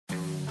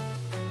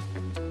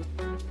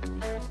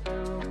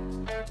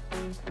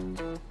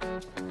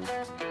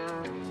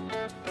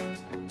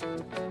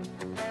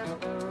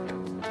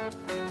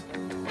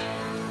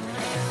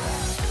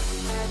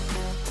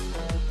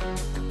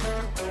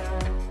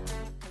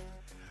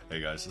Hey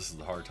guys, this is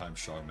the Hard Time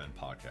Strong Men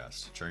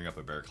podcast, cheering up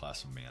a better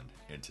class of man.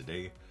 And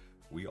today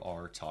we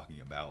are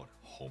talking about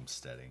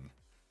homesteading.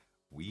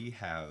 We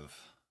have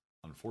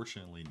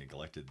unfortunately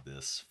neglected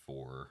this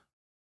for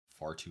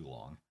far too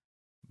long,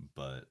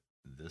 but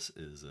this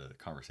is a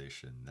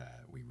conversation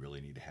that we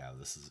really need to have.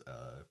 This is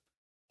a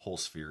whole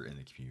sphere in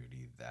the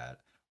community that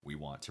we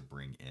want to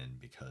bring in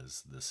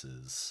because this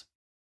is,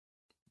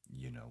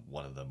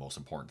 one of the most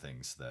important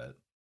things that,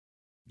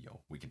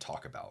 we can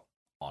talk about,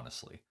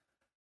 honestly.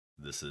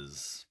 This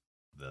is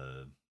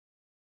the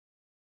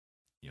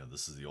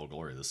this is the old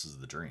glory, this is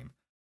the dream,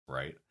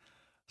 right?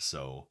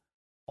 So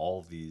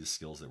all these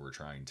skills that we're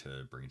trying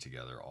to bring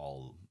together,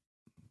 all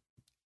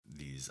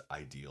these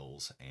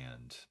ideals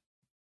and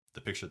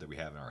the picture that we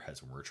have in our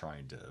heads when we're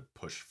trying to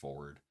push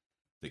forward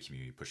the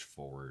community, push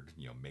forward,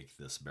 make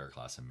this better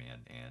class of man,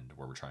 and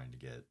where we're trying to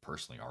get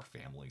personally our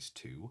families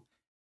to,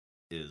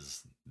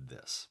 is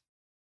this.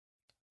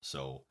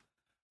 So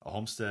a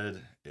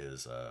homestead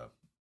is a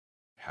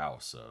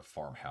house, a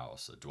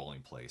farmhouse, a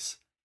dwelling place,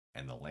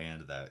 and the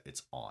land that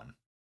it's on,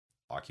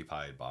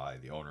 occupied by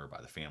the owner,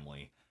 by the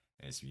family,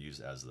 and it's used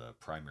as the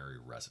primary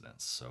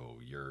residence. So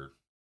your,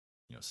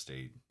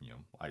 state,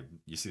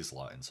 you see this a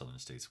lot in southern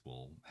states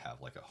will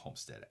have like a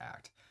homestead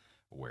act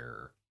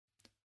where,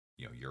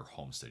 your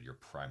homestead, your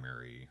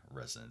primary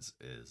residence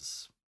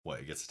is what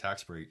it gets a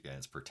tax break and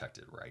it's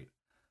protected, right?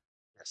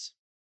 Yes,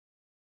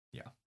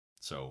 Yeah.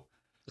 So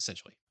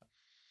essentially.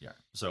 yeah.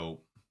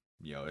 So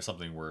if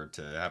something were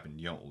to happen,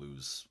 you don't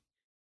lose,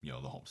 the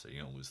homestead.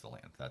 You don't lose the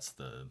land. That's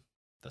the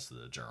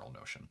general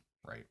notion,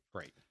 right?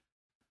 Right.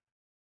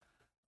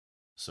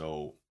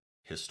 So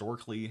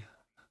historically,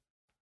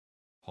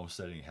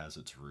 homesteading has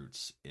its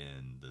roots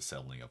in the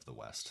settling of the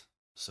West.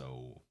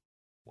 So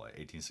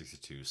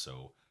 1862.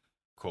 So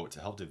quote,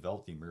 to help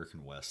develop the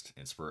American West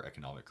and spur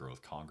economic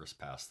growth, Congress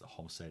passed the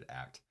Homestead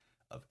Act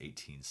of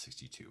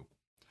 1862,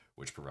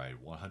 which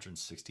provided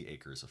 160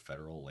 acres of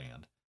federal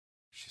land.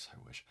 Jeez, I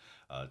wish.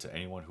 To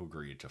anyone who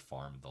agreed to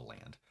farm the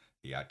land.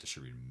 The act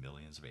distributed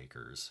millions of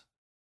acres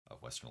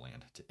of Western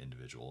land to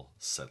individual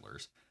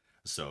settlers.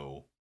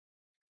 So,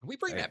 We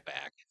bring hey, that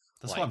back.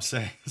 that's what I'm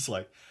saying. It's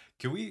like,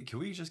 can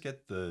we just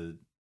get the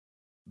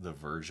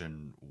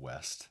virgin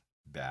West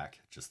back?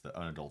 Just the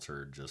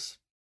unadulterated, just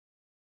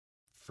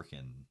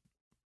freaking,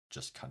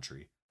 just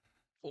country.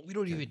 Well, we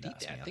don't even need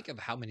Goodness, that. man. Think of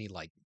how many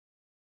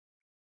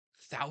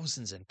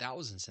thousands and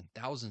thousands and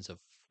thousands of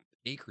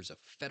acres of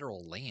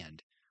federal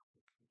land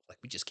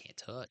we just can't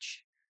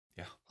touch.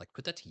 Yeah.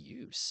 Put that to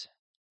use.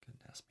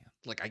 Goodness,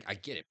 man. I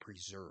get it.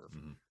 Preserve,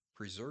 Mm-hmm.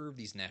 preserve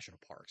these national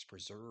parks.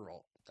 Preserve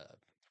all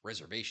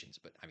reservations.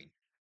 But I mean,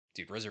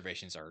 dude,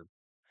 reservations are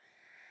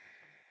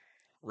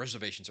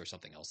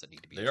something else that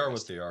need to be They are what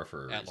addressed they are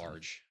for a at reason.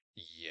 large.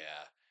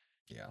 Yeah.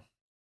 Yeah.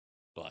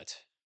 But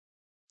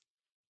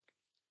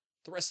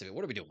the rest of it,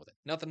 what are we doing with it?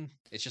 Nothing.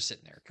 It's just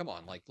sitting there. Come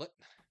on,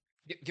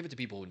 give it to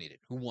people who need it,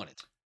 who want it,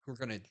 who are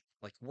gonna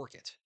work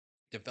it,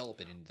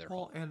 develop it into their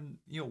home. And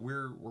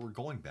we're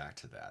going back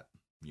to that.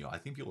 I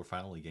think people are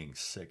finally getting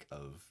sick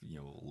of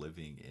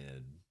living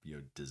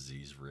in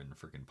disease-ridden,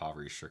 freaking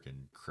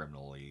poverty-stricken,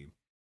 criminally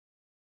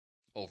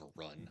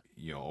overrun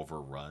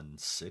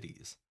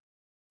cities.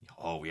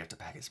 Oh, we have to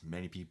pack as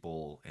many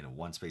people in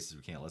one space as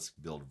we can. Let's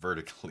build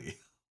vertically.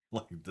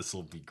 Like this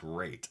will be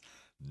great.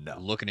 No.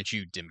 Looking at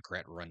you,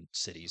 Democrat-run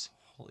cities.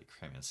 Holy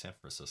crap, man! San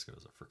Francisco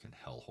is a freaking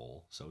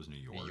hellhole. So is New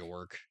York. New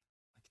York.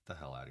 Get the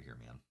hell out of here,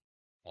 man.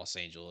 Los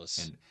Angeles.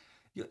 And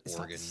it's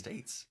Oregon. not the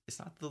states. It's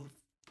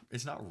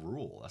not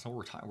rural. That's what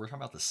we're talking. We're talking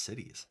about the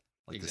cities.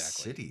 Like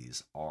exactly. The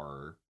cities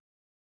are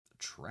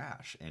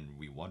trash, and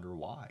we wonder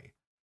why.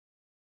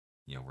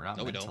 We're not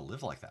meant to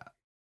live like that.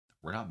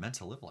 We're not meant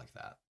to live like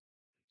that.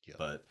 Yeah.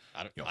 But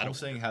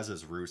homesteading has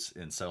its roots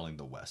in settling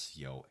the West.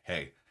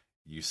 Hey,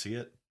 you see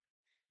it,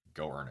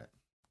 go earn it,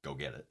 go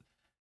get it.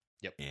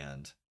 Yep.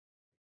 And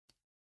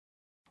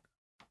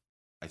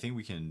I think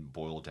we can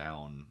boil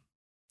down,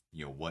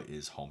 what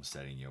is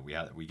homesteading.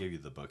 We gave you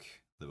the book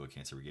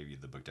answer. We gave you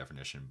the book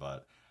definition,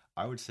 but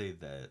I would say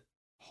that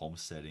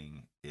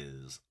homesteading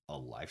is a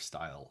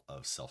lifestyle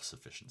of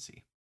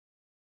self-sufficiency.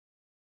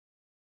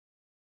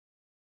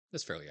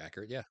 That's fairly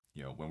accurate, yeah.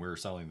 When we were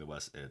settling the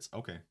West, it's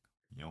okay,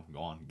 go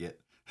on, get.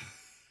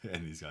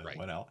 And these guys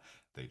went out,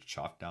 they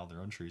chopped down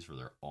their own trees for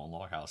their own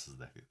log houses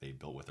that they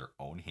built with their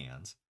own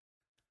hands.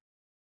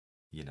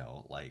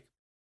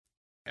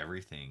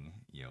 Everything,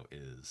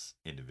 is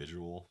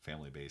individual,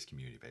 family-based,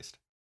 community-based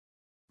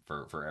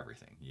for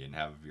everything. You didn't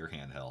have your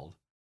hand held.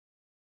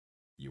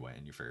 You went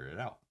and you figured it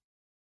out.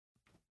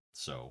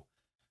 So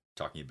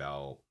talking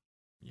about,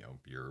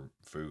 your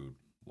food,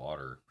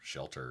 water,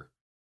 shelter,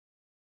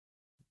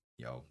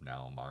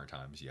 now in modern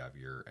times, you have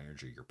your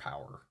energy, your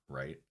power,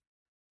 right?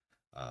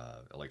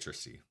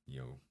 Electricity,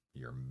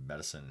 your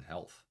medicine and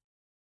health,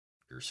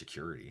 your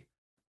security,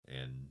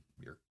 and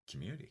your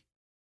community.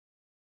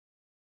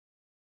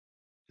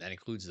 That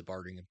includes the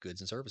bartering of goods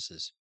and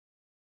services.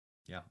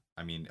 Yeah,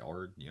 I mean,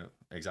 or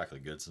exactly,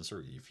 goods and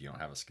services. If you don't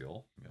have a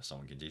skill,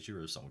 someone can teach you,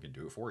 or someone can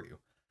do it for you.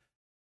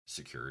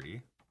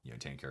 Security,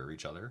 taking care of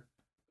each other.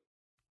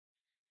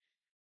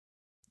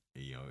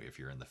 if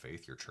you're in the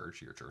faith, your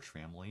church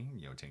family,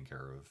 taking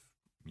care of,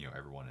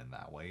 everyone in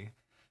that way.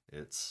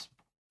 It's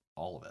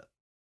all of it.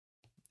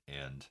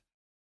 And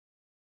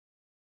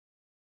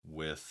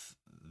with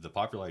the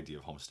popular idea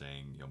of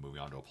homestaying,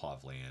 moving onto a plot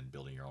of land,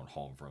 building your own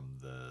home from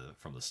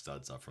the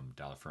studs up, from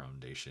down the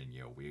foundation,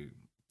 we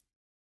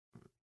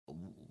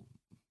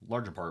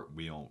large in part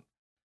we don't.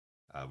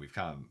 We've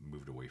kind of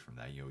moved away from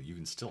that. You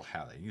can still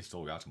have that. You can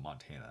still go out to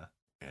Montana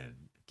and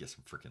get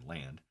some freaking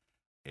land,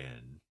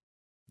 and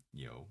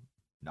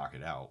knock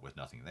it out with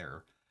nothing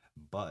there.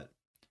 But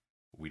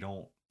we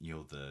don't.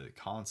 The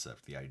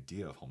concept, the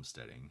idea of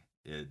homesteading,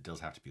 it does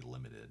have to be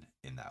limited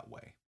in that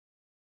way.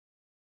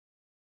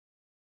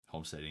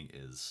 Homesteading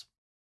is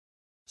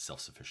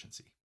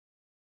self-sufficiency.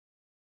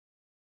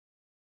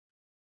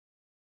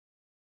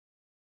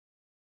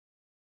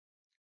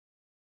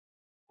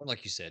 And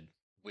like you said,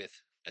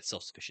 with that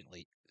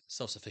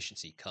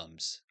self-sufficiency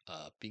comes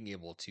being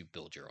able to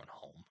build your own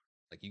home.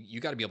 Like you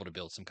got to be able to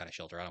build some kind of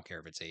shelter. I don't care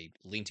if it's a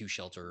lean-to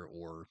shelter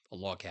or a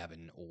log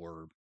cabin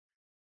or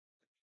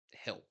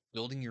hell,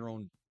 building your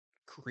own,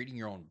 creating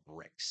your own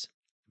bricks,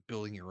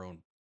 building your own,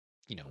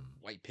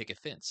 white picket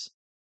fence.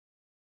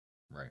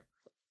 Right.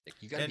 Like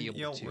you got to be And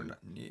able to.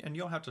 and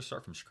you don't have to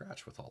start from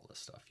scratch with all this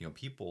stuff.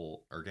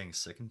 People are getting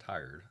sick and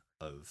tired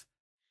of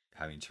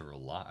having to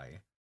rely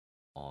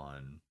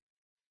on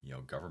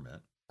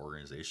government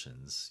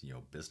organizations,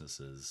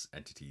 businesses,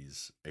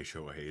 entities,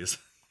 HOAs,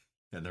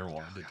 and they're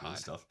wanting to do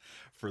stuff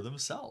for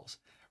themselves,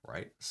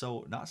 right?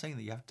 So, not saying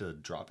that you have to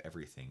drop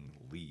everything,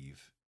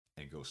 leave,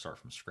 and go start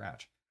from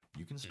scratch.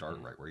 You can start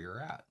right where you're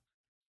at.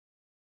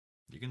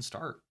 You can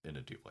start in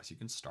a duplex. You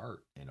can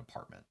start in an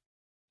apartment,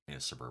 in a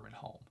suburban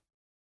home,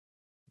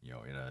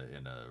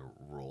 in a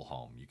rural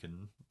home. You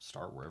can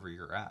start wherever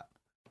you're at.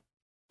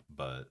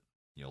 But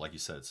like you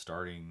said,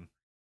 starting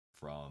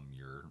from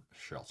your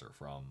shelter,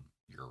 from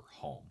your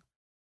home,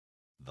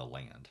 the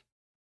land,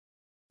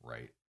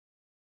 right?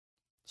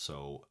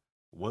 So,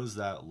 what does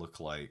that look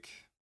like?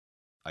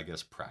 I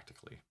guess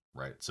practically,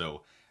 right?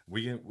 So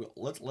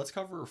let's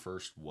cover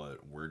first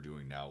what we're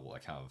doing now,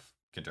 like kind of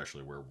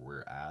contextually where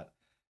we're at,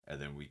 and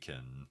then we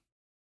can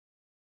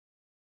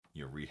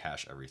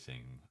rehash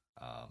everything,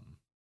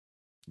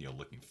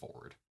 looking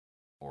forward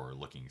or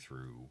looking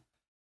through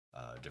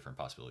different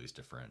possibilities,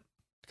 different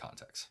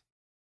contexts.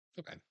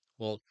 Okay.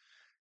 Well,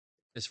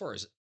 as far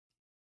as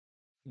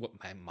what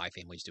my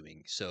family's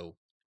doing, so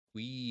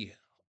we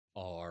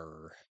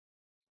are.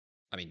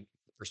 I mean,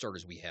 for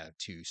starters, we have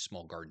two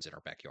small gardens in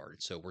our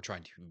backyard, so we're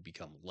trying to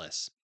become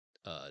less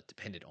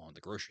dependent on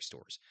the grocery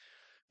stores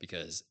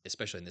because,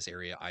 especially in this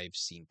area, I've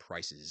seen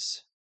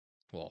prices.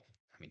 Well,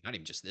 I mean, not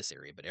even just this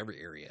area, but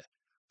every area,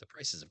 the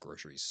prices of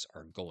groceries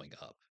are going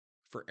up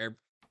for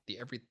the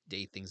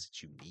everyday things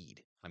that you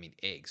need. I mean,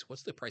 eggs.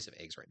 What's the price of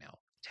eggs right now?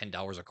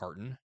 $10 a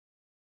carton.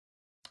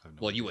 I have no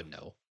Well, you idea. wouldn't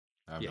know.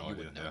 I have Yeah, no you idea.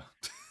 wouldn't know.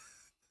 Yeah.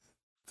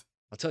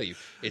 I'll tell you,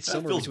 it's That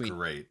somewhere feels between.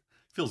 great.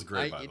 Feels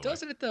great, by It the way.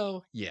 doesn't it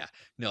though? Yeah.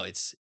 No,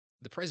 it's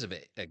the price of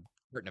a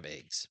carton of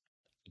eggs,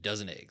 a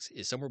dozen eggs,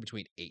 is somewhere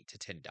between $8 to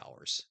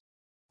 $10.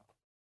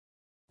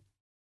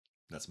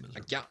 That's A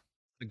miserable. gal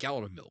a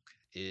gallon of milk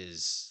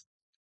is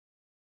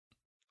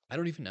I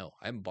don't even know.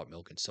 I haven't bought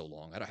milk in so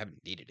long.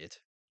 Haven't needed it.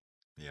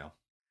 Yeah.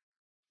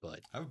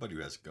 But I have a buddy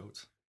who has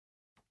goats.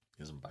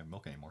 He doesn't buy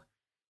milk anymore.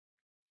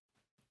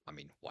 I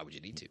mean, why would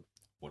you need to?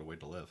 What a way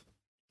to live.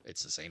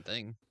 It's the same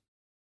thing.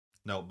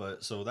 No,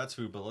 but so that's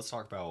food, but let's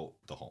talk about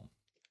the home.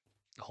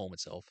 The home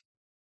itself.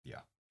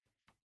 Yeah.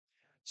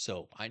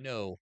 So I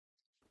know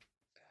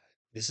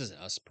this isn't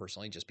us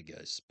personally, just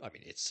because I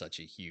mean it's such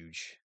a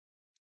huge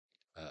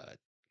uh,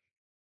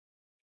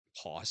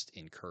 cost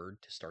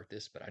incurred to start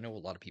this. But I know a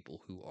lot of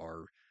people who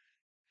are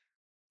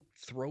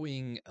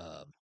throwing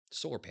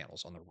solar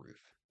panels on the roof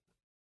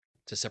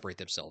to separate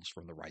themselves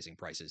from the rising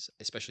prices,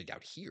 especially down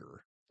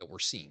here that we're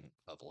seeing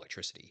of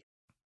electricity.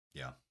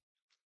 Yeah.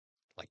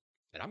 Like,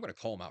 and I'm going to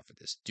call them out for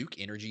this. Duke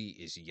Energy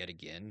is yet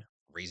again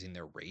raising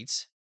their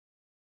rates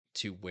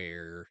to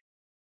where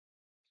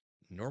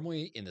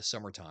normally in the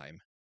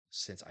summertime,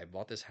 since I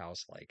bought this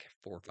house like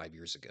 4 or 5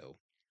 years ago,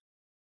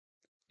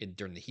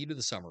 during the heat of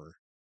the summer,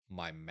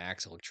 my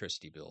max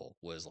electricity bill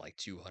was like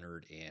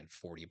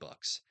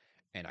 $240.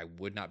 And I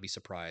would not be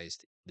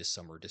surprised this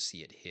summer to see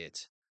it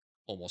hit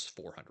almost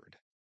 400.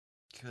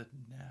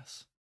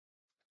 Goodness.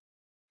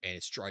 And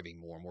it's driving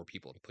more and more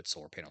people to put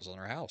solar panels on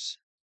their house.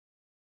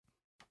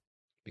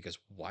 Because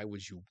why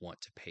would you want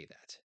to pay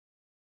that?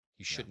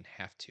 You shouldn't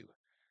have to.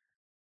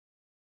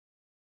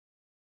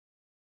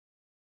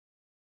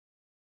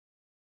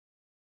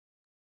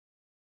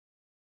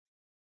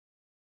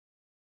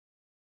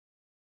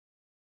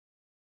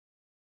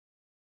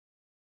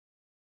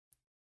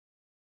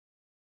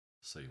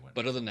 So you went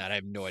But other than from that, I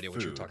have no idea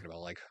what you're food. talking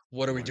about. Like,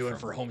 what are we doing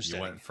for You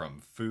homesteading? went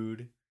from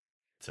food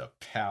to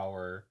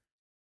power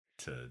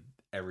to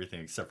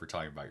everything except for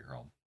talking about your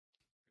home.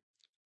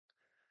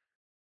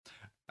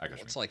 I got Well,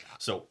 you. it's like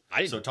So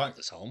I so didn't talk. build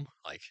this home.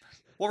 Like,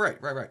 Well,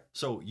 right.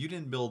 So you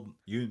didn't build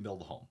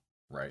the home,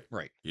 right?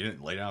 right. You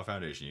didn't lay down a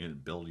foundation. You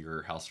didn't build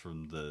your house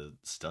from the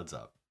studs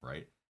up.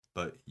 right?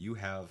 But you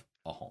have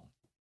a home.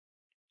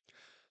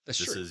 That's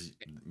This true. is,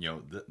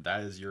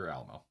 that is your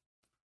Alamo,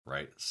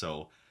 right?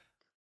 So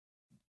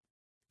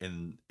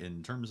in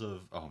terms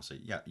of a homestead,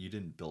 yeah, you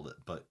didn't build it,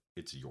 but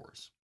it's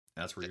yours.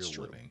 And that's where That's you're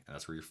true. living, and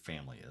that's where your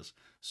family is.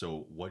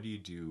 So what do you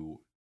do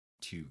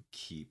to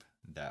keep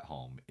that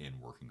home in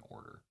working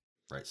order,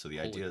 right? So the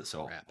Holy idea,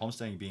 so crap.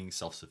 homesteading being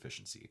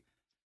self-sufficiency,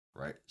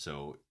 right?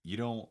 So you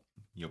don't,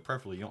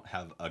 preferably you don't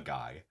have a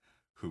guy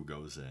who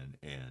goes in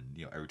and,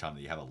 every time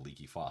that you have a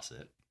leaky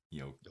faucet,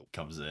 Nope.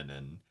 comes in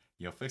and,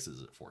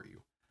 fixes it for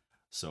you.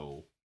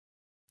 So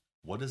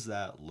what does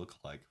that look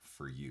like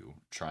for you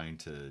trying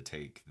to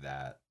take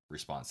that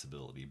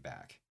responsibility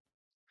back?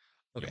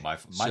 Okay.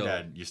 My So,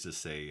 dad used to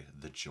say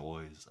the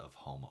joys of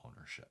home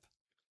ownership.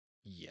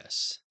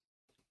 yes.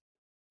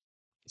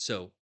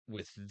 So,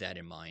 with that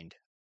in mind,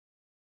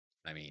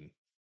 I mean,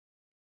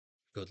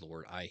 good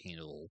Lord, I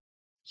handle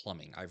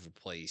plumbing. I've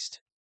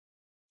replaced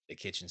the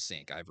kitchen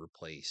sink. I've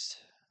replaced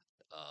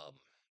um,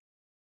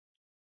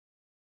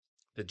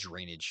 the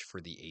drainage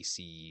for the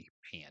AC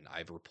pan.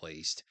 I've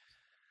replaced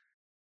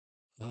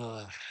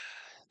uh,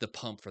 the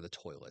pump for the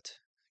toilet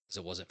because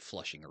it wasn't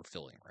flushing or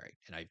filling right.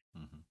 And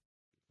Hmm.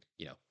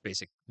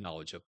 basic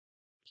knowledge of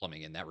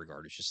plumbing in that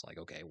regard is just like,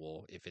 okay,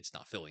 well, if it's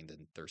not filling,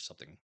 then there's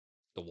something,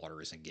 the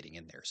water isn't getting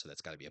in there. So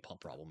that's got to be a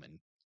pump problem and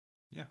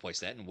Yeah. replace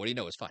that. And what do you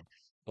know? It's fine.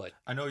 But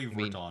I know I you've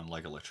worked mean, on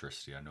like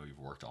electricity. I know you've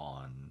worked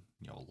on,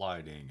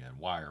 lighting and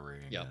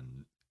wiring yep,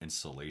 and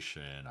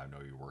installation. I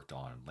know you worked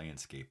on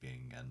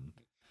landscaping and,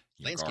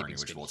 gardening, landscaping's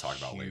which been we'll talk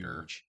about later.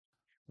 huge.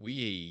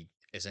 We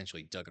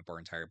essentially dug up our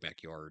entire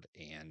backyard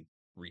and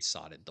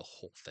resodded the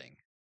whole thing,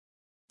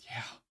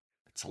 Yeah.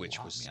 It's a which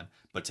lot, was man.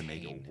 a But to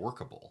make it pain.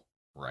 workable,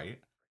 right?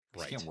 Because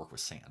you Right. can't work with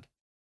sand.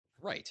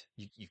 Right.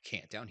 You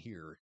can't. Down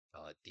here,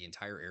 the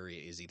entire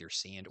area is either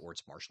sand or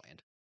it's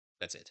marshland.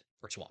 That's it.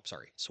 Or swamp.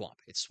 Sorry, swamp.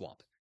 It's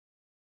swamp.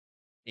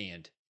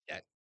 And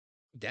that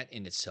that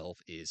in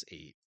itself is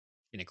an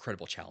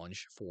incredible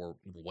challenge for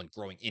one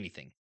growing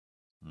anything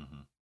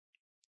Hmm.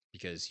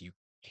 because you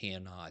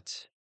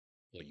cannot.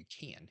 Well, you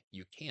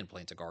can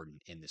plant a garden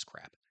in this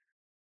crap,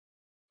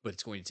 but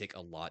it's going to take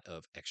a lot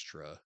of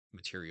extra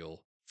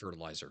material,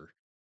 fertilizer,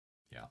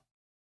 Yeah.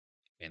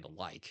 and the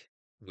like,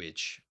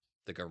 which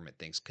the government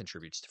thinks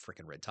contributes to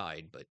freaking red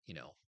tide, but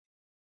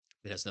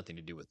it has nothing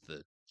to do with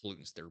the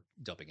pollutants they're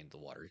dumping into the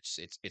water.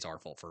 It's our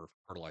fault for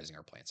fertilizing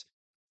our plants.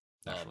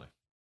 Um, Naturally.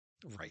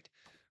 right.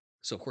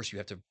 So of course you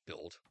have to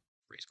build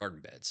raised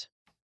garden beds.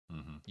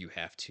 Hmm. You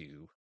have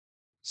to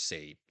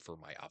say for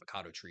my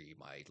avocado tree,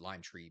 my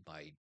lime tree,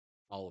 my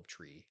olive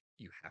tree,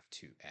 you have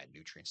to add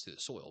nutrients to the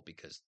soil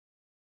because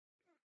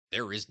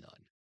there is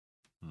none.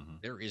 Hmm.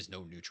 There is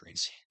no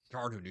nutrients. There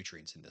are no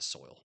nutrients in this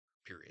soil.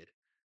 Period.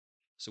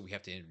 So we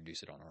have to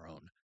introduce it on our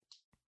own.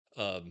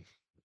 Um,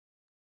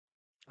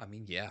 I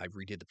mean, yeah, I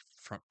redid the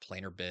front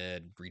planter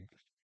bed.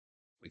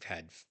 We've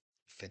had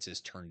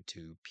fences turned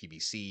to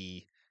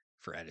PVC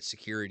for added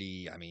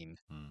security. I mean,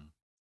 Mm.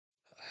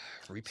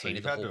 So repainted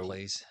you've the had whole to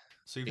place.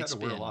 So you've had It's to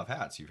wear a lot been, of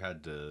hats. You've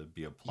had to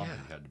be a plumber. yeah,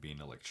 You've had to be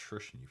an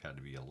electrician. You've had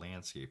to be a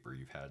landscaper.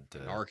 You've had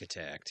an to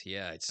architect.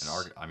 Yeah, an it's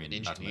art. I an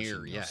mean, not to engineer.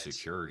 mention Yeah, it's,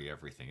 security,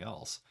 everything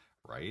else,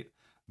 right?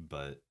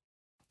 But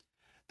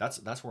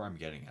that's where I'm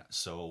getting at.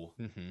 So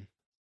hmm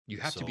you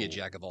have to be a so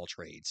jack of all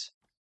trades.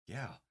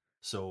 yeah.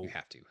 You So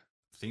have to.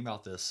 think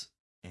about this,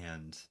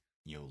 and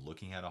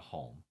looking at a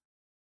home,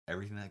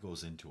 everything that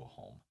goes into a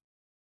home,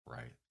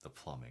 right? The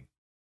plumbing,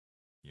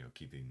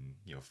 keeping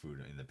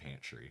food in the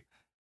pantry,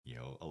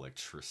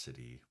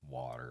 electricity,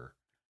 water.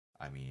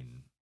 I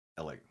mean,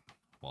 elect.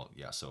 Well,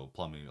 yeah. So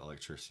plumbing,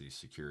 electricity,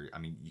 security. I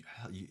mean,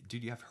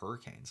 dude, you have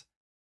hurricanes.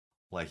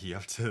 Like you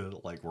have to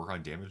like work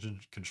on damage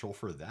control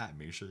for that.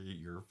 Make sure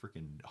your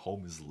freaking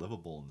home is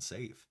livable and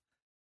safe.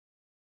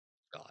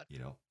 God.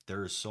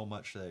 There is so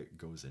much that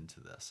goes into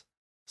this.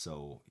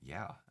 So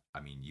yeah, I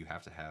mean, you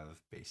have to have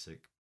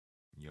basic,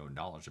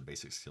 knowledge, a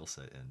basic skill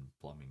set in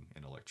plumbing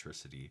and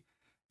electricity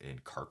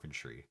and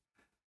carpentry.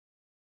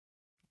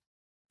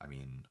 I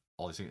mean,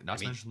 all these things, I not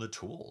to mean, mention the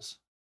tools,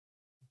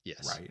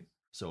 yes. right?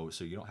 So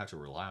you don't have to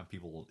rely on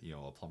people,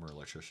 a plumber,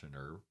 electrician,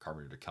 or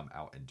carpenter to come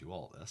out and do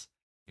all this.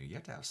 You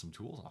have to have some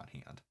tools on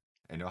hand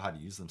and know how to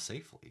use them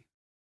safely.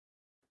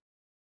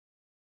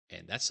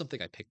 And that's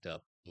something I picked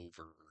up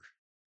over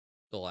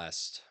the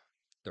last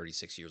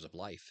 36 years of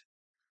life.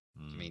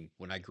 I Mm, mean,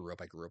 when I grew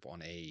up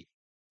on I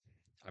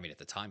mean, at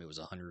the time it was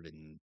a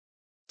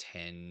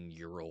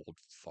 110-year-old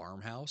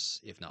farmhouse,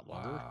 if not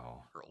longer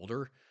wow. or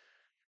older.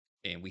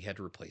 And we had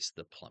to replace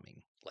the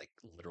plumbing, like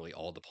literally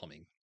all the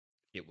plumbing.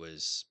 It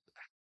was,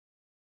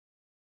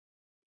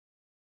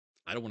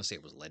 I don't want to say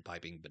it was lead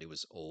piping, but it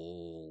was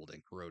old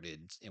and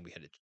corroded, and we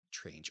had to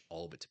change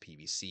all of it to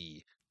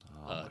PVC.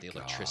 Oh my The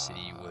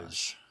electricity was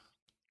gosh.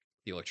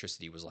 the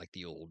electricity was like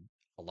the old.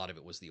 A lot of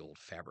it was the old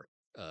fabric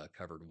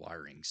covered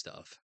wiring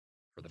stuff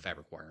for the Mhm.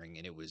 fabric wiring,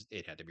 and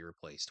it had to be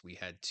replaced.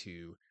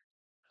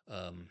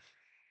 Um,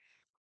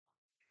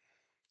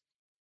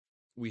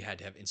 we had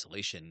to have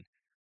insulation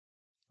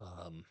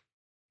um,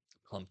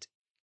 pumped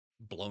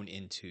blown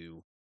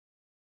into.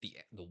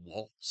 the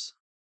walls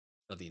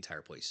of the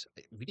entire place.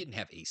 We didn't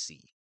have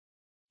AC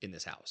in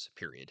this house,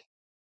 period.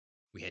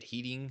 We had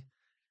heating,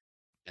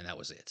 and that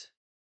was it.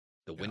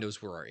 The Yeah.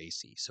 windows were our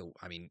AC. So,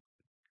 I mean,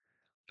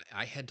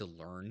 I had to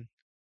learn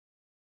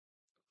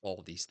all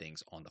of these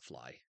things on the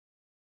fly,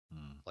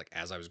 Mm. like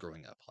as I was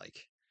growing up.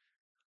 Like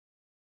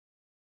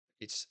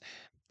it's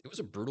it was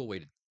a brutal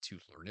way to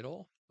learn it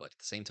all, but at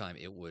the same time,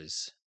 it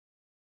was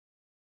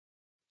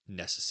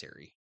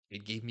necessary.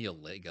 It gave me a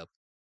leg up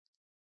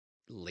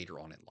later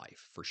on in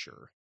life for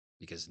sure.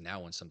 Because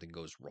now when something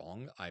goes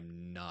wrong,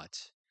 I'm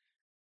not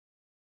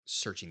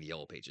searching the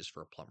yellow pages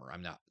for a plumber.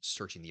 I'm not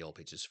searching the yellow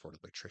pages for an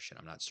electrician.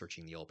 I'm not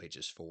searching the yellow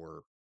pages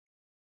for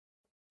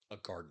a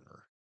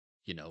gardener.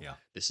 You know, Yeah.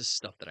 this is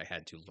stuff that I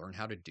had to learn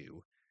how to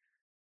do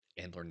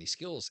and learn these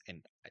skills.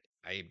 And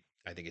I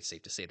think it's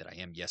safe to say that I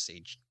am, yes,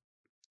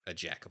 a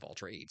jack of all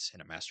trades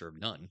and a master of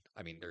none.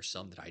 I mean, there's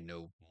some that I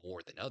know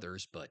more than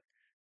others, but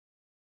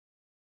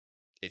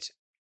it's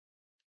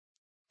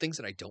things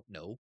that I don't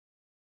know,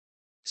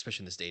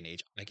 especially in this day and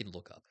age, I can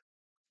look up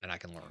and I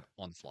can learn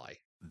on the fly.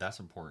 That's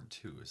important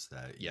too, is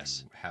that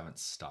Yes, you haven't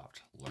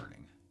stopped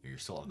learning. You're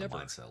still of the never.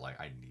 mindset like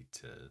I need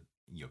to,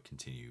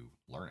 continue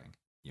learning.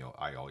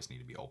 I always need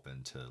to be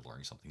open to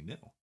learning something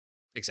new,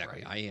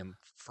 Exactly. right? I am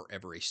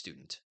forever a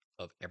student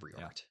of every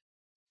Yeah. art.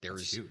 That's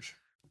There's, huge.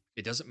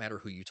 it doesn't matter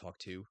who you talk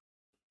to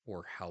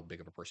or how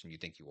big of a person you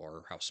think you are,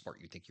 or how smart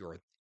you think you are.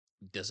 It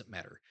doesn't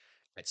matter.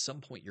 At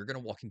some point, you're going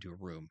to walk into a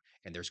room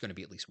and there's going to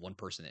be at least one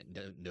person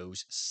that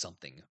knows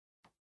something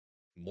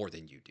more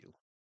than you do.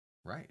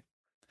 Right.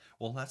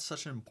 Well, that's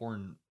such an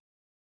important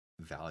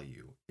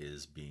value,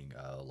 is being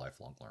a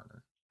lifelong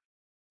learner.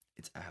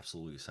 It's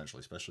absolutely essential,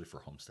 especially for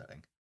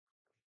homesteading,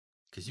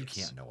 because you Yes.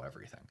 can't know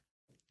everything.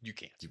 You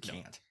can't. You No.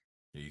 can't.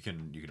 You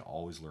can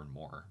always learn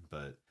more,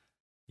 but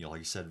like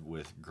you said,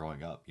 with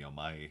growing up,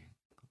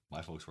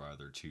 my folks were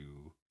either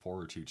too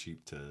poor or too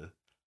cheap to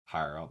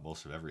hire out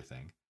most of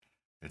everything.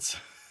 And so,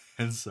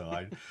 and so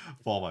I'd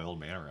follow my old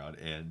man around,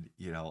 and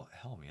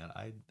hell, man,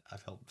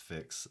 I've helped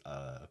fix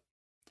an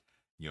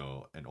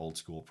old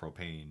school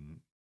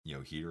propane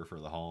heater for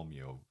the home.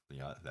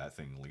 That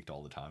thing leaked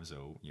all the time,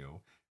 so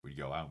we'd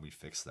go out and we'd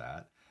fix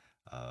that.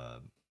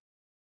 Um,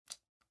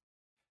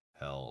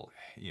 Hell,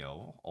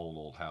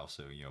 old house,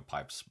 so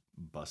pipes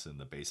bust in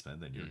the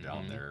basement, then you're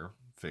down Hmm. there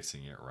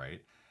fixing it,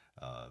 right?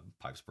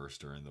 Pipes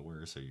burst during the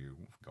winter, so you're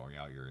going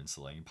out, you're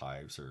insulating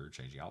pipes or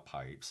changing out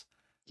pipes.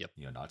 Yep.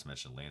 Not to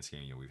mention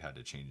landscaping. We've had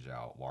to change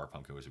out water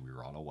pump because we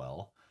were on a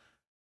well.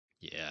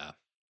 Yeah.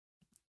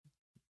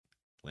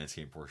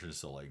 Landscape portion,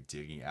 so like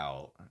digging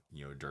out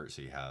dirt,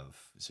 so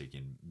you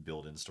can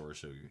build in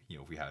storage. So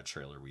if we had a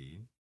trailer,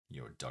 we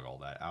dug all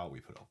that out. We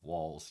put up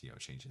walls,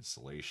 change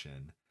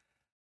insulation,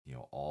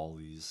 all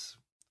these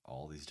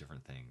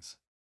different things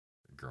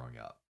growing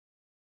up.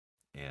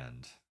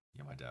 And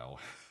my dad,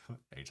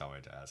 anytime I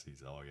had to ask,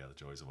 he's, oh yeah, the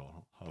joys of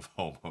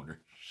home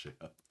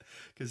ownership,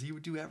 because he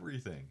would do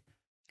everything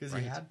because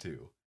he Right. had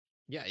to.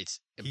 Yeah. It's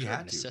a He pure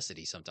had to.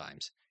 necessity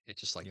sometimes. It's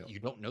just like You know, you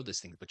don't know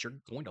this thing, but you're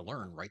going to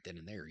learn right then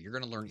and there. You're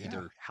going to learn yeah,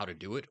 either how to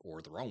do it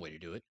or the wrong way to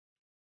do it.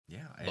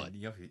 yeah, But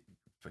and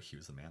but he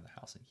was the man of the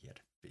house, and he had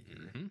to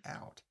figure it hmm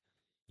out.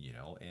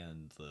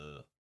 And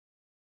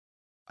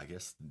I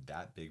guess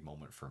that big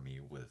moment for me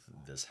with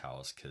this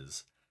house,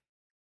 because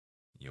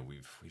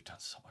we've done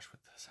so much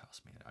with this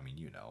house, man. I mean,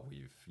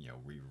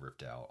 we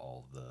ripped out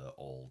all the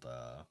old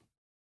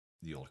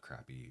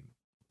crappy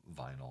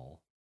vinyl,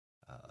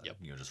 yep.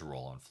 just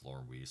roll on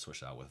floor. We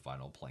switched out with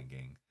vinyl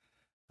planking,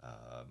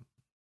 um,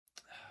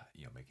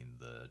 making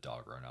the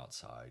dog run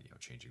outside,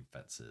 changing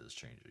fences,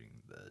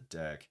 changing the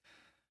deck,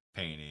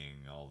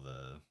 painting, all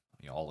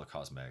the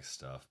cosmetic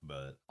stuff.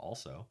 But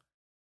also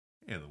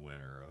in the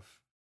winter of,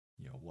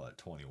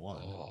 21,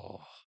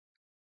 Oh,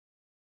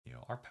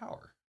 our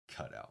power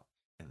cut out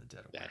in the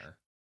dead of that winter,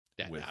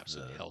 that with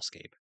absolute the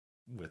hellscape.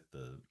 with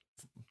the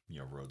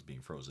roads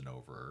being frozen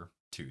over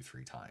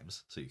 2-3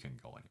 times, so you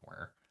couldn't go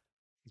anywhere.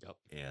 Yep.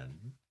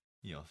 And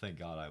thank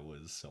God I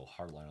was so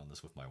hardline on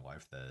this with my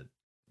wife that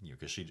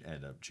because she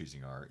ended up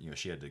choosing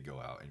she had to go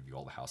out and view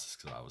all the houses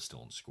because I was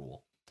still in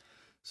school,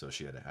 so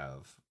she had to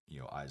have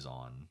eyes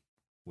on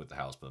with the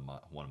house. But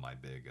one of my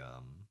big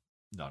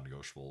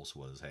non-negotiables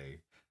was,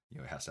 hey,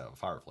 it has to have a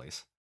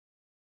fireplace,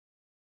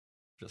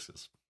 just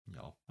because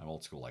I'm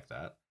old school like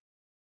that.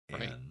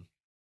 Right. And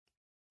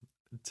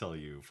tell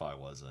you, if I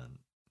wasn't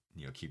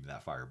keeping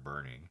that fire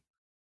burning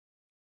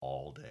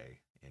all day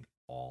and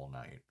all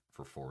night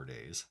for 4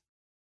 days,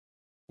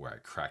 where I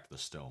cracked the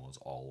stones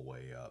all the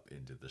way up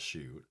into the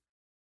chute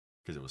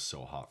because it was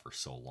so hot for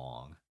so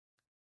long,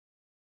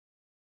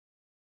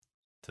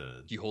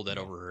 to You hold that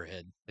you know over her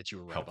head that you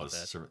were right help about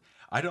us that.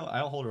 I don't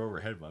hold her over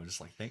her head, but I'm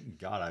just like, thank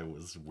God I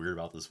was weird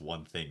about this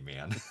one thing,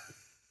 man.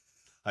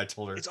 I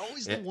told her It's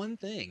always the it. one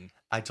thing.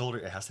 I told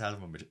her it has to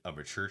have a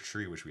mature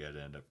tree, which we had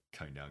to end up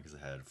cutting down because it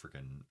had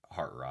freaking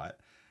heart rot,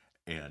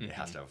 and it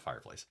has Hmm. to have a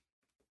fireplace.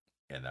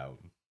 And that,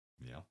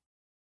 you know,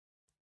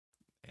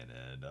 and it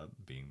ended up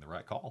being the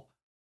right call.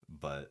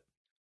 But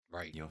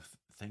Right.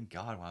 thank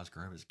God when I was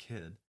growing up as a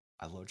kid,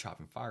 I love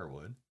chopping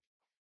firewood.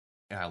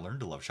 And I learned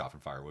to love chopping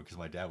firewood because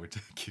my dad would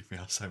kick me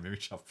outside and make me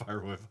chop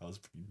firewood if I was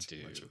being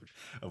too much Dude.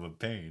 of a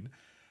pain.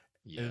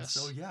 And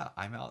so, Yes. yeah,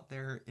 I'm out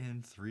there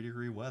in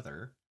 3-degree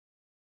weather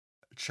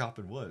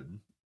chopping wood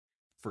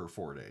for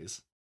 4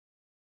 days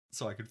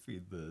so I could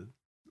feed the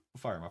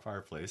fire in my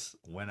fireplace.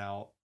 Went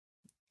out.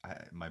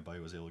 My buddy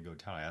was able to go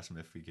down. I asked him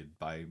if he could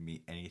buy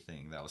me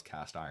anything that was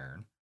cast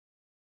iron.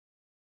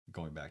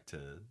 Going back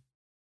to,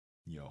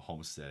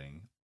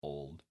 homesteading,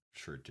 old,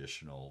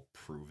 traditional,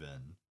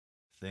 proven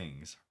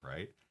things,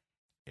 right?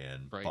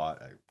 And Right.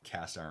 bought a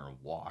cast iron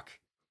wok,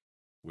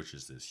 which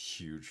is this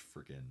huge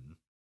freaking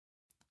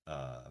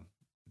uh,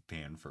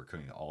 pan for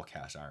cooking, all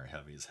cast iron,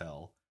 heavy as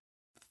hell.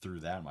 Threw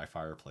that in my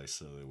fireplace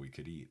so that we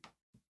could eat.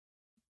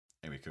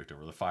 And we cooked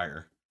over the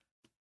fire.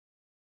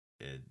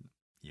 It,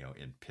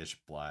 in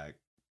pitch black,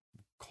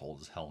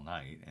 cold as hell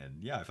night.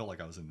 And yeah, I felt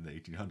like I was in the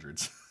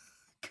 1800s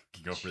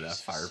cooking over that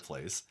Jesus.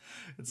 fireplace.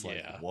 It's like,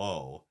 Yeah.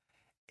 whoa.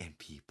 And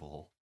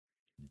people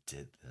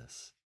did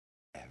this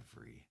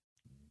every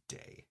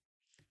day.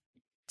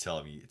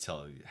 Tell you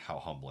how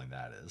humbling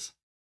that is.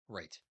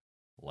 Right.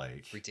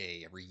 Like, Every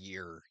day, every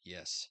year.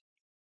 Yes.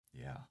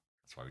 yeah,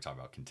 that's why we talk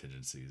about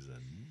contingencies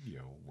and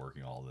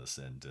working all this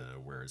into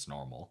where it's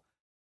normal.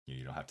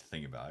 You don't have to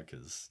think about it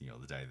because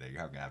the day that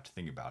you're gonna have to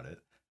think about it,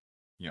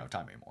 you don't have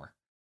time anymore.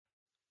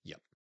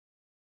 Yep.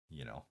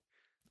 You know,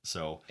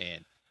 so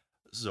And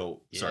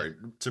yeah. sorry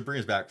to bring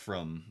us back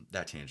from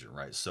that tangent,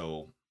 right?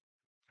 So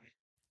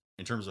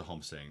in terms of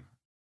homestaying,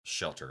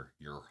 shelter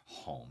your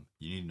home.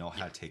 You need to know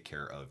how Yeah. to take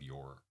care of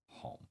your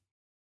home.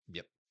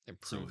 Yep. So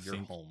Improve your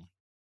think home.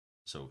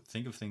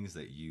 think of things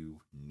that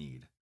you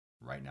need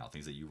right now,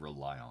 things that you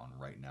rely on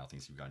right now,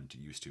 things you've gotten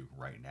used to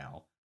right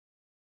now.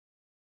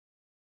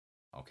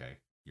 Okay,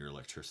 your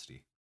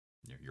electricity,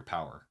 your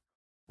power,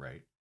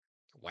 right?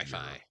 Your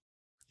Wi-Fi.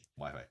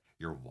 Wi-Fi,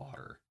 your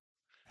water,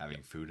 Yep.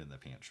 having food in the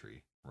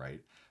pantry,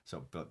 right?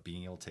 So, but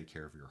being able to take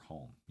care of your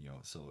home,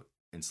 so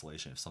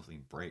insulation, if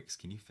something breaks,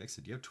 can you fix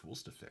it? Do you have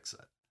tools to fix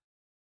it?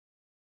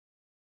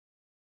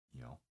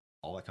 You know,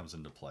 all that comes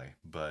into play.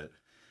 But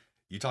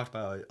you talked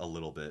about a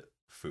little bit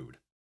food.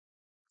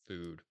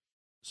 Food.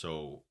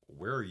 So,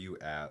 where are you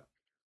at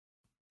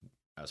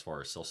as far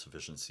as self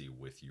sufficiency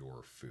with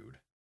your food?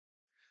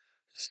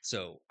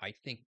 So I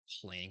think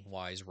planning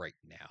wise right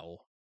now,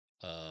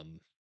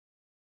 um,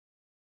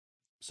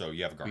 So,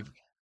 you have a we've garden.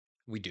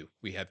 we do.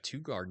 We have two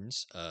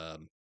gardens.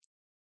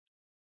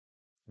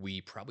 We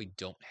probably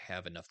don't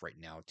have enough right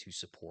now to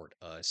support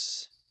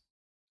us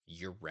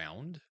year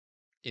round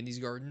in these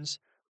gardens,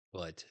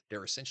 but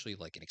they're essentially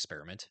like an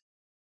experiment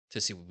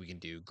to see what we can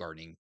do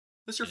gardening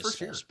This is your in a first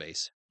small year.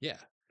 space. Yeah.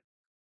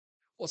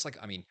 Well, it's like,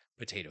 I mean,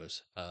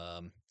 potatoes,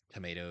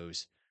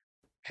 tomatoes,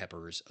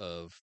 peppers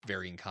of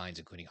varying kinds,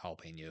 including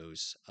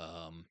jalapenos,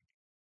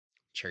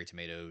 cherry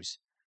tomatoes.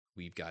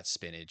 We've got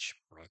spinach,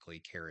 broccoli,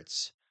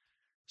 carrots,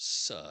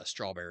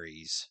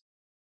 strawberries.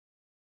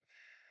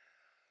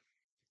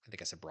 I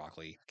think I said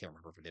broccoli. I can't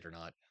remember if I did or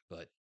not,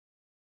 but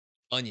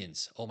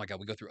onions. Oh my God,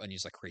 we go through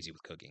onions like crazy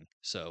with cooking.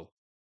 So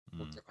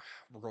we're, Mm,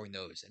 we're growing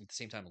those. And at the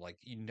same time, like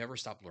you never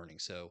stop learning.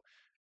 So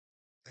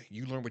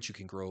you learn what you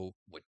can grow,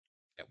 what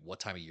at what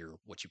time of year,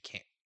 what you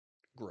can't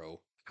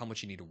grow, how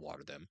much you need to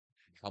water them,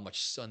 how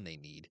much sun they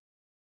need.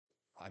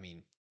 I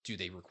mean, do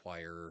they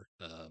require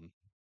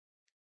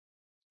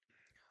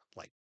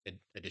like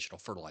additional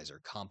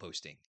fertilizer,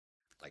 composting?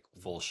 Like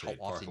full how shade,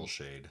 often partial you,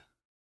 shade.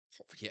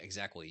 yeah,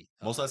 exactly.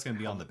 Most of that's going to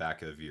be How on the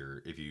back of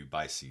your, if you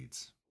buy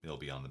seeds, it'll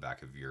be on the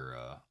back of your,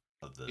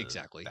 of the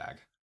exactly, bag.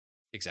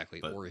 exactly.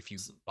 But, Or if you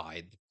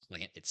buy the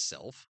plant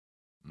itself,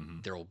 mm-hmm,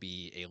 there will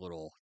be a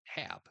little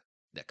tab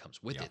that comes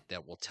with yeah. it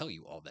that will tell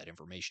you all that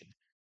information.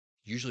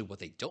 Usually, what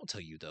they don't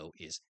tell you though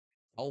is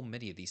how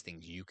many of these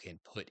things you can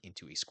put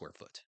into a square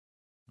foot.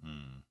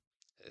 Mm,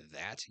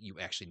 That you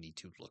actually need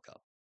to look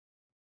up.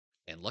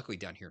 And luckily,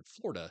 down here in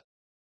Florida,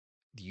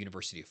 the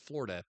University of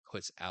Florida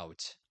puts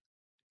out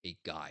a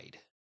guide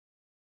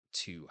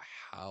to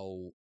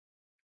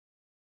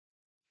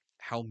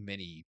how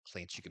many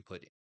plants you can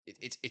put.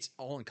 It's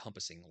all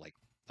encompassing, like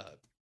uh,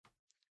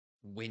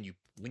 when you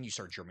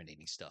start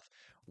germinating stuff,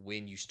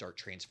 when you start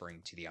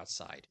transferring to the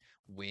outside,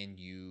 when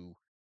you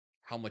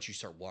how much you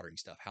start watering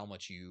stuff, how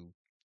much you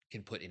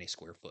can put in a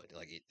square foot.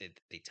 Like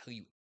they tell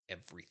you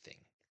everything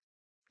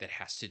that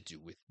has to do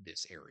with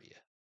this area.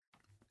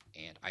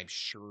 And I'm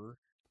sure,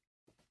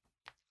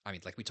 I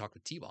mean, like we talked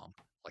with T Bomb,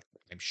 like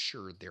I'm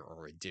sure there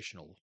are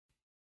additional,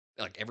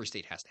 like every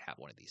state has to have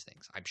one of these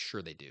things. I'm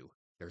sure they do.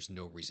 There's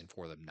no reason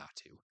for them not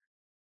to.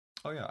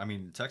 oh yeah, I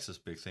mean Texas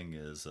big thing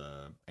is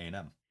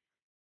A&M.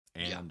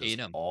 Yeah, A&M does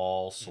A&M. Hmm.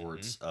 all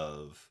sorts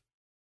of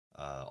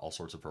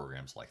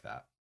programs like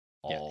that,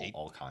 Yeah,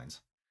 all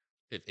kinds.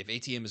 if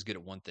ATM is good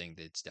at one thing,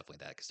 it's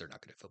definitely that because they're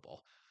not good at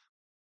football.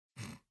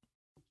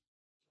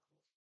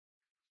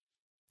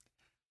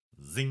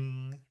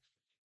 Zing.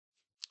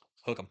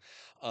 Hook them.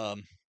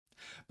 Um,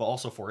 But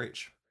also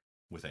 4-H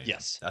with A&M.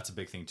 yes. That's a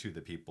big thing too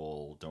that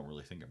people don't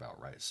really think about,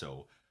 right?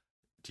 So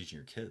teaching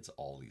your kids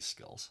all these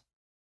skills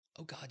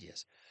Oh God,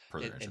 yes. per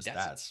their And interest,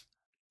 that's that's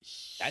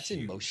That's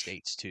in most Huge.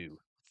 states too.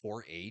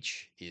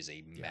 4-H is a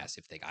Yeah.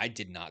 massive thing. I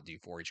did not do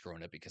 4-H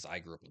growing up because I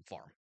grew up on a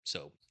farm.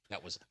 So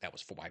that was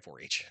for my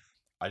 4-H.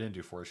 I didn't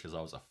do 4-H because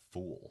I was a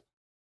fool.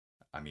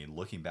 I mean,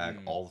 looking back,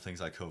 Mm. all the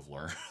things I could have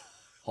learned,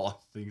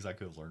 all the things I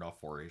could have learned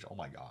off 4-H. Oh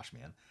my gosh,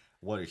 man,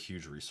 what a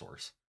huge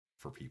resource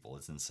for people!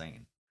 It's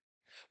insane.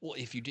 Well,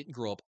 if you didn't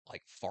grow up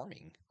like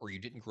farming or you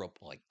didn't grow up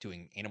like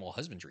doing animal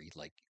husbandry,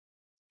 like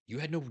you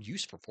had no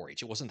use for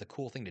 4-H. It wasn't the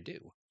cool thing to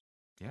do.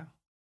 Yeah,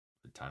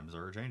 the times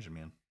are changing,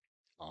 man.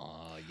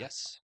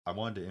 Yes. I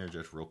wanted to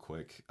interject real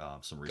quick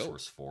some Go.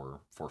 resource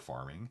for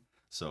farming,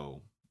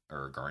 so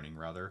or gardening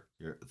rather.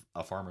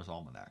 A farmer's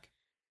almanac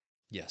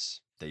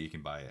Yes. that you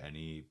can buy at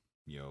any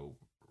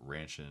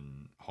ranch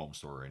and home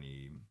store,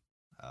 any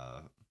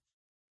uh,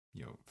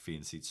 feed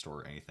and seed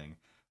store, anything.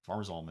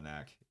 Farmer's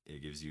almanac.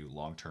 It gives you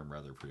long term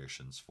weather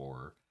predictions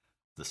for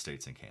the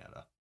states in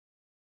Canada.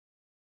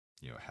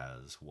 It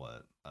has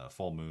what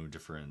full moon,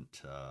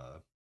 different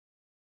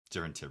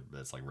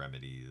tidbits like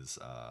remedies,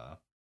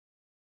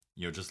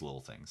 just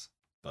little things.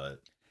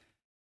 But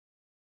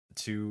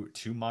to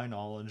my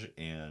knowledge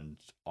and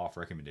off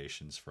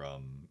recommendations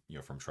from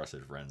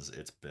trusted friends,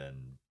 it's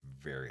been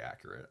very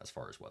accurate as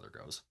far as weather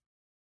goes.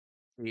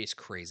 It's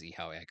crazy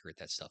how accurate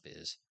that stuff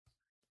is.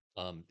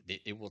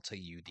 It will tell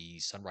you the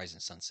sunrise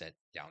and sunset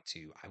down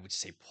to, I would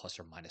say, plus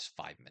or minus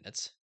 5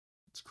 minutes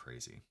It's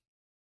crazy.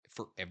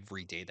 for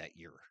every day that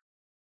year.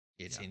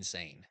 It's Yeah,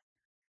 insane.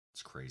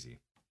 it's crazy.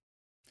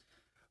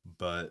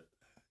 But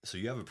so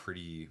you have a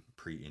pretty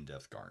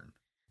in-depth garden.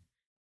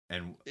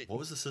 And It, what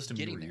was the system you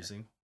Getting were there.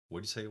 using? What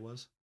did you say it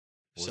was?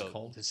 What was it So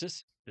called?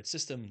 the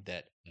system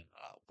that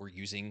we're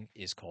using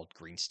is called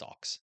green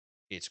stalks.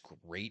 It's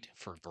great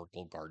for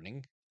vertical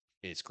gardening.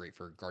 It's great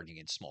for gardening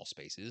in small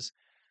spaces.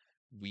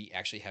 We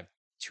actually have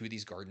two of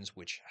these gardens,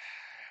 which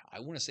I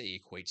want to say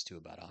equates to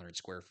about 100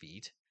 square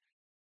feet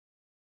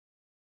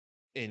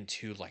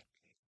into like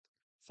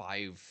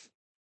 5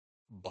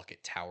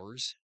 bucket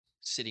towers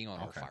sitting on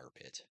our Okay, fire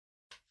pit.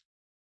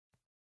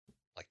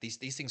 Like these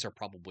things are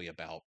probably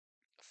about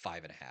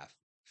 5.5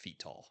 feet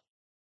tall.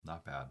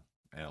 not bad.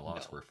 And a lot of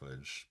No. square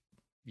footage.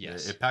 It,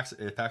 Yes. it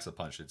packs a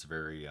punch. It's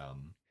very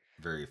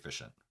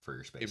efficient for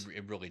your It space.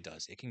 it really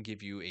does. It can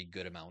give you a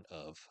good amount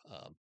of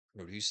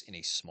produce in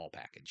a small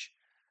package.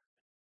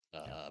 Yeah.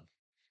 Uh,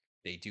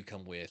 they do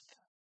come with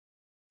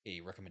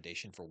a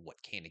recommendation for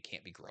what can and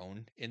can't be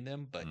grown in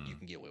them, but you Mm,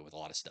 can get away with a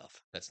lot of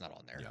stuff that's not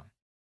on there, yeah.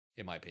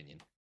 in my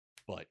opinion.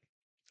 But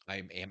I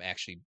am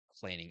actually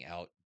planning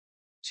out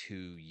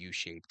 2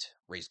 U-shaped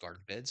raised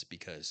garden beds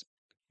because,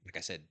 like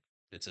I said,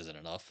 this isn't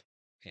enough.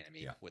 And I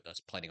mean, Yeah. with us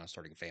planning on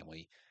starting a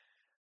family,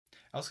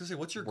 I was gonna say,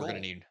 what's your we're going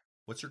to goal? need.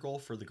 What's your goal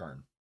for the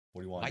garden?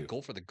 What do you want My to do?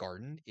 goal for the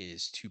garden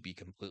is to be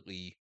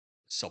completely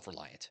self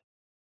reliant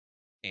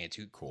and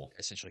to Cool.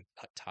 essentially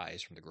cut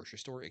ties from the grocery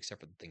store, except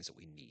for the things that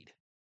we need.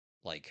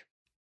 Like,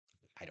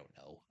 I don't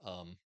know,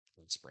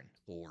 aspirin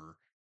or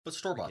But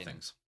store bought freaking,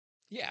 things.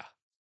 yeah,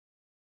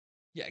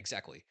 yeah,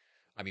 exactly.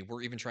 I mean,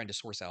 we're even trying to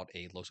source out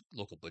a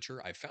local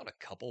butcher. I found a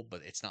couple,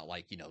 but it's not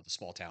like, the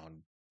small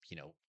town, you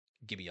know,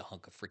 give me a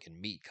hunk of freaking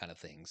meat kind of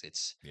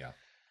things. Yeah.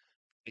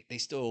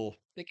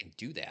 They can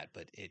do that,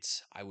 but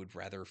I would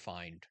rather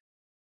find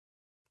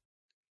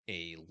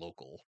a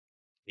local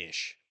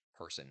ish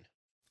person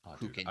Oh,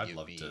 who dude, can I'd give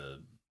love me to.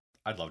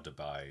 I'd love to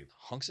buy.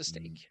 hunks of mm,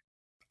 steak.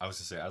 I was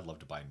gonna say I'd love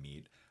to buy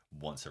meat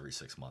once every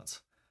 6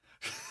 months.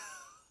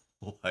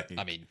 I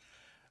Like, mean,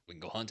 we can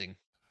go hunting.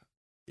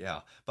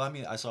 yeah, but I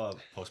mean, I saw a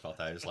post about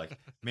that. It's like,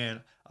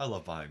 man, I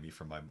love buying meat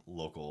from my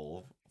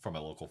local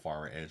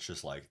farmer, and it's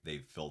just like they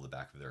fill the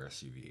back of their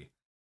SUV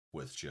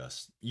with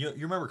just you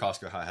remember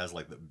Costco how it has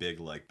like the big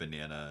like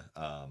banana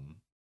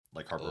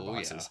like Harper Oh yeah.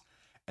 boxes,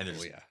 and they Oh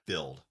just yeah.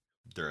 filled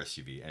their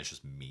SUV, and it's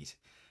just meat,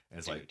 and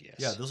it's like, Dude, yeah,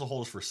 yes. this will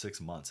hold us for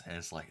 6 months, and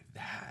it's like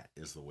that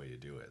is the way to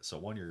do it. So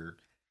one, you're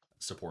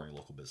supporting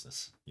local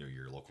business,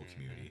 your local Hmm.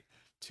 community.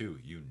 Two,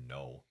 you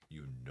know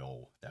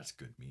that's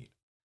good meat.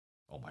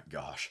 Oh my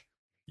gosh,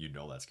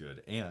 that's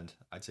good, and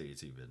I'd say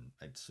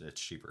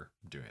it's cheaper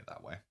doing it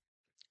that way.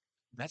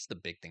 That's the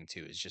big thing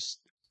too, is just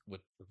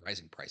with the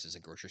rising prices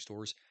at grocery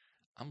stores,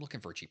 I'm looking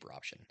for a cheaper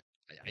option.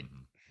 I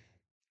Hmm.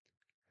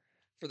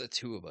 For the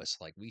two of us,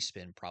 like we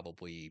spend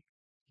probably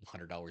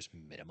 $100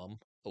 minimum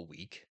a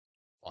week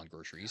on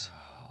groceries,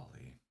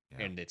 Golly,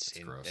 yeah, and it's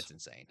gross. that's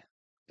insane.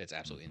 It's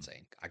absolutely Hmm.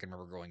 insane. I can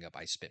remember growing up,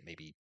 I spent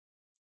maybe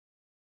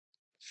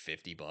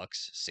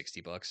 $50,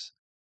 $60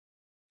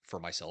 for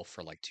myself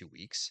for like 2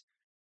 weeks.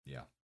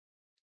 Yeah.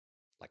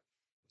 Like,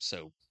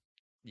 so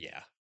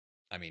yeah.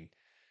 I mean,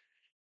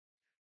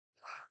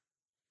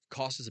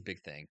 cost is a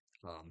big thing.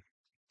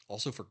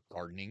 Also for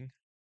gardening,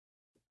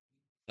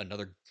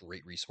 another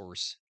great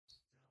resource.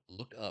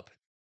 Look up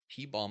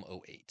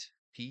PBAUM08,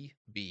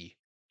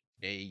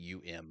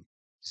 PBAUM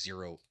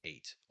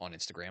 08 on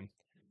Instagram.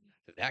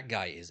 That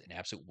guy is an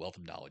absolute wealth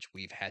of knowledge.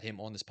 We've had him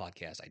on this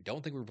podcast. I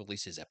don't think we've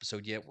released his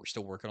episode yet. We're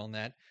still working on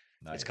that.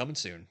 Not It's yet. coming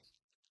soon.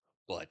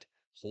 But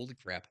holy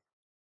crap,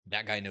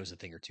 that guy knows a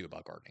thing or two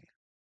about gardening.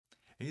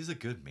 He's a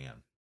good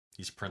man.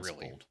 He's Really,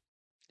 principled.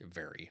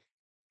 very.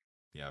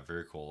 Yeah,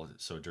 very cool.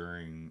 So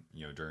during,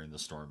 during the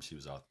storms, he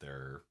was out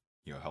there,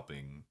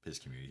 helping his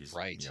community.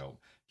 Right.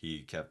 He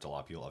kept a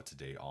lot of people up to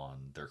date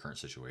on their current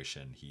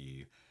situation.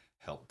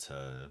 Helped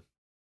to,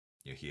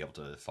 he helped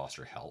to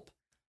foster help.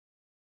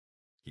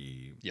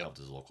 He Yep. helped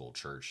his local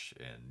church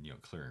in,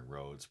 clearing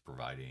roads,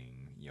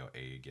 providing,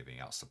 aid, giving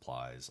out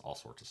supplies, all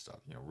sorts of stuff.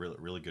 Really,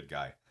 really good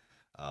guy.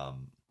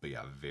 But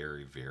yeah,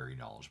 very, very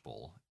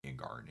knowledgeable in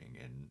gardening.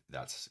 And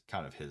that's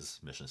kind of his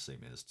mission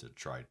statement, is to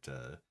try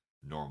to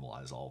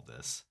normalize all of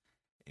this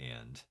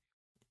and,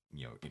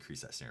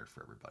 increase that standard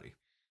for everybody.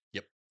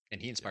 Yep.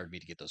 And he Yeah. inspired me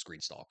to get those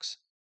green stalks.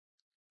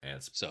 And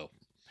it's So,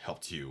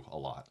 helped you a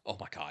lot. oh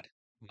my God,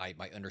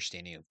 my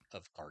understanding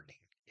of gardening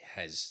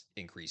has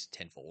increased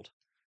tenfold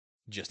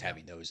just Yeah.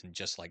 having those and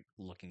just like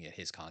looking at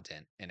his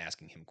content and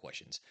asking him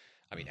questions.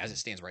 I mean, as Mm-hmm. it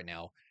stands right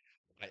now,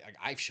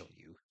 I've shown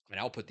you. I mean,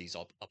 I'll put these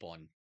up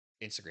on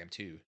Instagram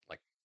too.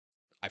 Like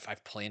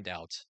I've planned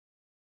out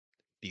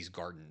these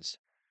gardens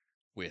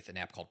with an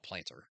app called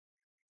Planter,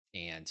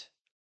 and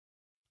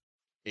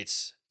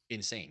it's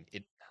insane.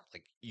 It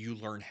like you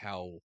learn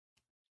how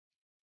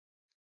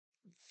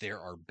there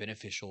are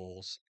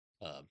beneficials.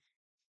 Uh,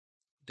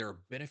 there are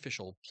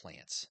beneficial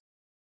plants,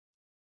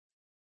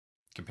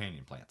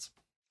 Companion plants.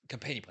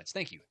 companion plants.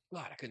 Thank you.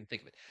 God, I couldn't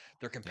think of it.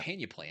 They're Yep.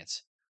 companion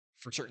plants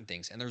for certain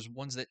things, and there's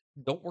ones that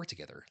don't work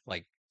together.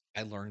 Like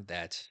I learned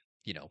that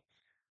you know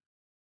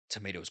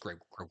tomatoes grow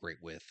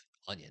great with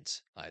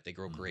onions. They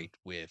grow Mm-hmm. great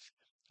with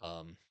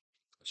um,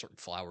 certain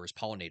flowers,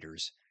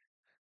 pollinators.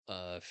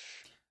 Uh,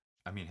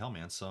 I mean, hell,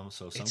 man. Some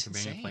it's companion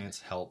insane,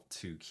 plants help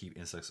to keep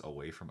insects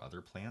away from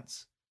other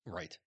plants.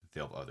 right? They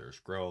help others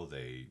grow.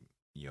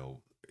 You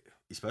know,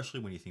 especially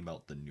when you think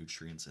about the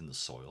nutrients in the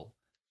soil,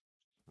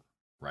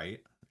 right?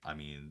 I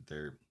mean,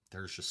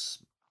 there's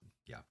just,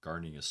 yeah,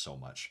 gardening is so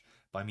much.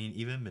 But I mean,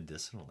 even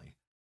medicinally,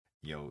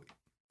 you know,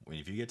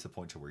 if you get to the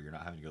point to where you're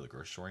not having to go to the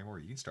grocery store anymore,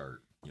 you can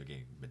start,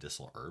 getting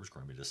medicinal herbs,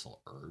 growing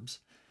medicinal herbs.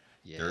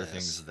 There are Yes.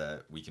 things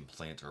that we can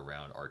plant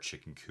around our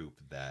chicken coop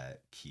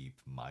that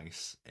keep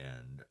mice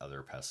and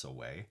other pests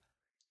away,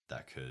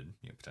 that could,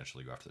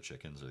 potentially go after the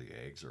chickens or the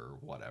eggs or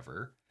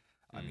whatever.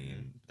 I Hmm.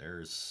 mean,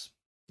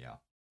 yeah,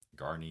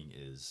 gardening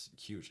is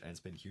huge, and it's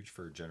been huge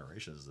for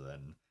generations.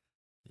 Then,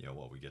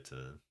 what we get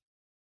to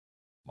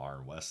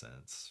modern West, and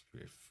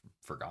we've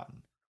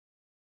forgotten.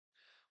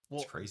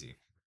 It's Well, crazy.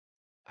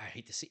 I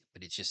hate to see it,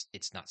 but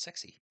it's not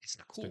sexy. It's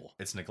not cool.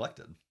 It's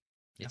neglected.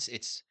 Yeah. It's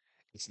it's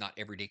it's not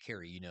everyday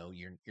carry.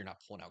 You're not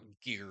pulling out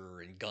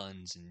gear and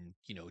guns and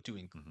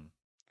doing Hmm.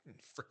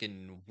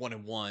 freaking one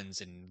and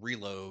ones and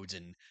reloads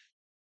and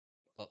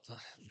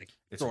like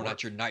It's throwing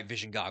out your work. night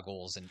vision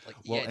goggles and like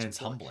yeah, Well, it's and it's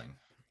work. humbling.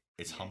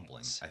 It's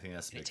humbling. Yes, I think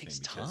that's a and it big thing takes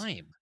because,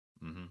 time.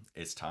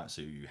 it's time.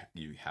 So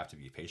you have to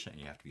be patient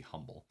and you have to be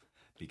humble,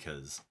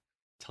 because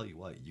tell you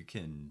what, you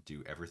can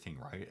do everything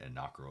right and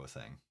not grow a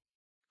thing.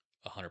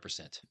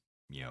 100%.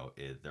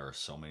 There are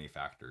so many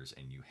factors,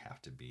 and you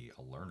have to be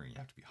a learner. You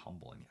have to be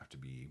humble, and you have to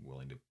be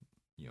willing to,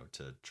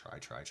 to try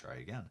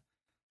again.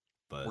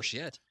 But Worse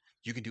yet,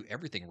 you can do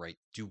everything right,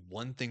 do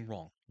one thing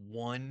wrong,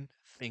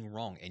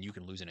 and you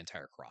can lose an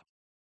entire crop.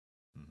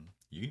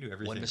 you can do One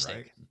everything right,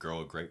 mistake.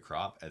 grow a great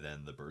crop, and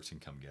then the birds can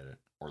come get it,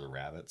 or the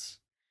rabbits,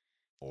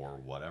 or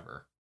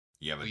whatever.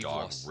 You have a We've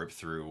dog lost. rip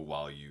through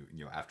while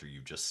after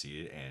you just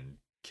seed it and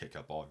kick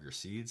up all of your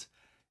seeds.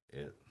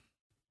 It,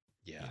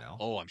 you Yeah. know,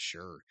 Oh, I'm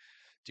sure.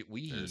 Dude,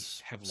 we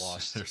there's have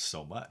lost. there's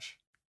so much.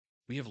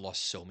 We have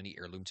lost so many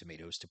heirloom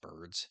tomatoes to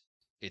birds.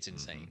 It's Hmm.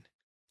 insane.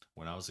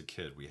 When I was a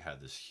kid, we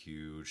had this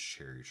huge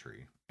cherry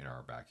tree in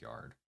our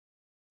backyard,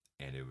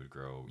 and it would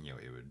grow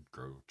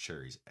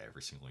cherries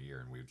every single year,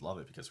 and we'd love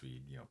it because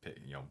we, pick,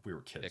 we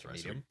were kids, Pick 'em, right?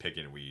 eat So we'd 'em. pick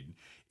it and we'd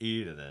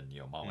eat, and then,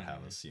 mom would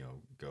have Mhm. us,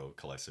 go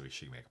collect so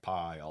she could make a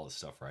pie, all this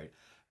stuff, right?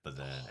 But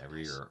then Oh, every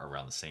nice. year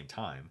around the same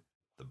time,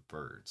 the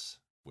birds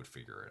would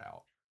figure it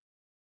out,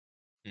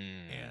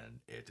 Mm. and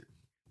it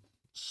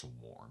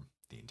swarm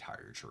the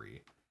entire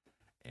tree,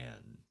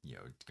 and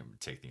can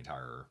take the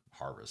entire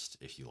harvest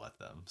if you let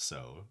them.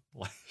 So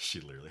like, she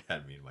literally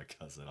had me and my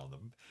cousin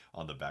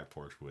on the back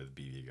porch with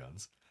BB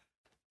guns,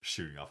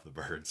 shooting off the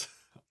birds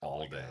Oh all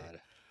my day,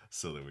 God.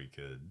 so that we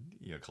could,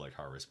 collect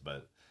harvest.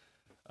 But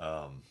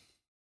um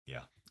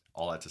yeah,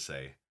 all that to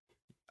say,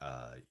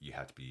 you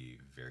have to be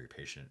very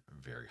patient,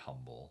 very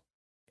humble,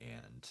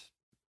 and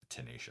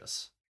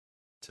tenacious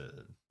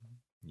to,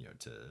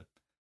 to,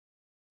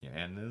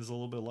 and there's a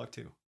little bit of luck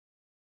too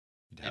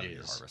to It have a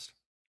good is. harvest.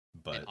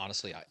 And But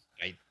honestly,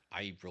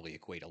 I really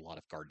equate a lot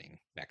of gardening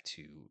back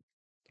to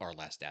our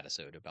last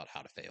episode about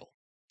how to fail.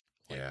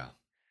 Like yeah,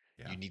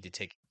 yeah. you need to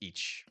take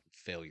each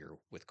failure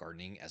with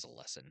gardening as a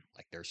lesson.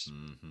 Like there's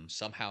Mm-hmm.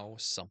 somehow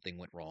something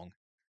went wrong.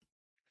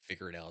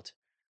 Figure it out.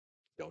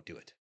 Don't do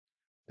it.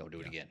 Don't do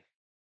it Yeah. again.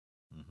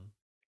 Mm-hmm.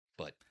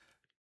 But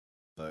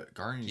But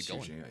gardening keep is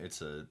huge. going.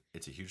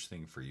 It's a huge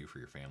thing for you, for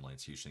your family.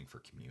 It's a huge thing for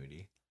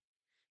community,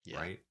 Yeah.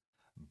 right?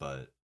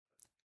 But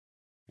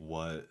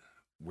what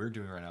we're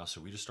doing right now,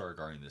 so we just started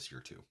gardening this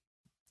year too,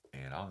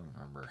 and I don't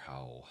remember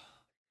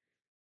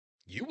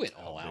You went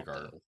how all big out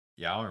our, though.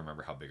 yeah, I don't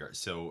remember how big our,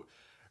 so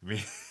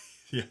me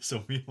Yeah,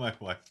 so me and my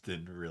wife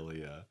didn't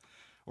really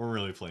weren't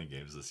really playing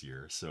games this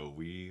year. So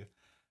we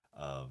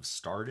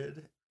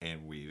started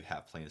and we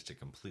have plans to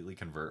completely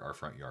convert our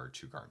front yard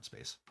to garden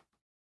space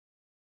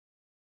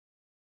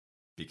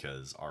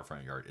because our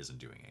front yard isn't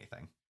doing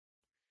anything.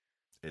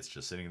 It's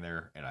just sitting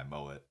there and I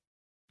mow it.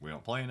 We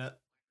don't play in it.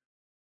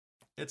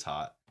 It's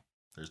hot.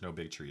 There's no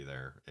big tree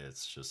there.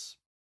 It's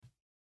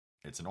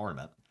an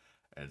ornament.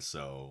 And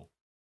so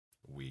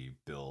we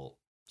built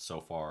so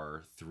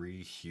far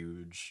 3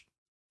 huge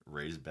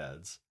raised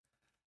beds.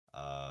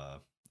 I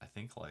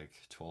think like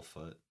 12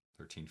 foot,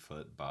 13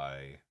 foot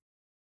by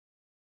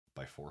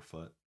 4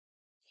 foot,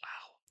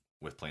 Wow.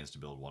 with plans to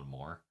build one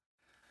more.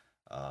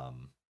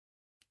 Um,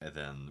 and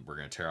then we're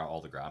gonna tear out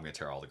all the grass. I'm gonna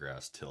tear out all the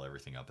grass, till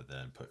everything up, and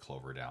then put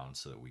clover down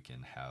so that we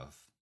can have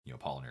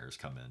pollinators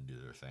come in and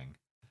do their thing.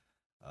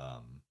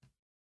 Um,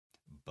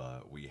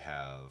 but we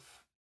haven't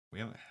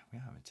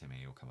a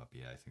tomato come up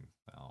yet. I think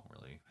I don't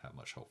really have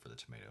much hope for the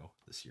tomato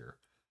this year.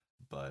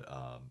 But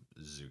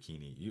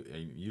zucchini,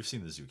 you've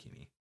seen the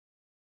zucchini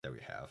that we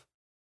have.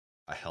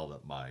 I held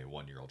up my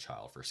 1-year-old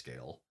child for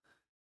scale,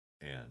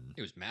 and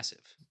It was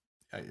massive.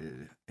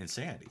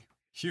 insanity,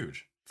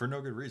 huge for no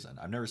good reason.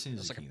 I've never seen a It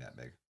was like zucchini that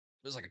big. it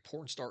was like a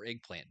porn star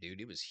eggplant, dude.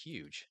 It was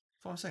huge.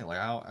 That's what I'm saying.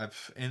 Like,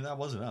 and that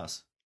wasn't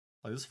us.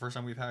 Like, this is the first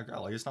time we've had a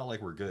garden. Like, it's not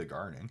like we're good at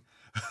gardening.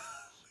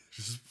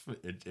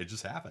 It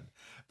just happened.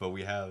 But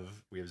we have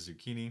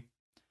zucchini,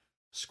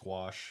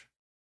 squash.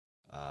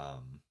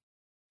 Um,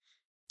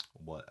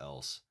 what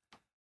else?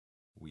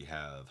 We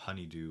have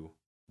honeydew,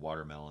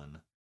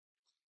 watermelon.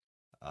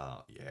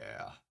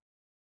 Yeah.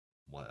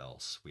 What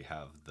else? We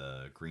have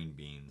the green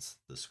beans,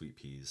 the sweet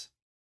peas.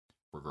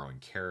 We're growing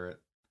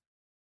carrot,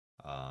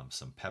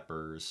 some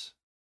peppers.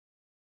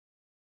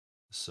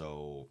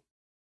 So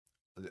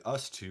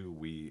us too,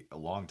 we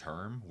long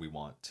term we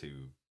want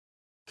to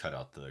cut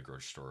out the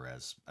grocery store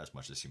as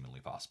much as humanly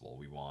possible.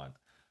 We want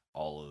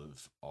all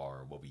of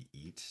our what we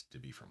eat to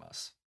be from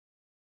us.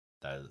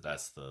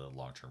 That's the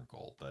long term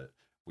goal. But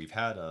we've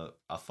had a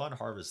fun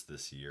harvest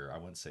this year. I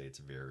wouldn't say it's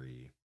a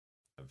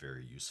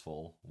very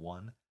useful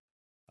one.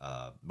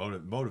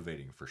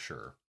 Motivating for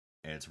sure,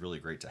 and it's really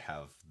great to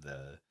have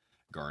the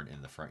garden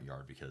in the front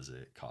yard because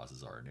it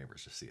causes our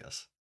neighbors to see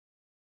us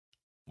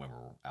when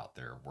we're out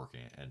there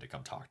working and to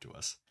come talk to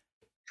us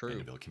and to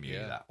True. build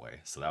community Yeah. that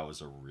way. So that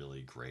was a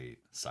really great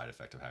side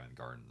effect of having the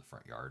garden in the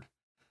front yard.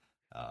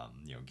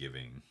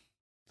 Giving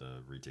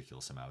the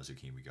ridiculous amount of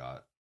zucchini we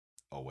got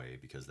away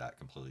because that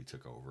completely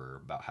took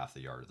over about half the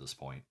yard at this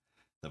point.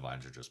 The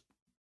vines are just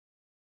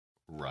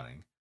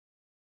running.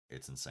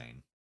 It's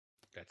insane.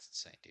 That's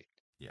insane, dude.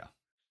 Yeah.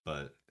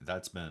 But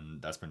that's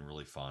been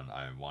really fun.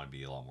 I want to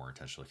be a lot more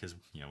intentional because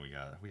we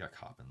got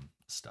cop and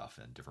stuff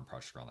and different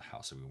projects around the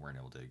house, so we weren't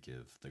able to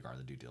give the garden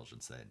the due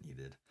diligence that it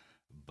needed.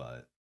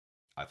 But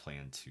I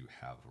plan to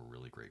have a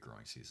really great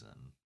growing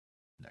season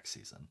next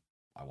season.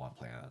 I want to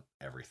plant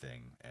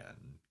everything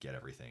and get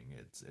everything.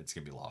 It's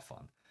gonna be a lot of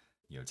fun.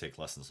 Take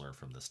lessons learned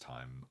from this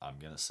time. I'm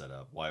gonna set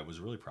up. What I was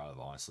really proud of,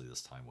 honestly,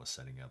 this time was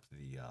setting up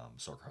the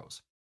soaker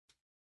hose.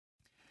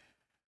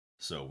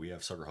 So we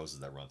have sucker hoses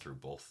that run through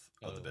both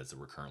of the Oh. beds that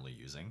we're currently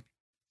using.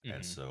 And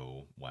Mm-hmm.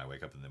 so when I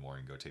wake up in the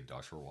morning, go take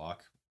dogs for a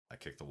walk, I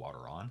kick the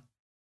water on,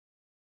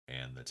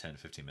 and the 10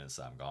 15 minutes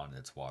that I'm gone,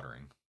 it's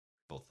watering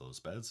both those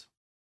beds.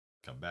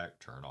 Come back,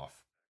 turn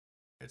off,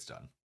 it's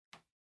done.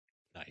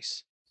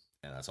 Nice.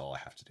 And that's all I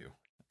have to do.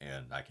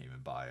 And I can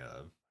even buy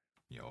a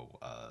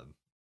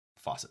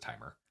faucet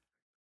timer.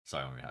 So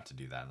I don't even have to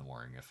do that in the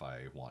morning if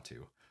I want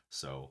to.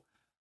 So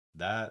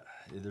that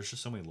there's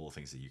just so many little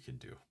things that you can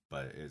do,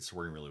 but it's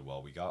working really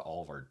well. We got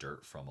all of our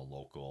dirt from a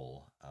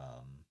local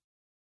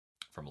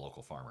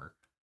farmer,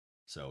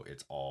 so uh,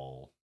 it's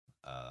all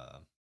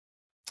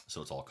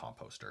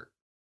compost dirt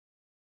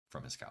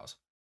from his cows.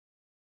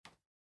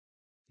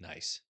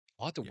 Nice.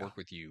 I'll have to Yeah, work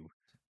with you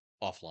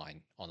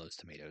offline on those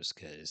tomatoes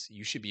because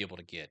you should be able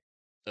to get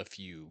a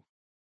few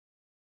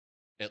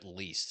at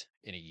least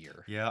in a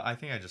year. yeah. I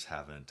think I just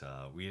haven't.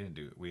 We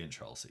didn't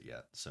trellis it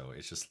yet, so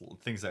it's just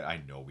things that I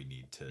know we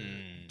need to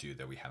Mm, do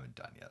that we haven't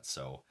done yet.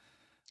 So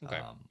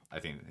okay. I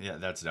think, yeah,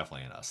 that's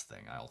definitely an us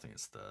thing. I don't think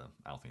it's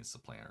the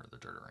plant or the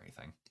dirt or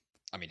anything.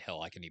 I mean,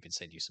 hell, I can even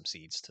send you some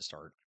seeds to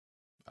start.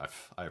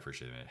 I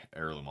appreciate it.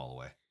 Heirloom all the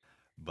way.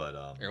 But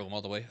Heirloom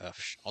all the way.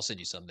 I'll send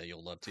you some that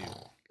you'll love too.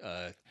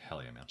 Uh,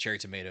 hell yeah, man. cherry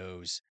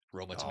tomatoes,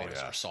 Roma Oh tomatoes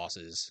for yes,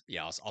 sauces.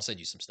 Yeah, I'll send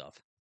you some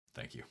stuff.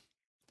 thank you.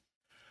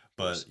 Of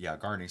But course. yeah,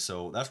 gardening.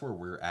 So that's where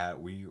we're at.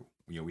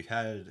 We've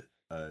had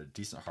a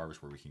decent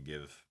harvest where we can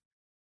give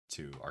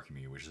to our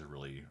community, which is a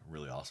really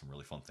really awesome,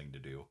 really fun thing to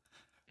do.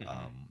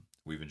 Hmm.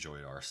 We've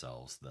enjoyed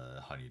ourselves.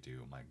 The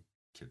honeydew. My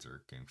kids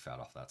are getting fat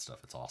off that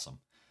stuff. It's awesome.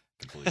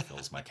 Completely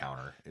fills my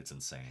counter. It's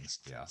insane.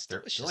 Yeah, It's they're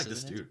delicious, like this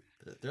isn't it?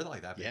 dude. They're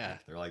like that big. Yeah.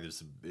 They're like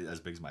this as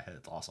big as my head.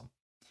 It's awesome.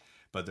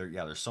 But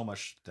there's so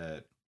much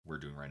that we're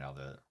doing right now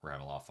that we're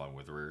having a lot of fun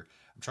with. I'm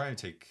trying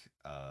to take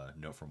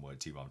note from what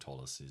T-Bomb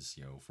told us is,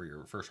 for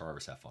your first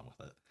harvest, have fun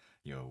with it.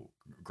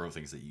 Grow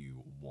things that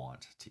you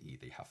want to eat,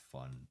 that you have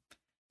fun,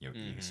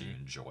 eating, so you Hmm.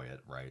 enjoy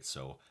it, right?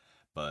 So,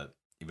 but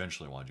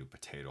eventually I want to do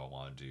potato. I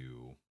want to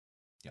do,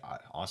 yeah,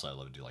 honestly, I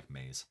love to do like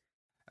maize.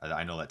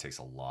 I know that takes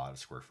a lot of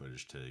square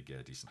footage to get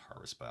a decent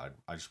harvest, but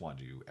I just want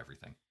to do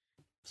everything.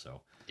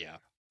 So Yeah.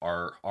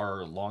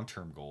 our long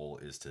term goal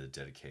is to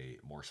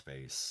dedicate more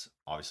space,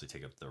 obviously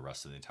take up the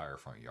rest of the entire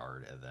front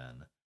yard, and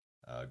then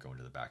go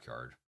into the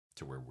backyard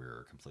to where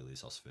we're completely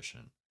self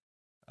sufficient.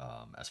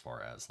 As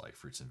far as like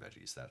fruits and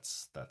veggies,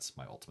 that's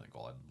my ultimate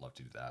goal. I'd love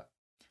to do that.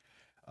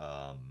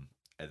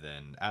 And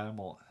then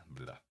animal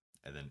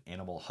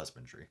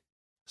husbandry.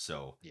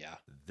 So Yeah.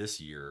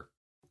 this year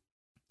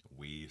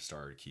we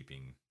started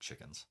keeping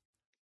chickens.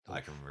 I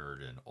Oof.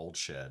 converted an old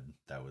shed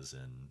that was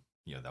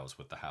that was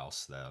with the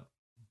house that,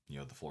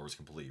 the floor was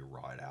completely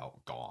rotted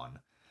out,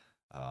 gone.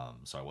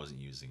 So I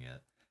wasn't using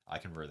it. I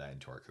converted that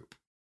into our coop.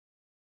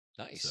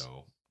 Nice.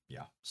 So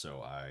yeah,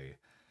 so I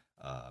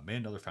made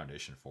another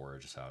foundation for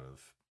it just out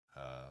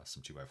of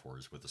some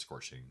 2x4s with the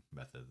scorching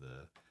method,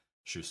 the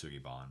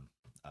Shusugi bond.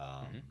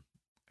 Hmm.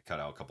 Cut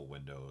out a couple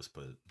windows,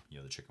 put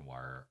the chicken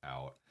wire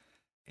out,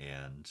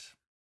 and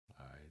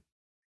I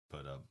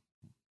put up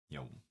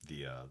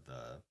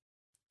the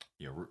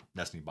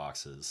nesting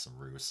boxes, some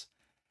roosts,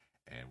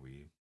 and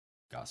we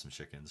got some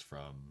chickens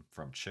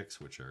from chicks,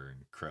 which are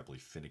incredibly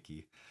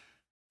finicky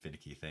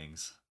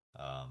things.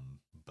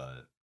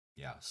 But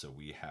yeah, so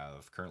we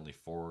have currently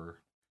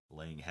 4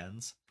 laying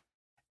hens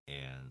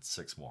and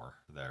 6 more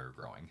that are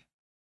growing,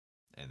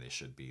 and they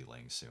should be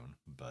laying soon.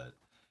 But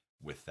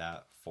with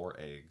that, 4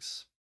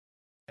 eggs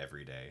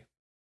every day.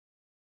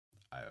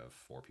 I have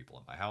 4 people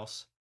in my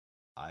house.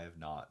 I have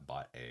not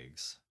bought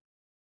eggs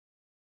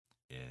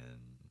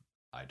in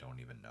I don't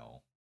even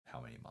know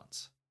how many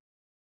months.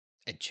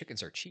 And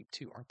chickens are cheap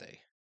too, aren't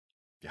they?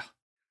 Yeah,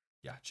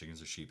 yeah,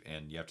 chickens are cheap,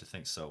 and you have to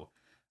think so.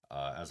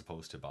 As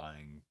opposed to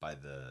buying by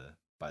the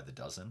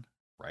dozen,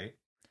 right?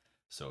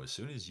 So as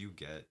soon as you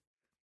get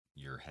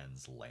your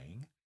hens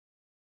laying,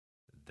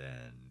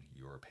 then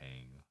you're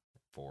paying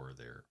for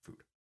their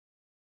food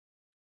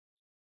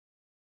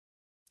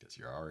because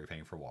you're already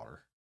paying for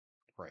water.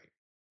 Right.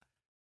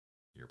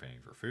 You're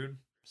paying for food,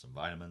 some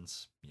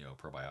vitamins,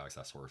 probiotics,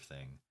 that sort of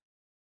thing.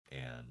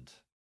 And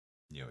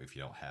if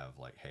you don't have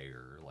like hay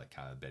or like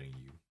kind of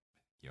bedding,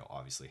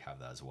 obviously have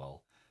that as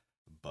well.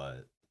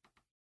 But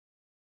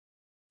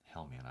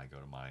hell, man, I go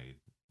to my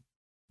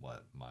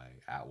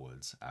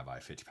Atwoods. I buy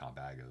a 50-pound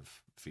bag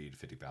of feed,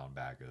 50-pound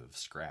bag of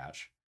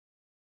scratch,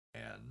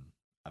 and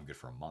I'm good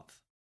for a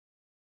month.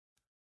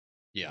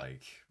 Yeah.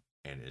 Like,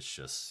 and it's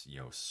just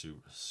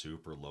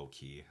super low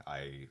key.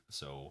 I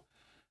so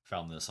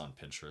found this on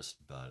Pinterest,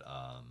 but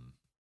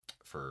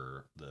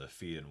for the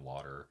feed and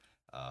water,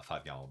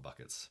 5-gallon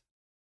buckets.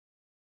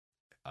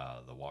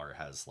 The water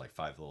has like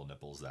 5 little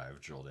nipples that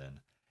I've drilled in,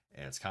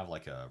 and it's kind of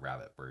like a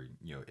rabbit where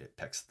it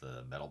pecks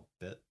the metal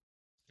bit,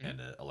 Mhm. and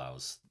it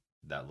allows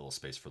that little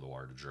space for the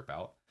water to drip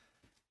out.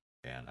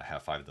 And I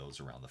have 5 of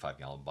those around the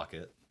 5-gallon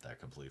bucket that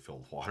completely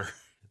filled with water.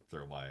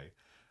 Throw my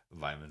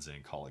vitamins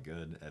in, call it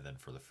good. And then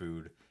for the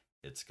food,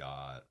 it's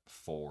got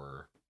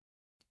 4.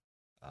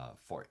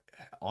 For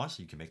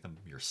honestly, you can make them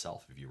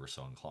yourself if you were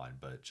so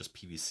inclined, but just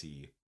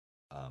PVC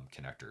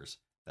connectors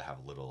that have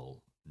a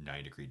little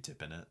 90-degree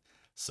dip in it.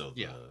 So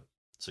Yeah.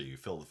 you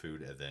fill the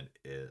food, and then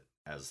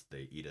as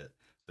they eat it,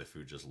 the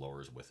food just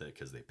lowers with it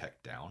because they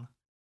peck down.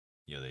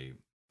 They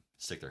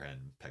stick their head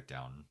and peck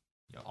down,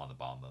 on the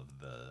bottom of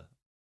the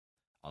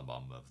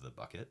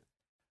bucket,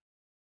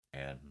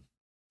 and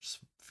just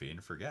feed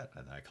and forget.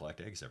 And then I collect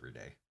eggs every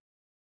day.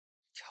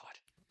 God.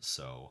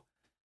 So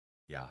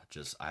yeah,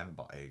 just I haven't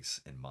bought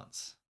eggs in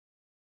months,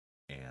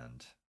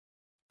 and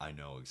I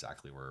know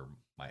exactly where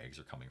my eggs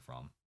are coming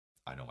from.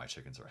 I know my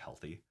chickens are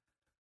healthy.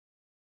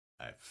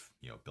 I've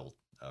built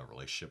a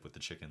relationship with the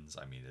chickens.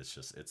 I mean, it's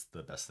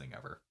the best thing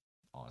ever,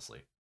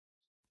 honestly.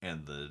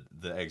 And the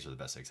eggs are the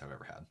best eggs I've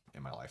ever had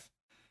in my life.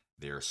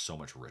 They are so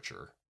much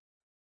richer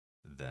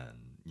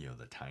than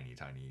the tiny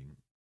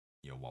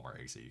Walmart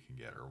eggs that you can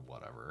get or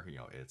whatever.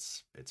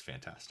 It's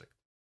fantastic.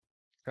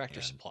 Tractor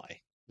And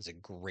Supply is a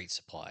great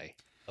supply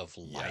of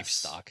yes,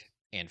 livestock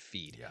and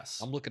feed.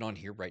 yes, I'm looking on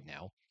here right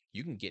now.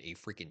 You can get a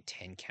freaking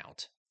 10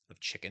 count of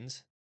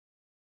chickens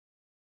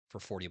for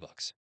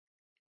 $40.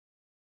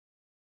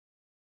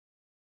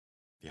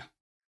 yeah,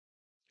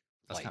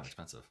 that's kind of Like,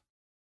 expensive.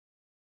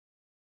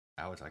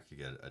 I could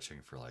get a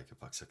chicken for like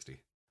 $1.60.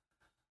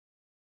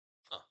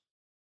 huh?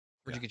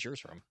 Where'd Yeah, you get yours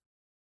from?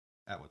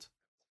 Atwoods.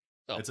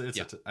 Oh, It's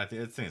yeah. I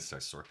think it's a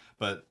Texas store.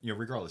 But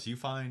regardless,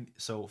 find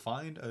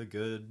a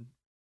good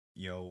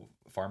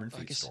farm and I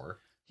feed guess, store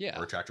yeah.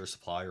 or Tractor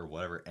Supply or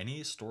whatever,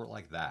 any store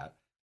like that,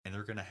 and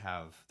they're gonna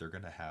have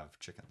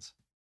chickens.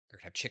 They're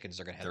gonna have chickens.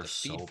 They're gonna have They're the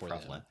feed so for them.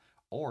 prevalent.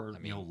 Or I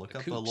mean, the look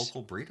up a coops.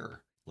 local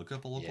breeder. Look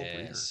up a local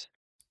breeder. Yes.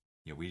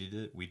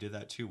 We did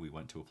that too. We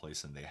went to a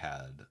place and they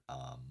had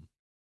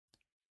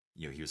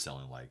he was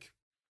selling like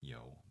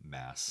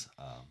mass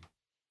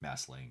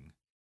laying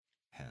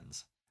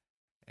hens,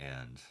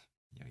 and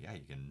yeah,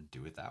 you can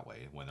do it that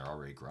way when they're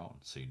already grown,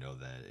 so you know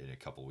that in a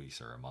couple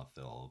weeks or a month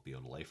they'll be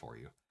able to lay for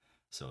you.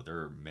 So there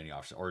are many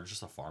options, or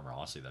just a farmer.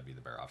 Honestly, that'd be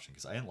the better option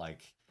because I didn't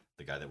like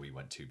the guy that we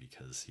went to,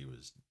 because he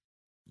was,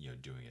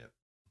 doing it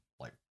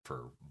like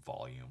per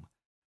volume.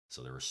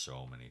 So there were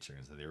so many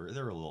chickens. They were a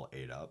little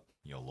ate up,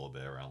 a little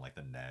bit around like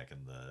the neck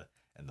and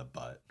the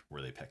butt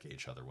where they peck at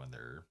each other when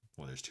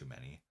there's too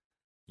many,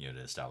 to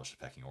establish a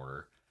pecking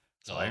order.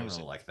 So I Oh, didn't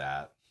really like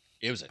that,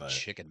 it was a but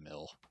chicken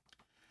mill.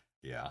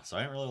 yeah, so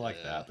I didn't really like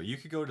Uh, that. But you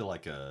could go to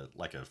like a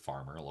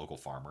farmer, a local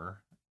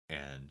farmer,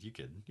 and you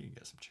can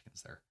get some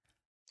chickens there.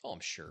 oh, I'm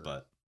sure.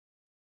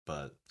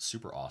 But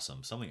super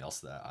awesome. Something else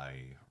that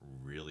I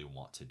really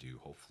want to do,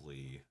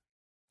 hopefully,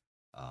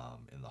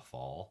 in the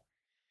fall,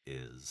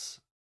 is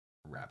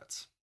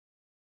rabbits.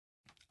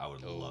 I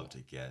would love Oh, to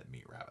get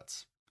meat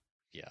rabbits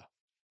yeah.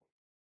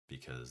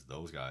 because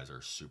those guys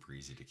are super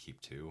easy to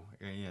keep too.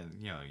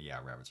 And yeah,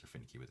 rabbits are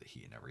finicky with the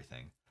heat and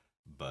everything,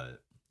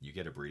 but you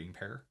get a breeding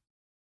pair,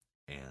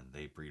 and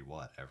they breed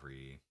what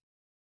every.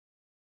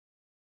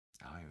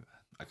 I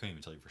I couldn't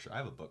even tell you for sure. I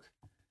have a book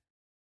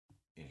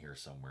in here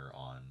somewhere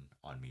on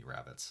meat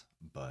rabbits,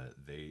 but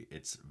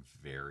it's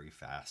very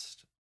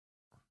fast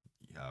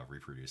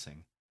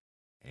reproducing,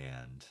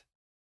 and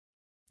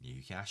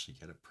you can actually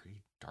get a pretty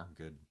darn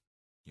good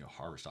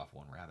harvest off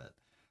one rabbit.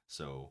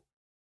 So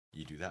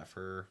you do that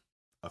for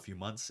a few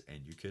months,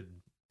 and you could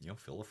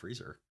fill a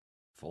freezer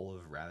full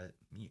of rabbit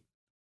meat.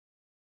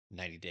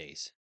 90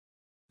 days.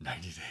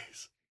 90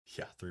 days.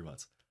 Yeah, 3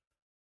 months.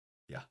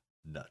 Yeah,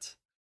 nuts.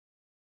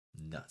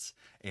 Nuts.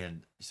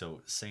 And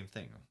so same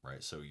thing,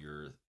 right? So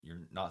you're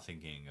not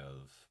thinking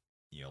of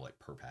like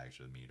per package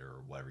of meat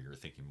or whatever. You're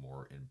thinking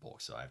more in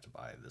bulk. So I have to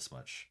buy this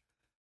much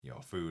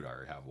food. I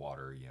already have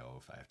water.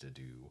 If I have to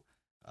do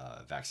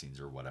vaccines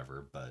or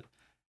whatever. But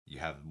you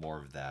have more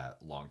of that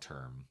long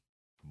term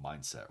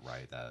mindset,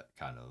 right? That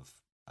kind of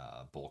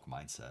bulk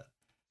mindset.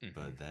 Hmm.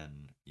 But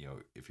then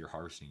if you're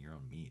harvesting your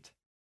own meat,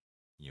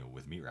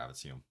 with meat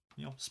rabbits,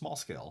 small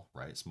scale,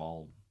 right?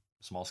 Small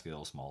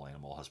scale, small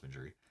animal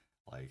husbandry.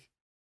 Like,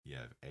 you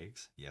have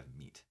eggs, you have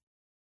meat,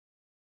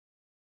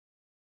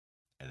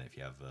 and if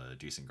you have a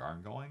decent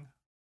garden going,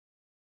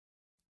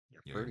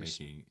 Your you're produce.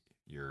 making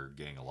you're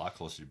getting a lot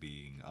closer to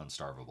being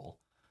unstarvable.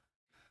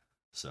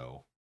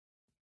 So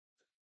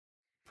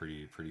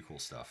pretty cool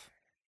stuff.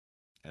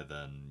 And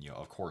then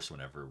of course,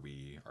 whenever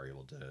we are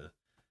able to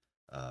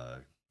uh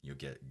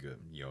get good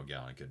get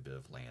on a good bit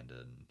of land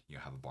and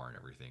have a barn and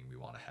everything, we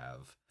want to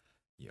have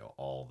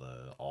all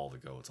the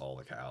goats, all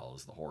the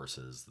cows, the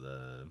horses,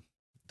 the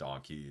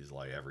donkeys,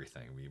 like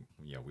everything.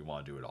 We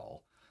want to do it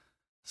all.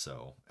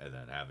 So, and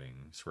then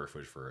having square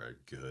footage for a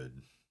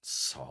good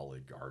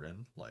solid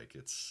garden, like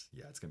it's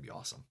gonna be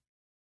awesome.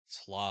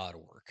 It's a lot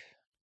of work.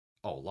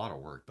 Oh, a lot of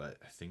work, but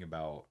think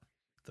about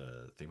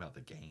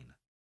the gain.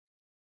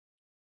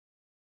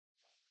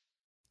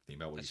 Think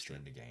about what you That's true.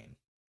 stand to gain.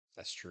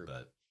 That's true.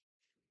 But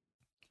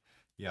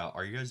yeah,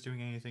 are you guys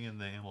doing anything in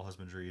the animal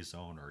husbandry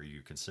zone, or are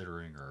you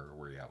considering, or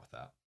where are you at with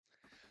that?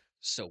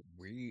 So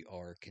we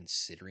are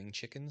considering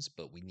chickens,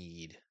 but we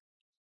need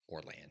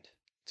more land,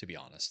 to be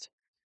honest.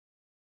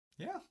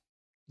 Yeah.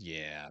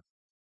 Yeah.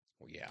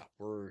 Well, yeah.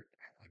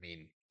 I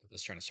mean, with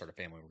us trying to start a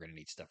family, we're going to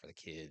need stuff for the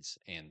kids.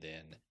 And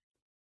then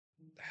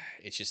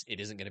it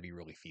isn't going to be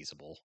really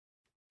feasible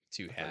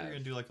to I thought you were have.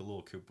 gonna do like a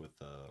little coop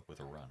with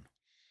a run.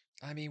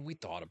 I mean, we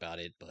thought about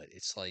it, but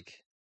it's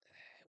like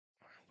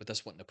with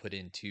us wanting to put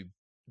in two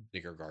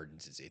bigger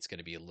gardens, it's going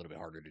to be a little bit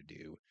harder to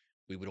do.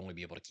 We would only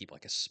be able to keep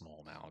like a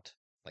small amount,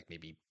 like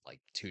maybe like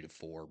two to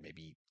four,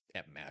 maybe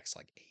at max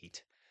like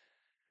eight.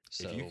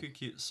 If you So, could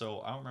keep,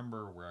 so I don't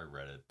remember where I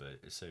read it, but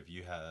it said if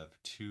you have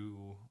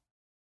two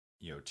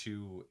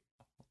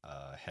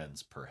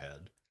hens per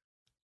head,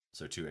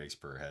 so 2 eggs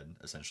per head,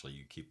 essentially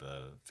you keep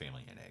a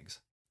family in eggs.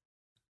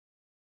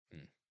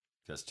 hmm,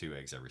 That's 2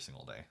 eggs every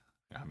single day.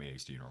 How many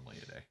eggs do you normally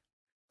eat a day?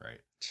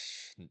 Right.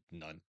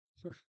 none.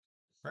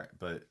 Right.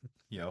 But,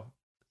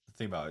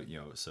 think about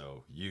it,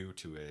 so you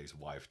 2 eggs,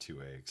 wife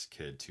 2 eggs,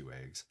 kid 2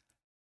 eggs.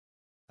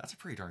 That's a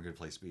pretty darn good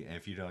place to be. And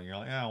if you don't, you're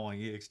like, I don't want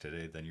to eat eggs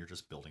today, then you're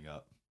just building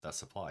up that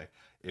supply.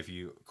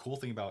 Cool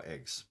thing about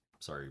eggs,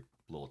 sorry,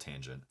 little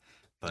tangent,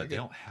 You're but they good.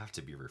 don't have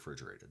to be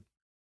refrigerated.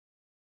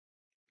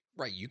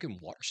 Right, you can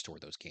water store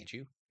those, can't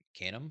you?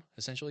 Can them,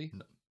 essentially?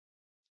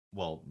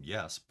 Well,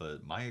 yes,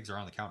 but my eggs are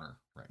on the counter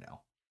right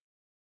now.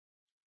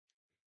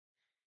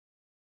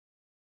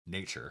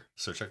 Nature.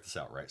 So check this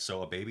out, right?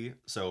 So a baby,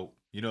 so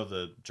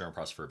the germ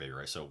process for a baby,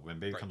 right? So when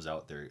baby Right. comes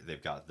out,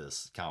 they've got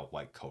this kind of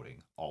white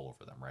coating all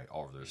over them, right?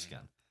 All over their Mhm.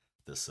 skin.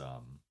 This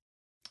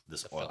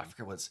The oil. I film.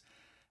 forget what's.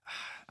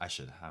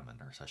 I'm a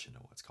nurse. I should know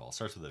what it's called. It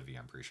starts with a V.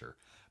 I'm pretty sure,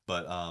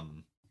 but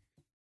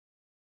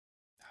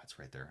it's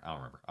right there. I don't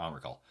remember. I don't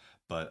recall.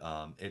 But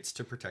it's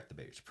to protect the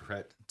baby,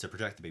 to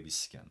protect the baby's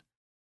skin.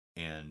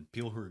 And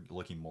people who are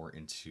looking more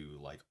into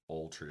like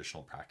old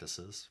traditional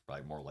practices,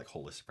 right, more like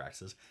holistic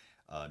practices,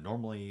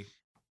 normally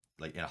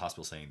like in a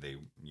hospital setting, they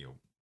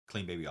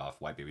clean baby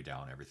off, wipe baby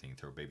down, everything,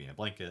 throw baby in a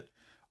blanket,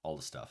 all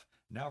the stuff.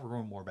 Now we're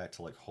going more back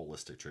to like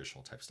holistic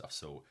traditional type stuff.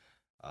 So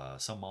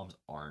some moms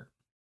are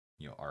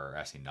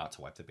asking not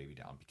to wipe the baby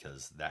down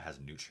because that has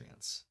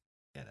nutrients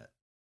in it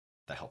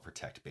that help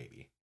protect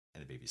baby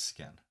and the baby's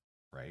skin,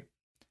 right?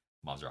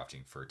 moms are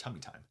opting for tummy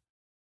time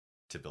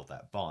to build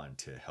that bond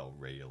to help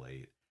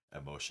regulate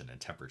emotion and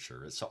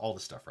temperature. So all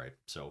this stuff, right?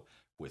 So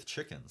with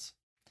chickens,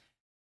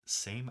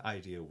 same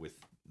idea with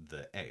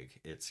the egg.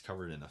 It's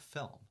covered in a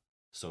film.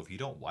 So if you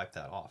don't wipe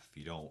that off, if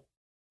you don't,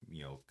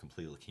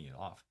 completely clean it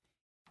off,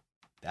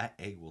 that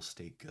egg will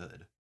stay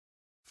good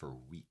for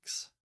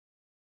weeks.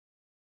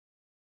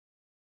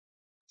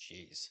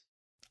 Jeez.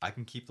 I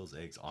can keep those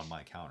eggs on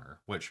my counter,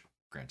 which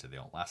granted they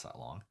don't last that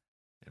long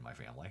in my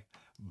family,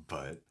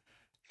 but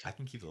I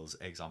can keep those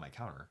eggs on my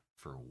counter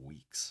for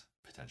weeks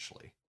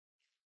potentially.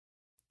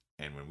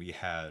 And when we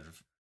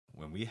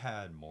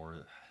had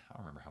more, I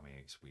don't remember how many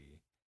eggs we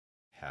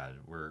had.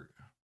 We're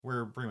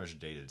pretty much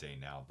day to day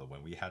now, but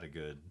when we had a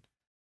good,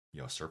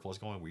 surplus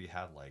going, we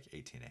had like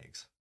 18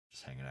 eggs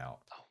just hanging out.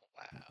 Oh,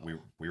 We wow.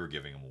 we were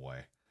giving them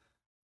away.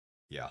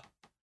 Yeah.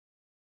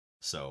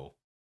 So,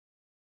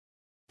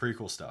 pretty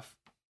cool stuff.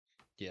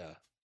 Yeah.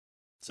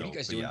 What are you So,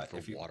 guys but doing yeah, for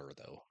if you water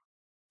though?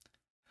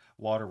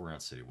 water, we're on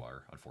city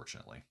water,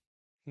 unfortunately.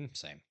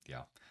 Same.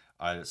 Yeah.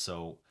 I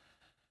so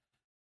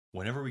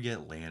whenever we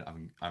get land,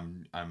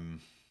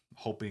 I'm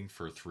hoping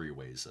for three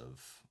ways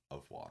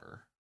of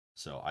water.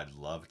 So I'd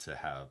love to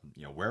have,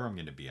 wherever I'm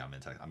going to be, I'm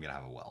going to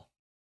have a well.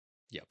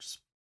 Yep.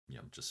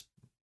 Just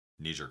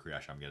knee jerk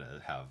reaction. I'm going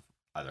to have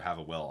either have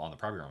a well on the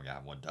property or I'm going to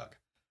have one dug,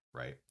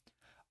 right?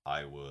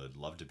 I would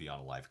love to be on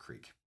a live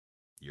creek,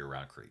 year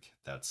round creek.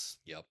 That's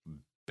Yep.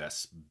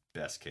 best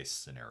best case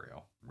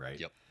scenario,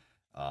 right? Yep.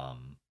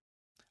 Um,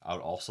 I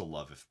would also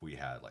love if we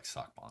had like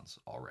stock ponds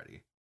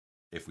already.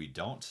 If we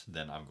don't,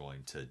 then I'm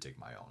going to dig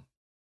my own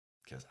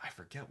because I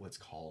forget what's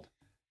called.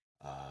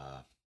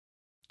 Uh,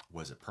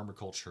 was it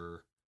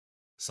permaculture,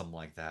 something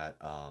like that?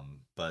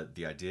 But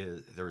the idea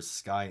there was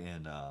this guy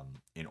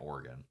in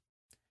Oregon,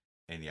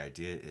 and the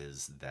idea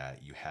is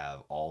that you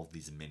have all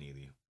these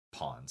mini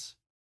ponds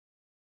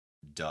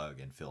dug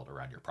and filled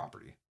around your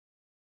property,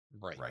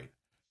 Right. right?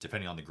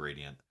 Depending on the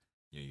gradient,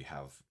 you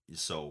have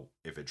so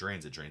if it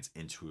drains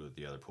into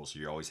the other pool. So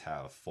you always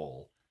have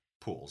full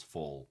pools,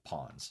 full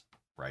ponds,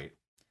 right?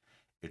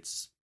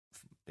 It's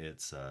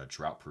it's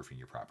drought proofing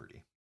your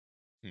property.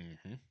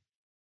 Mm-hmm.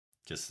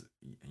 Just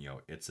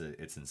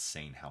it's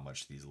insane how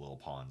much these little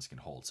ponds can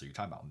hold. So you're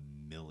talking about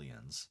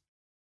millions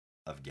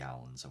of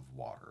gallons of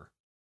water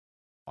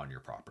on your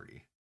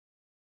property,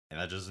 and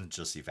that doesn't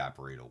just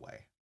evaporate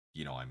away.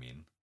 You know what I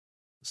mean?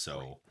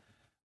 Right. So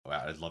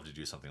I'd love to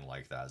do something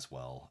like that as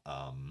well.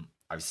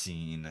 I've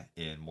seen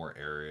in more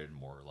arid,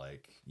 more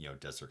like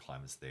desert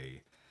climates,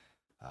 they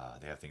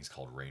have things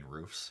called rain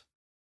roofs,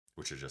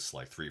 which are just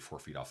like 3 4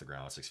 feet off the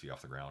ground, 6 feet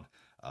off the ground.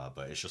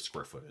 But it's just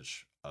square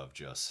footage of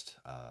just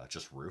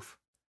roof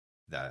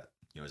that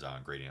is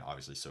on gradient,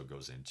 obviously, so it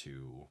goes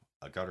into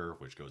a gutter,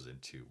 which goes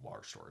into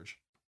water storage.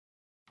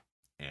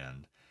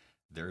 And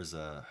there's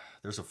a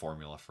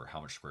formula for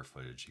how much square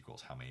footage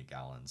equals how many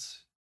gallons,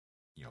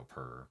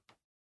 per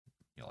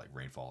like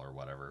rainfall or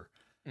whatever,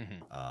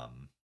 Mm-hmm.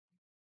 um,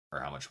 or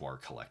how much water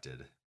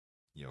collected,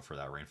 for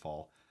that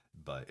rainfall.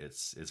 But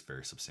it's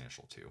very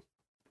substantial too.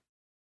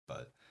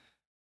 But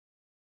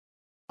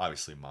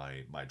obviously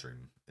my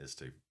dream is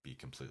to be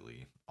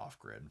completely off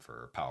grid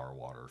for power,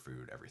 water,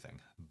 food, everything.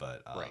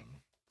 But Right.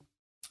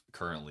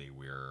 currently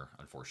we're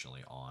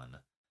unfortunately on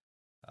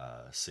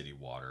city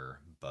water,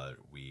 but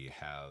we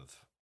have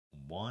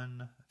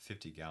one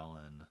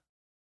 50-gallon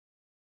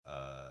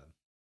uh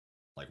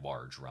like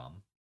water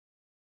drum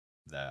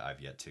that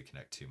I've yet to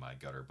connect to my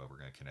gutter, but we're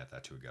going to connect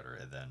that to a gutter,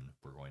 and then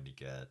we're going to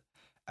get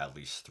at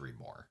least three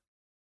more.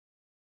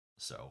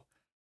 So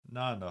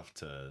not enough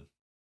to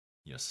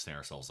sustain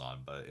ourselves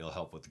on, but it'll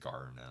help with the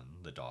garden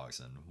and the dogs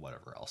and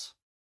whatever else.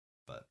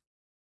 But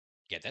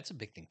Yeah, that's a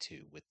big thing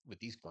too. With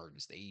these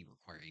gardens, they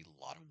require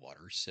a lot of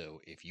water. So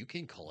if you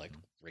can collect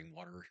mhm.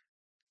 rainwater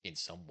in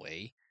some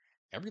way,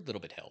 every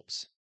little bit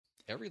helps.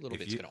 Every little If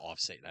bit's you going to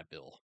offset that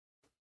bill.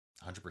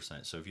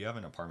 100%, so if you have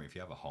an apartment, if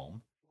you have a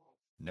home,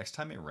 next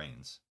time it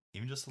rains,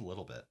 even just a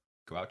little bit,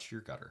 go out to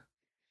your gutter,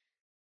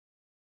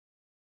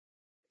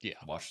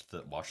 Yeah. watch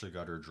the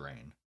gutter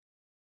drain,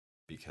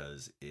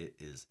 because it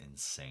is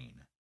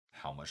insane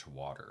how much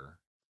water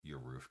your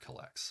roof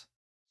collects.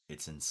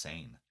 It's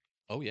insane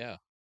Oh yeah.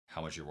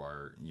 how much your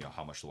water,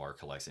 how much the water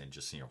collects and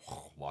just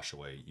wash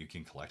away. You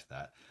can collect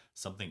that.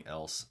 Something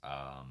else.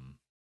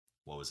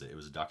 What was it? It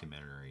was a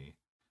documentary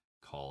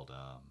called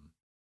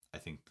I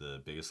think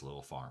The Biggest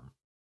Little Farm,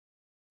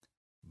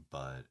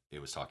 but it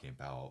was talking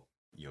about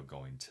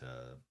going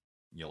to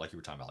like you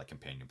were talking about like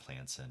companion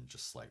plants and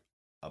just like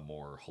a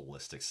more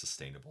holistic,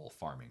 sustainable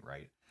farming,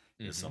 right?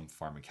 It was Mm-hmm. some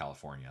farm in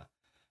California,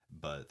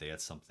 but they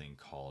had something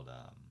called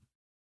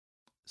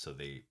so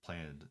they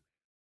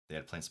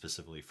had plans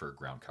specifically for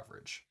ground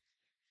coverage,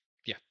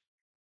 Yeah.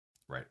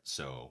 right?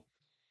 So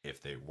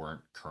if they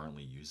weren't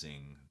currently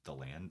using the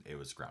land, it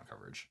was ground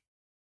coverage,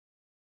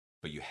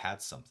 but you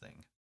had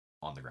something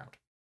on the ground,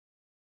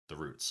 the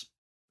roots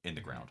in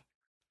the Mm-hmm. ground,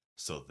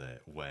 so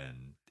that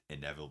when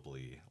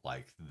inevitably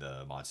like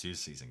the monsoon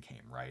season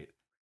came, right,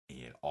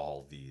 and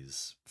all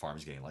these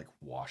farms getting like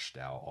washed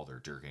out, all their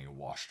dirt getting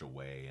washed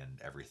away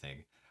and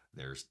everything,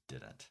 theirs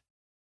didn't.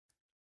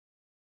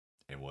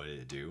 And what did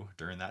it do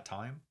during that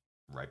time?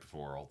 Right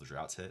before all the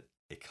droughts hit,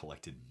 it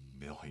collected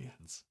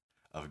millions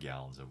of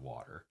gallons of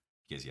water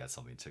because you had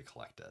something to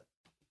collect it.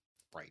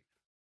 Right.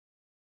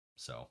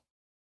 So,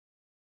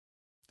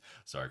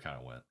 sorry, I kind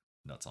of went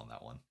nuts on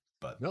that one.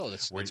 But No,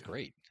 where, that's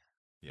great.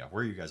 yeah,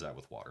 where are you guys at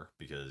with water?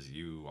 Because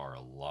you are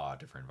a lot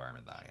different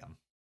environment than I am.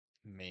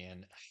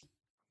 Man,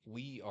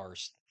 we are,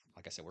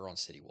 like I said, we're on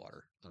city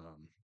water.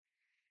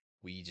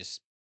 We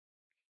just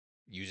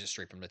use it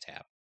straight from the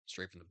tap,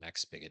 straight from the back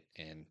spigot.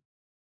 And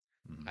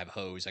Mm-hmm. I have a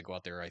hose. I go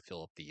out there, I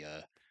fill up the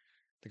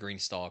green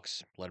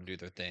stalks, let them do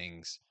their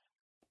things.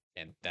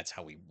 And that's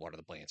how we water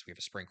the plants. We have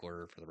a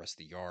sprinkler for the rest of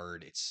the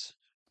yard. It's,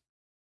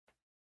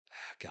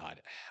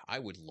 God, I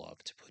would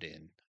love to put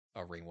in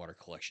a rainwater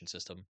collection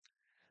system.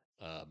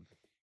 Um,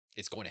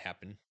 it's going to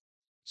happen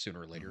sooner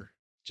or Mm-hmm. later,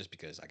 just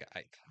because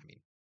I mean,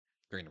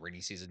 during the rainy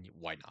season,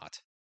 why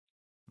not?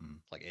 Mm-hmm.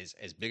 Like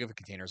as big of a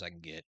container as I can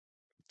get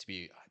to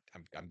be,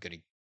 I'm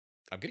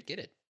gonna get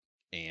it,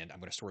 and I'm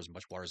gonna store as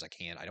much water as I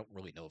can. I don't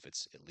really know if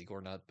it's illegal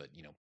or not, but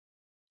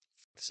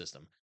the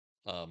system.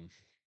 Um,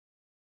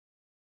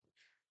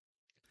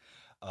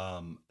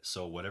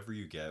 So whatever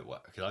you get,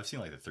 what? Because I've seen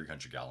like the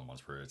 300-gallon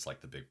ones where it's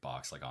like the big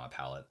box, like on a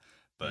pallet.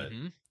 But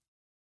mm-hmm,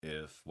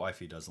 if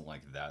wifey doesn't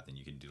like that, then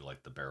you can do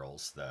like the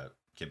barrels that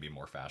can be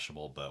more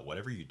fashionable. But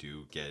whatever you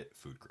do, get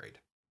food grade.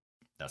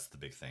 That's the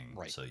big thing,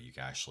 right. so you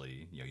can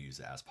actually use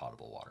it as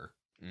potable water.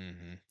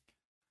 Mm-hmm.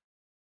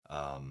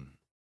 Um,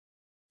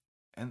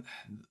 and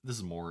this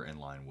is more in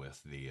line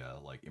with the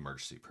like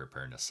emergency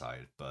preparedness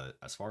side. But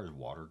as far as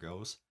water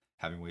goes,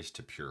 having ways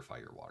to purify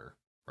your water,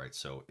 right?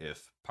 So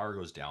if power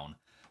goes down,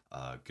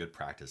 good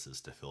practice is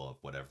to fill up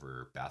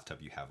whatever bathtub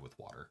you have with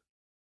water,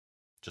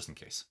 just in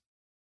case,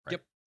 right?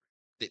 Yep.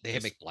 They have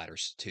Because make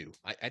bladders too.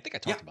 I think I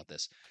yeah, talked about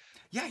this.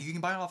 yeah, you can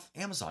buy it off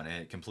Amazon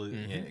and it completely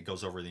Mm-hmm. it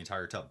goes over the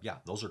entire tub. Yeah,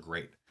 those are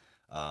great.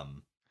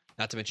 Um,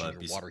 Not to mention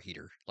but your water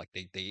heater. Like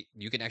they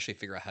you can actually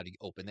figure out how to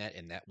open that,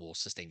 and that will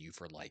sustain you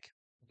for like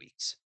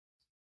weeks.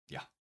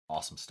 yeah,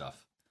 awesome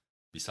stuff.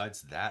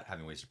 Besides that,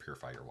 having ways to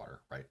purify your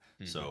water, right?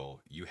 Mm-hmm. So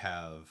you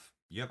have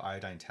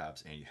iodine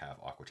tabs and you have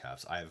aqua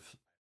tabs. I have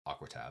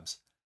aqua tabs,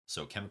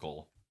 so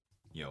chemical,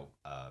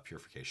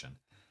 purification.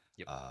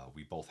 Yep.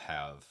 We both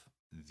have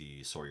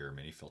the Sawyer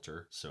mini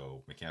filter,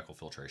 so mechanical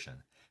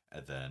filtration,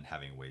 and then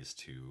having ways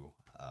to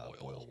Boil.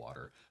 boil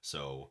water.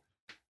 So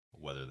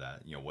whether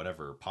that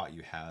whatever pot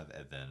you have,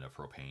 and then a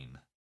propane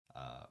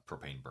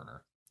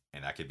burner,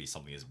 and that could be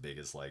something as big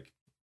as like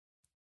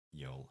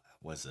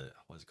what's it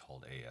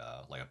called,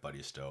 a like a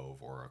buddy stove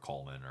or a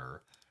Coleman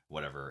or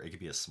whatever. It could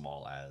be as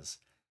small as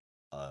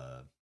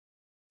a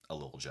a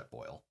little jet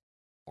boil,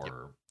 Yep.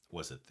 or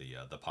was it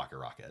the pocket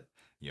rocket?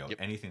 Yep.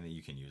 Anything that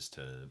you can use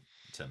to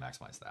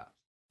maximize that.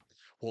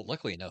 Well,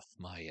 luckily enough,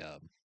 my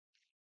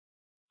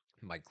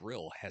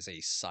grill has a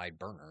side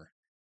burner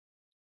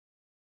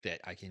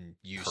that I can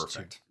use to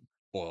Perfect.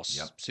 boil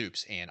Yep.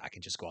 soups, and I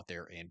can just go out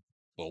there and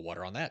boil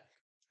water on that.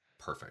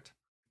 Perfect.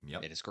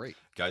 Yep. It is great.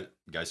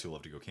 Guys who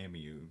love to go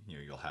camping,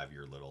 you'll have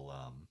your little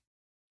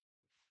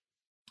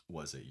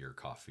was it your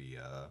coffee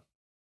what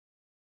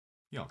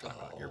I'm talking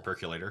about, your Oh,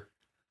 percolator.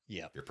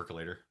 yeah. Your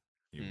percolator.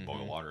 You boil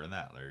Mm-hmm. water in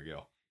that. There you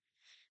go.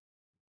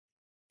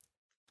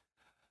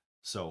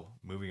 So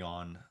moving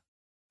on,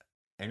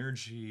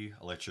 energy,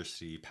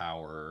 electricity,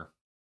 power,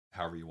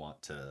 however you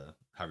want to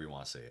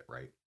say it,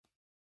 right?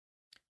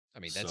 I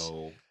mean,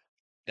 So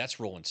that's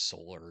rolling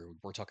solar.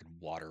 We're talking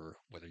water,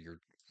 whether you're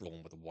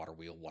rolling with a water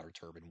wheel, water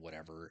turbine,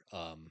 whatever.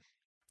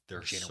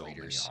 there's so many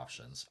Generators.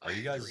 options. Are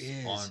you There guys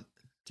is. on?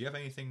 Do you have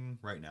anything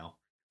right now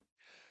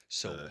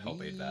So to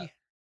help aid that?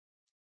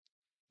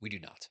 we do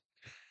not.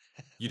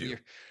 You We do.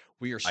 are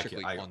we are I can.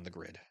 strictly I on the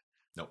grid.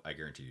 No. I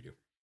guarantee you do.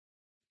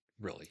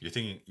 Really. You're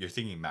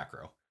thinking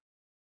macro.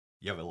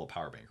 You have a little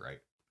power bank, right,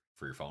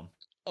 for your phone.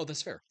 Oh,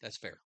 that's fair. That's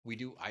fair. We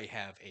do. I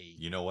have a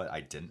You know what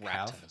I didn't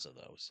crap have? tons of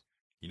those.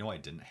 You know what I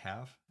didn't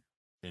have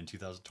in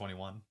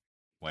 2021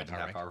 when I A didn't power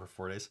have bank. power for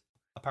 4 days?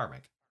 A power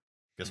bank.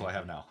 Guess what I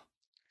have Hmm. now?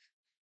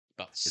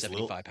 About It's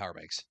little. 75 power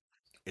banks.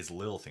 It's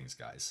little things,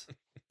 guys.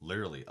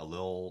 Literally, a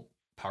little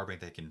power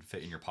bank that can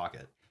fit in your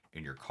pocket,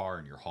 in your car,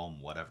 in your home,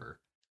 whatever.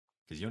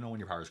 Because you don't know when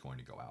your power is going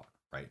to go out,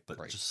 right? But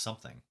Right. just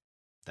something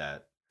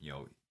that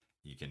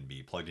you can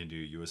be plugged into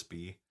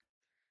USB,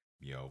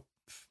 you know,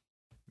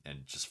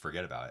 and just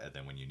forget about it. And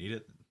then when you need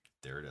it,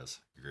 there it is.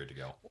 You're good to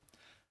go.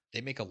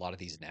 They make a lot of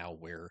these now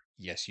where,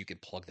 yes, you can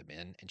plug them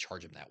in and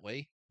charge them that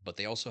way, but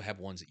they also have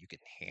ones that you can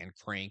hand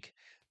crank.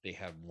 They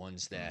have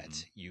ones Mm-hmm.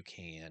 that you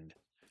can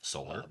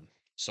Solar,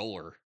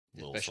 solar,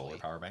 little solar especially.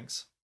 power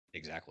banks.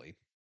 Exactly.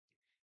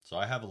 So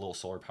I have a little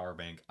solar power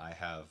bank. I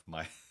have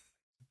my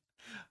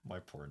my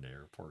poor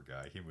neighbor, poor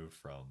guy. He moved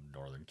from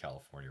Northern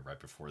California right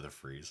before the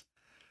freeze,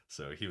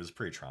 so he was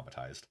pretty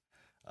traumatized.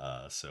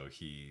 So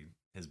he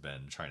has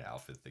been trying to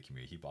outfit the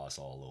community. He bought us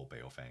all little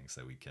Baofangs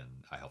that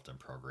I helped him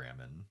program,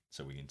 and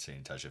so we can stay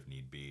in touch if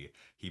need be.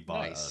 He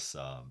bought Nice.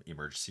 us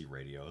emergency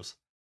radios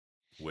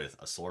with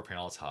a solar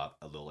panel on top,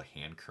 a little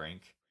hand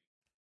crank,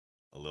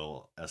 a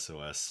little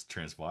SOS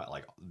transmit,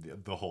 like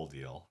the whole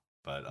deal.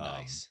 But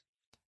Nice.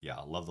 Yeah,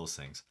 I love those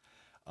things.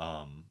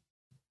 Um,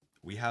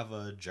 we have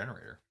a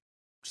generator,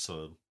 just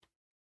a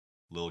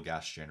little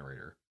gas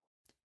generator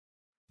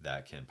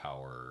that can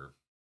power.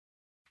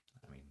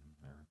 I mean,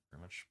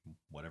 pretty much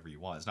whatever you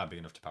want. It's not big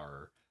enough to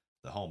power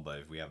the home, but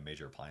if we have a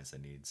major appliance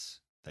that needs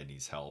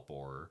help,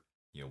 or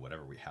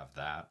whatever, we have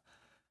that.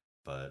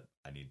 But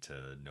I need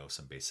to know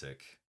some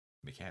basic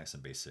mechanics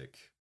and basic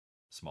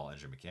small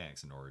engine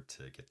mechanics in order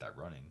to get that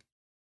running.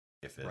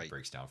 If it Right.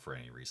 breaks down for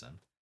any reason,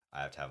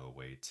 I have to have a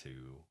way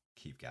to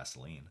keep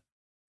gasoline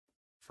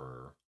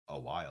for a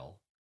while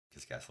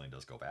because gasoline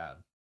does go bad,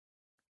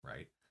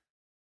 right?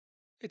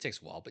 It takes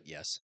a while, but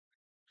yes.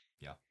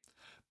 Yeah.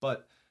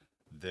 But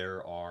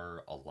there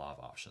are a lot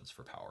of options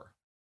for power,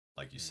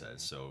 like you said.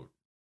 Mhm. So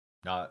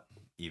not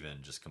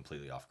even just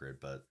completely off grid,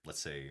 but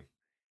let's say,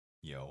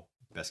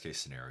 best case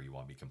scenario, you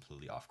want to be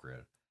completely off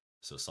grid.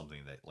 So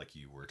something that, like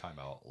you were talking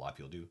about, a lot of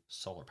people do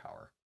solar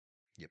power.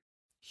 Yep.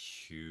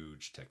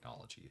 Huge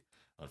technology.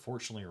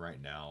 Unfortunately,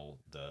 right now,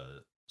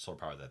 the solar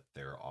power that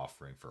they're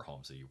offering for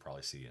homes that you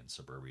probably see in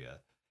suburbia,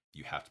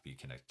 you have to be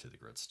connected to the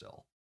grid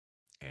still,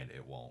 and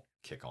it won't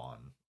kick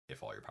on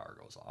if all your power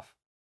goes off.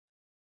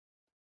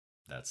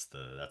 That's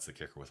the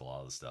kicker with a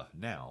lot of the stuff.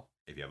 Now,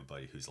 if you have a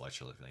buddy who's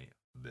electrically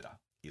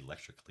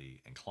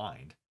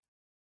inclined,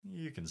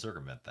 you can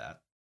circumvent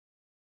that.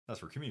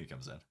 That's where community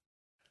comes in.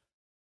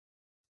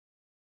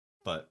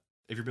 But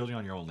if you're building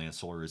on your own land,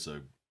 solar is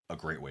a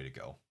great way to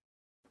go.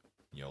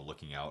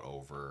 Looking out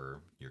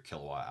over your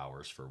kilowatt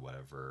hours for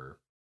whatever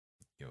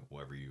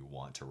you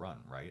want to run,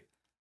 right?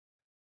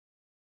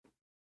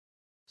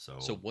 So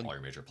So one all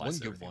your major one appliances,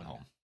 good everything at one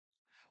home.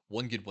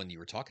 one good one you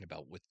were talking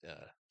about with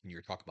when you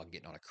were talking about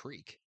getting on a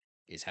creek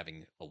is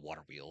having a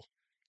water wheel.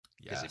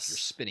 Because if you're Yes.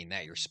 spinning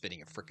that, you're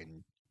spinning a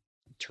freaking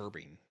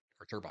turbine,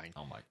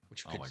 Oh my.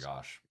 which Oh could my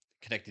gosh.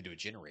 connected to a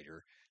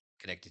generator,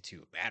 connected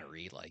to a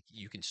battery. Like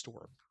you can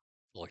store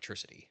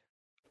electricity.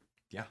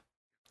 Yeah.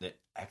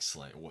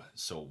 Excellent.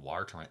 So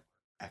water turbine,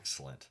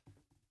 excellent,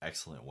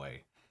 excellent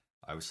way.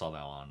 I saw that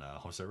on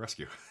Homestead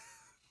Rescue.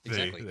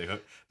 they Exactly. they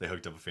they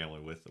hooked up a family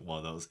with one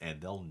of those, and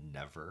they'll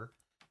never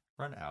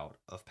run out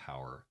of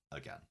power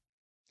again.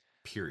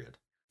 Period.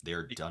 They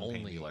are The done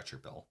paying the only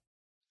electric bill.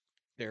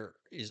 There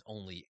is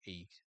only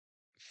a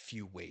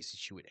few ways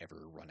that you would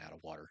ever run out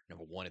of water.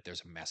 Number one, if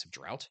there's a massive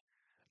drought.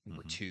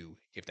 Number Hmm. two,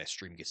 if that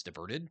stream gets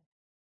diverted,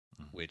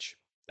 Hmm. which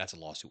that's a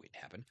lawsuit waiting to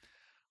happen.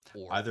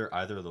 Or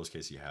Either of those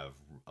cases, you have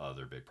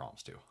other big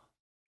problems too.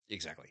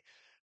 exactly.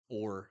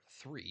 Or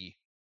three,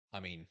 I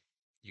mean,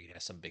 you can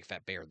have some big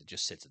fat bear that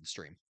just sits in the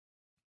stream.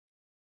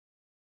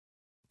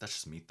 That's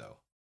just meat, though.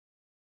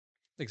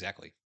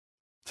 Exactly.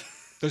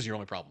 Those are your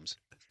only problems.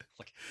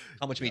 Like,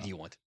 how much meat Yeah, do you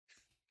want?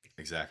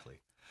 exactly.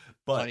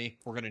 But Honey,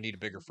 we're going to need a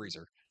bigger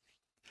freezer.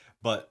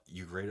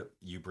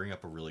 you bring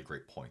up a really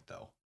great point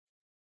though,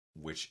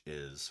 which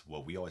is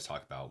what we always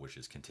talk about, which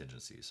is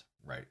contingencies,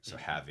 right? So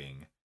Hmm.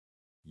 having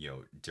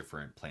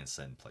different plans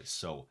set in place.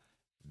 So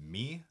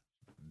me,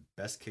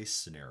 best case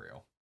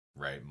scenario,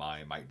 right?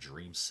 My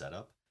dream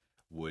setup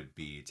would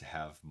be to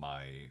have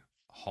my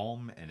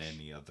home and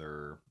any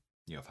other,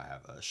 if I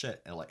have a shed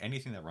and like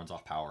anything that runs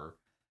off power,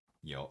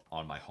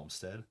 on my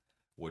homestead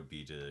would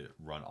be to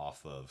run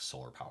off of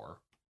solar power,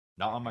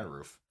 not on my Okay.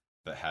 roof,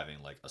 but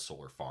having like a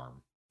solar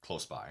farm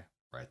close by,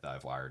 right? That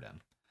I've wired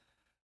in,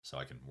 so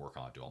I can work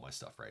on it, do all my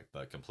stuff, right?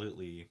 But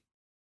completely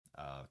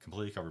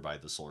covered by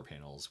the solar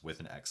panels with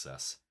an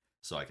excess,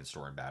 so I can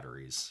store in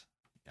batteries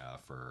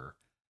for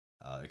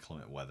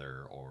inclement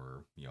weather,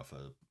 or if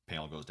a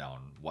panel goes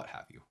down, what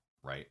have you,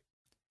 right?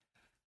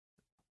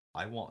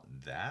 I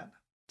want that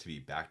to be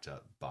backed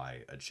up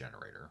by a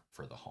generator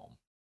for the home.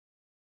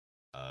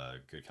 A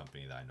good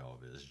company that I know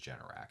of is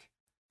Generac,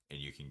 and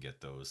you can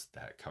get those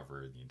that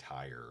cover the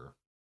entire,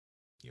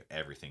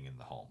 everything in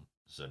the home.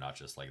 So not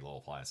just like little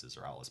appliances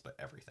or outlets, but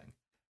everything,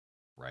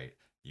 right?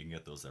 You can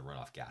get those that run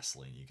off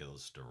gasoline. You get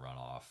those to run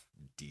off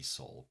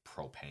diesel,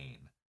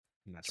 propane.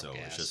 Natural So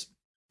it's gas. just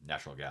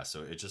natural gas.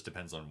 So it just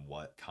depends on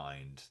what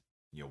kind,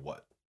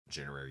 what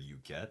generator you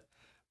get.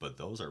 But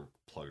those are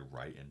plugged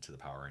right into the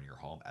power in your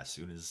home. As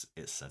soon as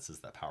it senses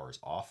that power is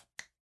off,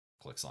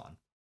 clicks on.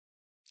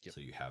 Yep.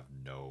 So you have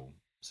no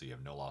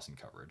loss in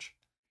coverage.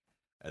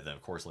 And then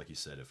of course, like you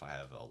said, if I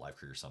have a live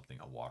creek or something,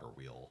 a water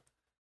wheel,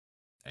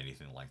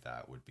 anything like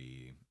that would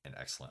be an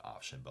excellent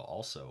option. But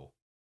also,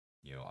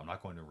 I'm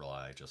not going to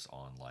rely just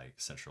on like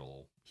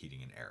central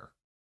heating and air,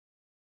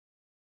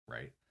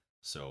 right?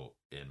 So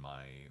in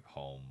my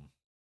home,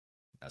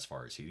 as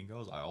far as heating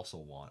goes, I also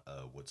want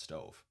a wood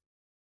stove,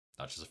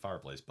 not just a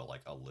fireplace, but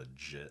like a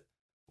legit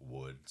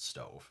wood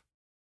stove.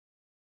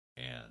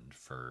 And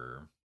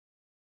for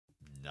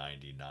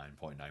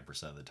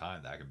 99.9% of the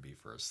time, that can be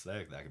for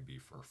aesthetic, that can be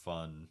for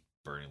fun,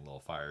 burning little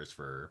fires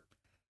for,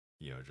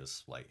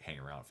 just like hang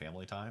around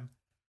family time.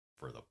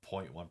 For the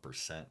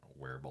 0.1%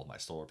 where both my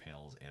solar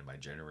panels and my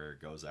generator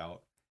goes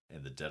out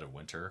in the dead of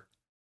winter,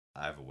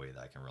 I have a way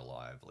that I can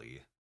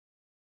reliably,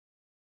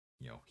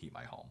 heat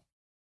my home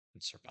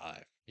And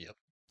survive. Yep.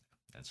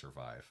 and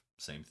survive.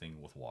 Same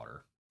thing with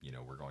water.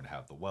 We're going to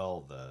have the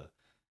well,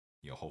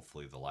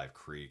 hopefully the live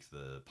creek,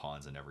 the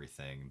ponds and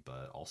everything,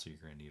 but also you're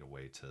going to need a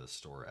way to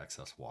store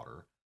excess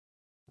water,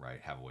 right?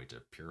 Have a way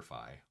to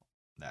purify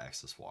that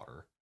excess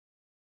water.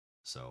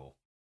 So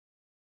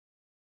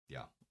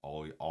yeah,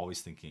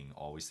 always thinking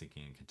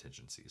in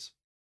contingencies.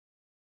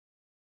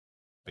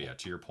 But yeah,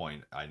 to your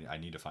point, I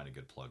need to find a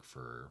good plug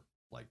for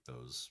like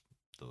those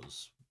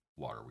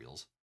water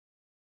wheels,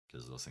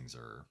 because those things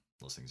are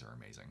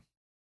amazing.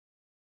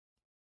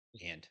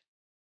 And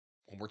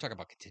when we're talking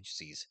about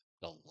contingencies,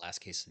 the last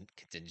case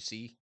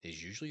contingency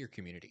is usually your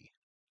community.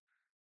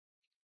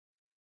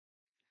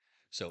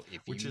 So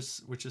if Which you,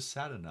 is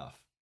sad enough.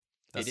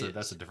 it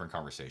That's a is, different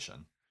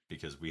conversation,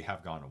 because we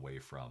have gone away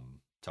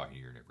from talking to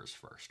your neighbors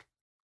first.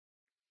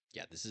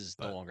 yeah, this is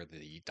no But longer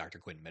the Dr.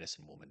 Quinn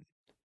medicine woman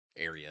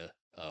area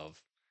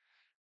of,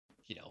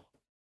 you know,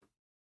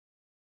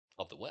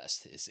 of the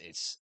West.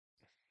 It's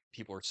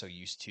people are so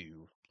used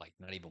to like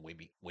not even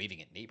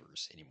waving at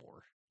neighbors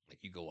anymore. Like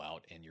you go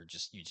out and you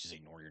just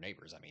ignore your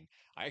neighbors. I mean,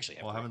 I actually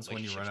have what great happens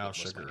when you run relationships out with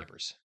of most of my sugar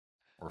neighbors.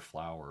 or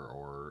flour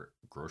or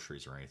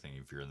groceries or anything?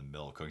 If you're in the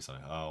middle of cooking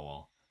something, oh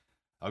well,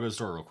 I'll go to the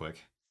store real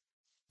quick.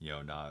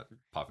 Not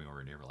popping over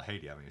your neighbor like, hey,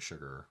 do you have any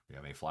sugar? Do you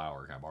have any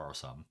flour? Can I borrow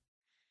some?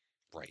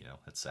 Right,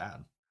 It's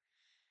sad.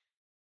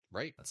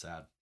 right. That's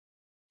sad.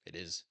 It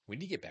is. We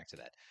need to get back to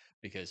that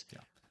because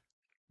Yeah.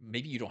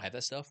 maybe you don't have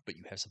that stuff, but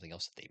you have something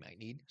else that they might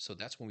need. So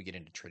that's when we get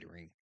into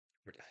trading.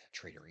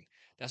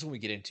 That's when we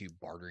get into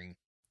bartering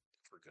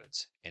for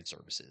goods and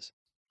services,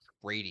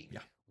 trading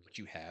Yeah. what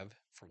you have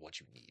for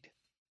what you need.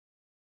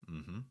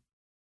 Mm-hmm.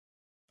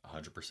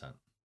 100%.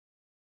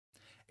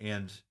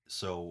 And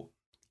so,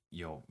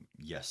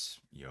 yes,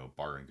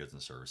 bartering goods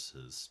and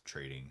services,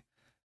 trading,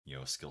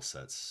 skill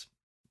sets,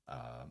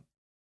 uh,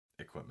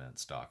 equipment,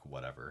 stock,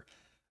 whatever.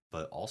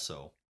 But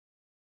also,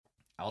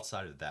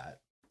 outside of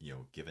that,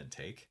 give and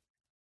take,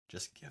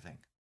 just giving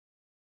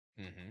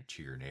Mm-hmm.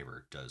 to your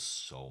neighbor does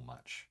so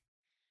much.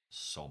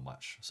 So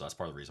much. So that's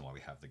part of the reason why we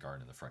have the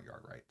garden in the front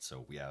yard, right?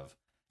 So we have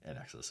an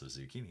excess of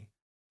zucchini.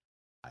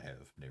 I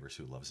have neighbors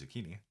who love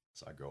zucchini.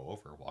 So I go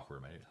over, walk over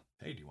to my neighbor,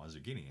 hey, do you want a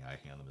zucchini? I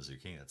hand them a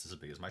zucchini that's as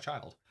big as my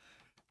child.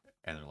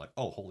 And they're like,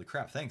 oh, holy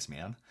crap, thanks,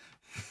 man.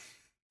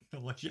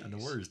 I'm like, yeah, no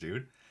Jeez. worries,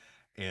 dude.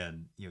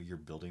 And you're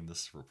building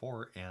this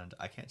rapport, and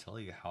I can't tell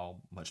you how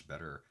much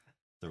better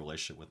the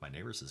relationship with my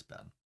neighbors has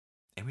been.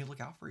 And we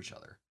look out for each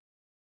other.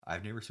 I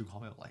have neighbors who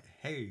call me up like,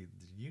 hey,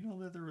 did you know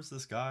that there was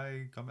this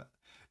guy coming?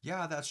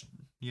 Yeah, that's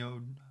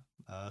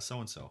so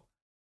and so,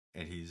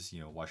 and he's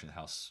watching the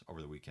house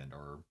over the weekend,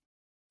 or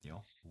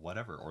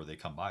whatever. Or they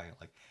come by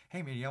like,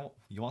 hey man,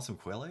 you want some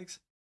quail eggs?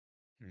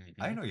 I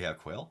Mm-hmm. didn't know you have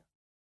quail.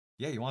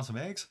 Yeah, you want some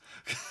eggs?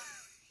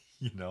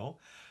 you know.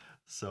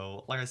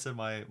 So like I said,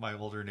 my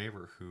older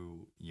neighbor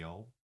who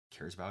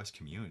cares about his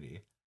community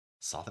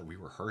saw that we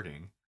were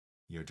hurting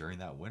during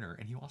that winter,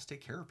 and he wants to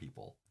take care of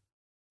people.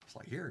 It's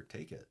like, here,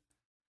 take it.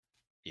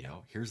 Yeah.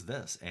 Here's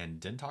this, and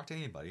didn't talk to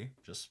anybody.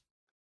 Just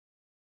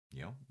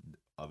you know,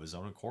 of his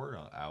own accord,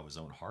 out of his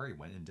own heart, he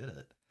went and did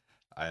it.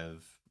 I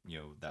have,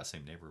 that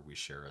same neighbor, we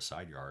share a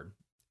side yard,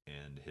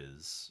 and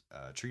his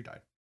tree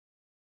died.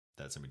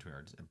 That's in between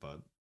our,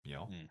 but,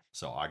 Mm.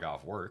 so I got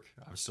off work.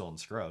 I'm still in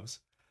scrubs.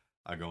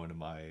 I go into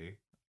my,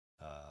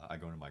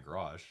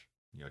 garage,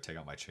 take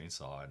out my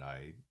chainsaw, and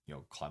I,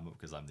 climb up,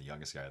 because I'm the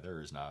youngest guy there,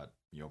 is not,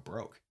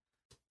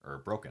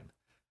 broken.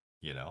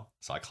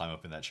 So I climb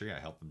up in that tree. I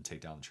help him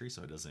take down the tree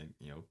so it doesn't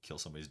kill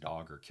somebody's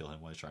dog, or kill him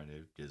when he's trying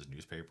to get his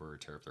newspaper, or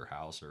tear up their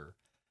house, or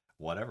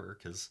whatever,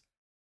 because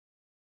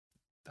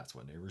that's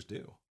what neighbors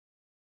do.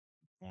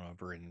 Went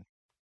over and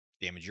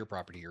damage your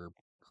property or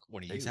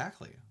one of you.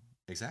 Exactly. Yeah.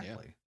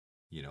 Exactly.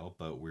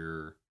 But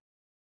we're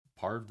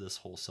part of this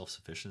whole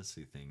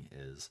self-sufficiency thing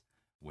is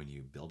when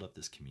you build up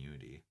this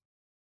community,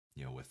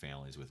 with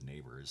families, with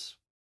neighbors,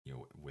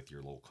 with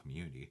your local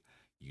community,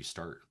 you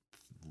start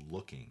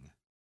looking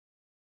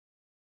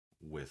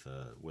with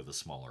a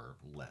smaller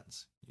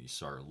lens. You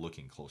start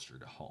looking closer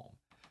to home,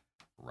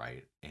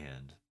 right?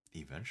 And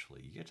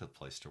eventually you get to the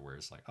place to where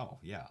it's like, oh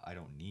yeah, I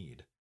don't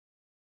need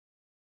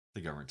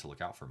the government to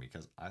look out for me,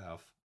 because I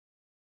have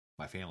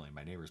my family,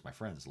 my neighbors, my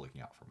friends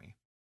looking out for me.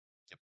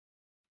 Yep.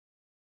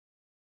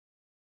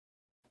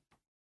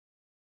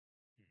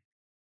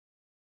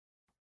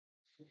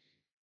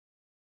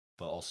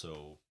 But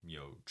also,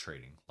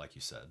 trading, like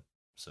you said.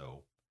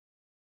 So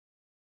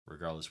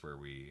regardless where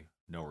we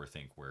know or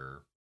think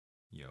where,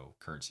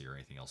 currency or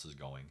anything else is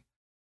going,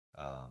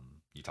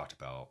 you talked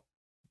about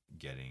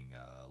getting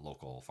a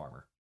local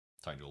farmer,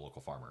 talking to a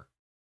local farmer,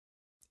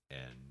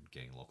 and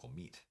getting local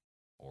meat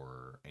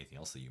or anything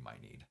else that you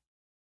might need.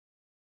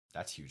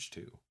 That's huge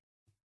too.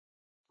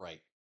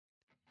 Right.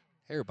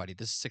 Hey, everybody,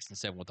 this is 6 and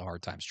 7 with the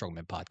Hard Time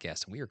Strongman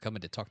podcast, and we are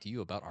coming to talk to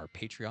you about our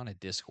Patreon and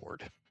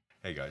Discord.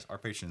 Hey guys, our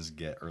patrons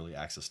get early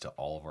access to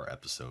all of our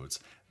episodes.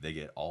 They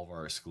get all of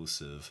our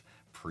exclusive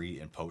pre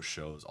and post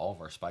shows, all of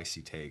our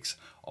spicy takes,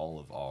 all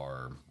of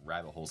our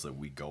rabbit holes that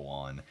we go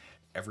on,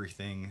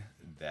 everything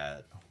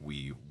that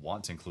we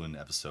want to include in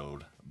an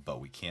episode, but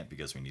we can't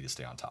because we need to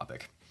stay on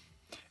topic.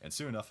 And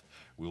soon enough,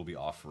 we will be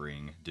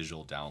offering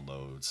digital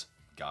downloads,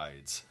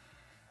 guides,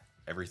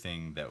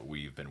 everything that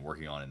we've been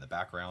working on in the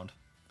background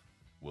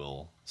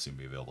will soon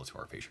be available to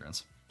our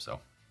patrons. So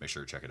make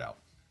sure to check it out.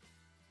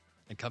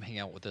 And come hang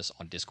out with us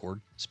on Discord.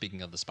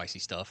 Speaking of the spicy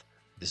stuff,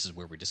 this is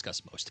where we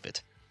discuss most of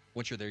it.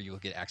 Once you're there, you'll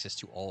get access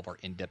to all of our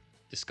in-depth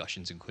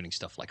discussions, including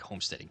stuff like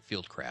homesteading,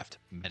 fieldcraft,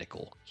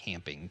 medical,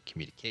 camping,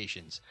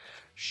 communications,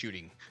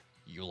 shooting.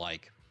 You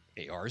like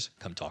ARs?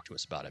 Come talk to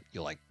us about it.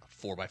 You like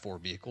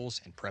 4x4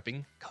 vehicles and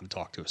prepping? Come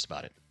talk to us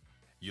about it.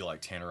 You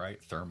like tannerite,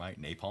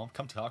 thermite, napalm?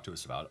 Come talk to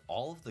us about it.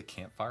 All of the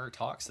campfire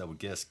talks that would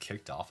get us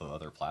kicked off of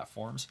other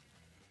platforms,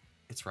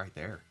 it's right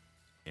there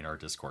in our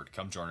Discord.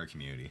 Come join our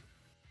community.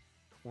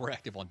 We're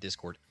active on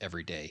Discord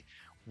every day.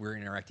 We're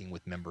interacting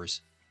with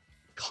members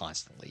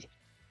constantly.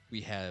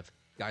 We have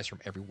guys from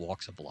every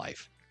walks of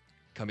life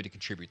coming to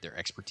contribute their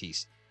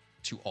expertise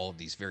to all of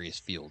these various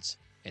fields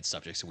and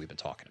subjects that we've been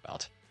talking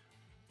about.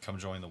 Come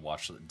join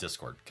the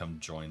Discord. Come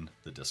join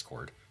the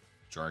Discord.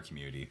 Join our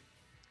community.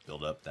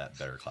 Build up that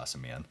better class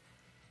of man.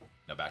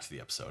 Now back to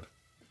the episode.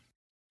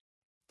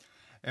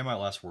 And my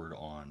last word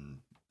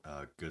on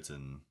goods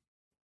and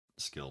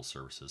skill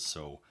services.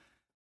 So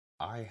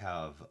I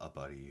have a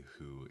buddy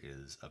who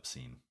is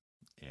obscene,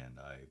 and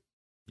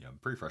I'm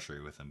pretty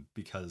frustrated with him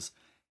because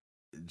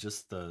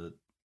just the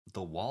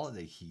wallet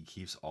that he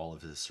keeps all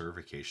of his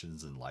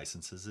certifications and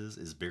licenses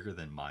is bigger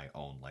than my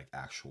own like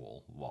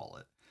actual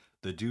wallet.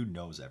 The dude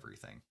knows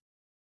everything.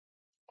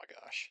 Oh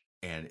my gosh.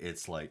 And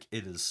it's like,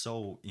 it is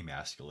so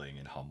emasculating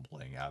and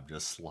humbling. I'm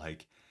just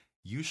like,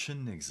 you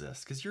shouldn't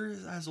exist because you're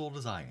as old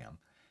as I am.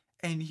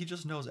 And he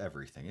just knows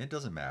everything. It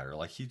doesn't matter.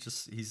 Like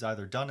he's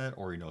either done it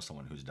or he knows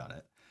someone who's done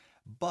it.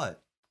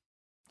 But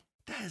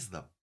that is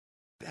the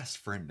best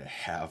friend to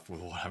have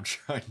with what I'm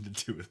trying to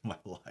do with my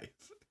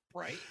life.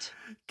 Right.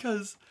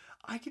 Because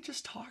I could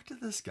just talk to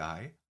this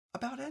guy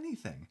about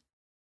anything.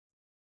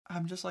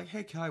 I'm just like,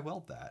 hey, can I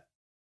weld that?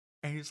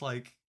 And he's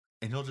like,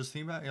 and he'll just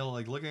think about it, he'll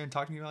like look at it and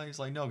talk to me about it. He's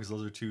like, no, because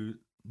those are two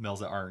metals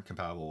that aren't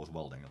compatible with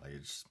welding. Like,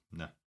 it just,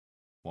 no,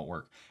 won't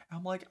work. And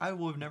I'm like, I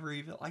would have never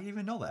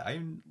even know that. I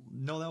didn't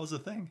know that was a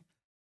thing.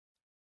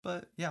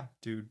 But yeah,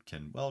 dude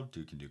can weld,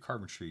 dude can do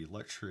carpentry,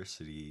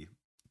 electricity,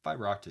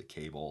 fiber optic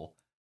cable,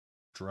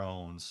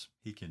 drones.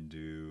 He can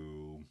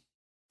do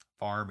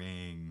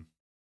farming,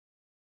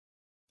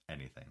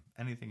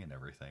 anything and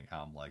everything.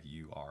 I'm like,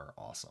 you are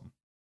awesome.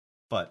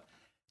 But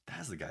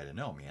that's the guy to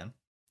know, man.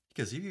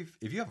 Because if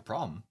you have a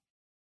problem,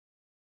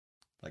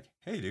 like,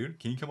 hey, dude,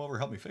 can you come over and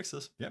help me fix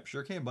this? Yep,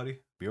 sure can, buddy.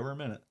 Be over in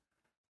a minute.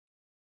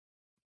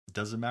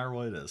 Doesn't matter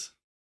what it is.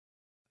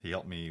 He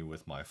helped me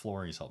with my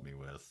flooring. He's helped me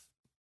with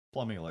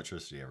plumbing,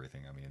 electricity,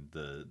 everything. I mean,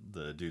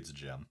 the dude's a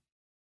gem.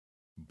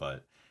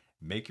 But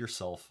make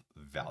yourself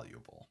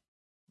valuable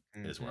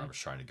is where I was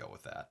trying to go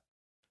with that.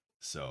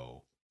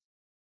 So,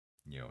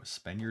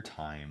 spend your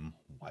time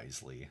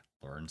wisely,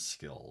 learn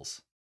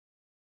skills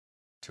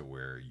to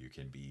where you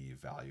can be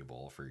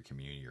valuable for your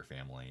community, your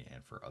family,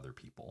 and for other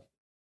people.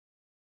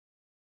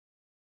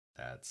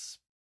 That's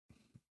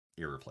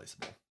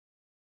irreplaceable.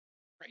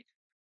 Right.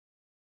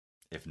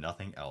 If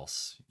nothing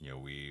else,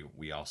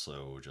 we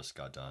also just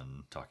got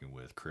done talking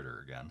with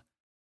Critter again.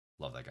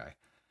 Love that guy.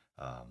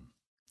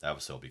 That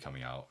episode will be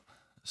coming out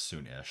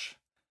soon-ish.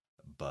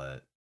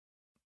 But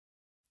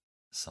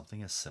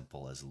something as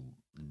simple as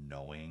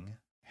knowing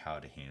how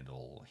to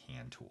handle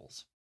hand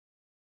tools.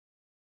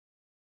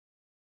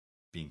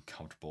 Being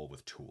comfortable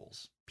with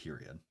tools,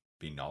 period.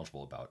 Being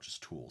knowledgeable about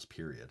just tools,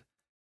 period,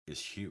 is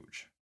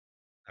huge.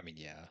 I mean,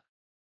 yeah.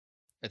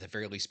 At the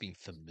very least, being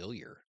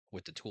familiar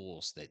with the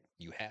tools that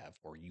you have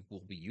or you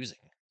will be using.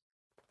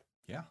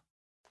 Yeah.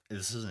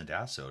 This isn't a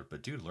episode,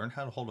 but dude, learn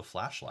how to hold a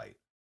flashlight.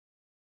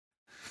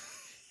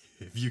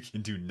 If you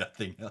can do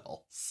nothing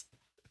else.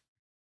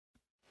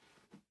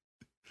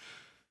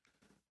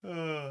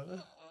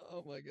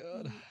 Oh my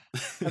god.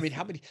 I mean,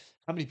 how many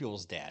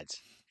people's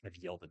dads have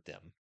yelled at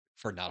them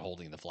for not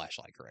holding the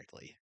flashlight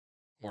correctly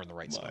or in the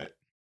right spot?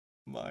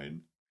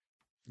 Mine.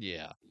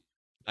 Yeah,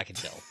 I can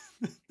tell.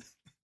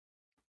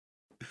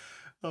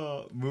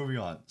 Moving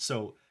on.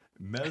 So,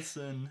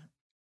 medicine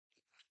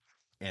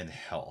and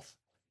health.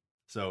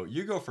 So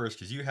you go first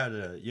because you had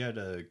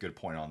a good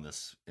point on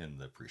this in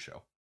the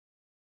pre-show.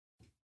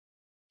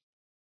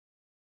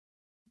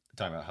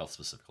 Talking about health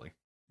specifically.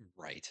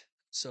 Right.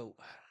 So,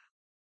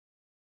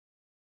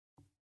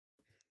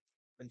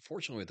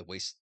 unfortunately, the way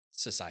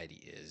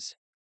society is,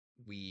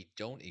 we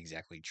don't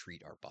exactly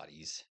treat our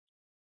bodies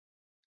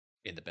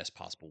in the best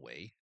possible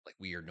way. Like,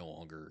 we are no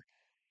longer,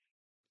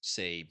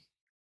 say,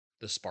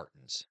 the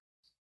Spartans.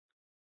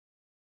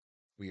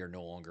 We are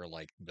no longer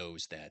like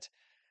those that,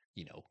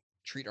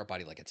 treat our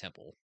body like a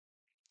temple.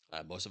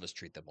 Most of us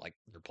treat them like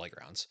their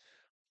playgrounds.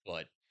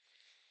 But,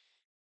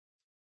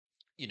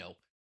 you know,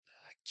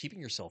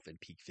 keeping yourself in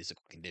peak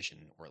physical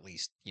condition, or at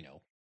least,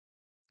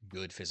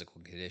 good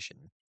physical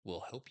condition,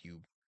 will help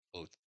you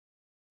both,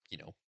 you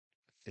know,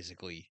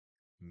 physically,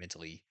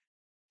 mentally,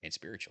 and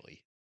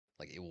spiritually.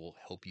 Like, it will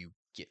help you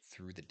get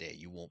through the day.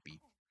 You won't be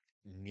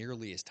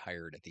nearly as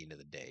tired at the end of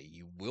the day.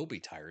 You will be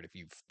tired if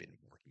you've been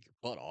working your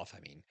butt off. I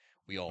mean,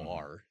 we all Mhm.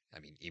 are. I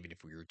mean, even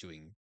if we were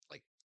doing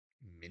like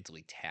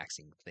mentally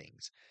taxing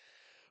things.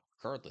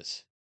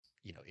 Regardless,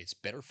 it's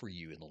better for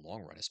you in the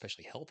long run,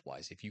 especially health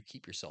wise, if you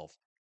keep yourself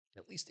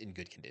at least in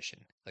good condition.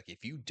 Like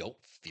if you don't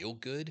feel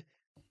good,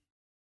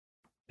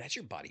 that's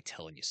your body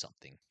telling you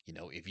something.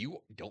 If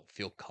you don't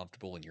feel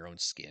comfortable in your own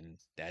skin,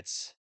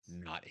 that's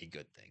not a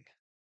good thing.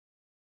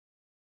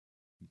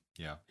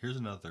 Yeah. Here's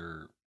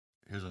another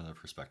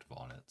perspective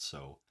on it.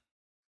 So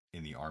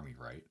in the army,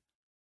 right?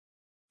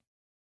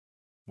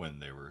 When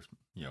they were,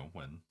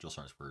 when drill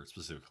sergeants were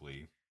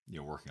specifically,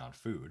 working on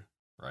food,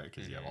 right?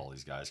 Because you have Hmm. all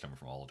these guys coming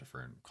from all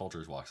different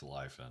cultures, walks of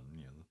life,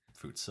 and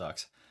food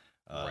sucks.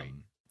 Right.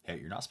 Hey,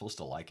 you're not supposed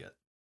to like it.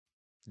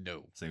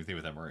 No. Same thing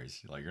with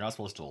MREs. Like you're not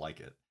supposed to like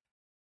it.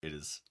 It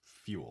is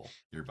fuel.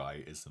 Your body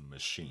is a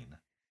machine,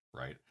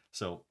 right?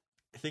 So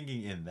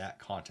thinking in that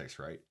context,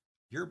 right?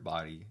 Your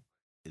body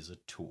is a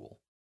tool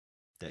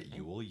that Hmm.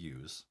 you will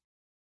use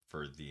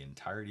for the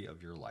entirety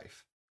of your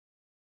life.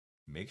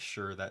 Make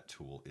sure that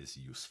tool is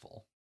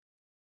useful.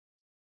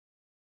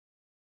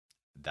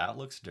 That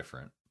looks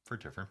different for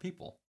different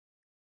people.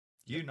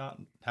 You Yep. do not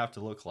have to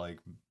look like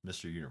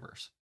Mr.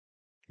 Universe.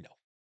 No.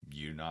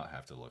 You do not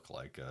have to look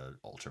like a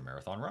ultra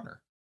marathon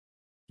runner.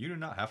 You do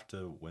not have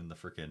to win the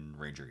freaking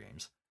Ranger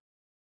games.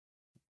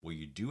 What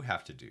you do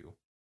have to do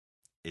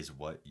is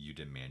what you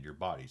demand your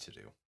body to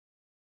do.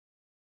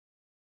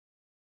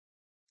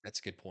 That's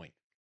a good point.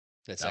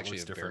 That's That actually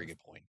looks a very different.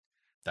 good point.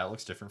 That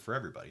looks different for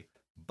everybody.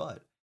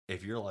 But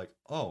if you're like,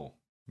 oh,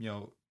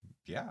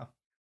 yeah,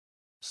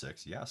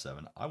 6, yeah,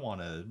 7, I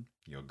want to,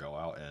 go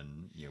out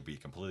and, be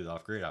completely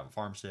off grid, have a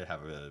farmstead,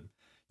 have a,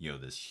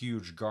 this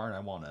huge garden. I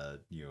want to,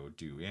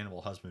 do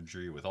animal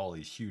husbandry with all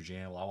these huge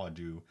animals.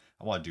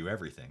 I want to do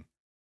everything.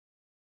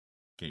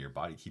 Can your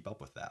body keep up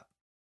with that?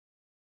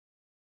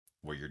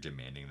 What you're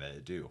demanding that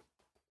it do?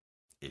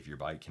 If your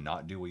body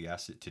cannot do what you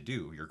ask it to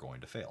do, you're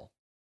going to fail.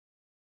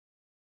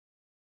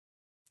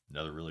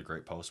 Another really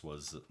great post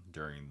was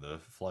during the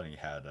flooding.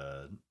 Had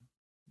a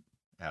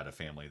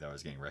family that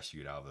was getting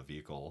rescued out of a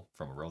vehicle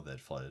from a road that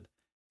had flooded.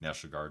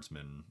 National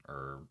Guardsman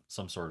or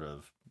some sort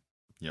of,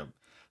 you know,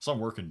 some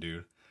working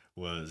dude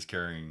was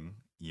carrying,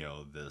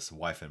 this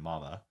wife and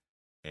mama,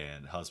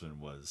 and husband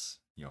was,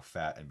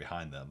 fat and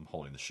behind them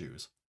holding the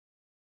shoes.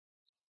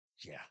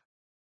 Yeah.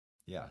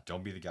 Yeah,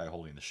 don't be the guy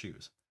holding the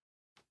shoes.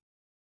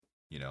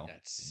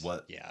 That's,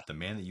 What yeah. the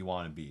man that you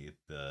want to be,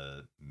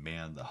 the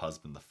man, the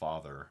husband, the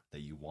father that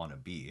you want to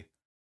be,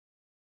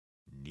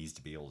 needs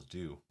to be able to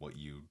do what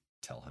you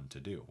tell him to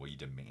do, what you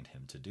demand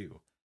him to do.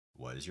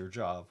 What is your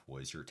job?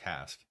 What is your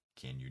task?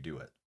 Can you do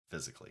it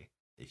physically?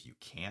 If you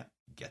can't,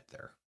 get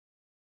there.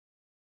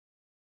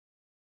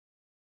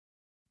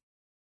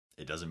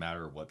 It doesn't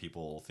matter what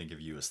people think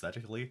of you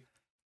aesthetically.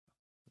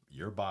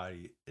 Your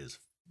body is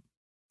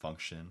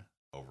function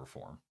over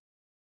form.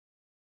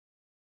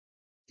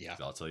 Yeah.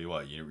 'Cause I'll tell you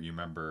what, you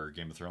remember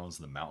Game of Thrones,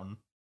 The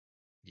Mountain?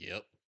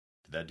 Yep.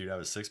 Did that dude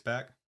have a six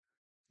pack?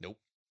 Nope.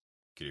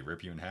 Could he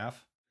rip you in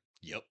half?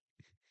 Yep.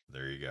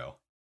 There you go.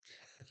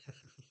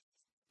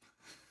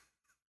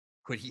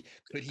 Could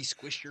he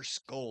squish your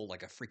skull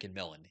like a freaking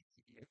melon?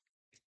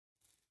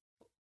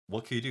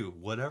 What could he do?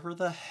 Whatever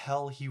the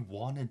hell he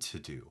wanted to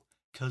do.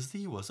 Because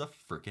he was a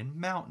freaking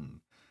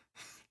mountain.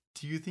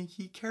 Do you think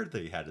he cared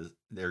that he had his,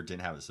 or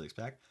didn't have a six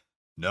pack?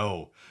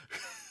 No.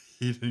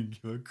 He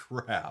didn't give a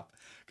crap.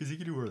 Because he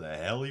could do whatever the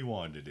hell he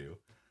wanted to do.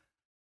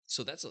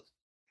 So that's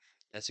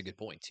a good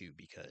point too,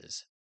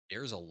 because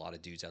there's a lot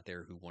of dudes out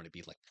there who want to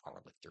be like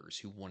powerlifters,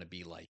 who want to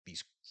be like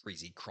these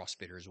crazy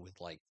CrossFitters with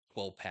like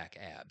 12-pack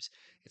abs.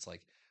 It's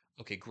like,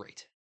 okay,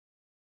 great.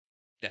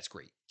 That's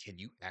great. Can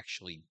you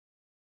actually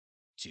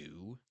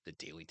do the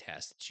daily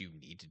tasks that you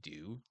need to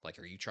do? Like,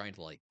 are you trying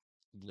to like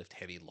lift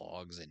heavy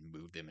logs and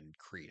move them and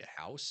create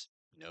a house?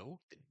 No?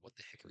 Then what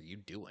the heck are you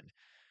doing?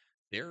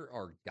 There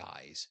are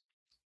guys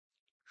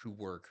who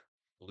work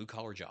blue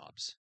collar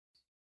jobs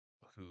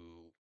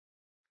who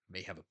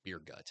may have a beer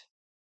gut,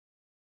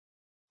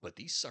 but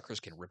these suckers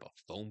can rip a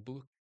phone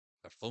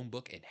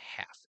book in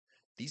half.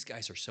 These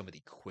guys are some of the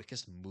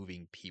quickest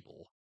moving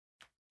people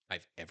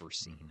I've ever Mm-hmm.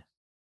 seen.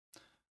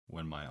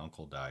 When my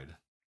uncle died,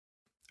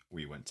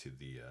 we went to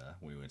the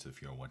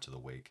funeral, went to the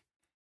wake,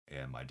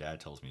 and my dad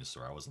tells me a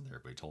story. I wasn't there,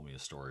 but he told me a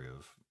story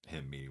of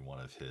him meeting one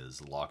of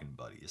his logging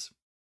buddies.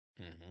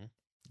 Hmm.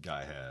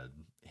 Guy had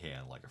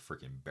hand like a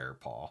freaking bear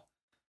paw,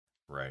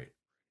 right?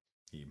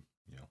 He,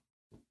 you know,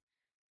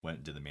 went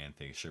and did the man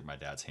thing, shook my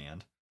dad's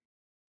hand.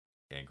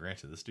 And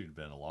granted, this dude had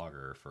been a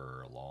logger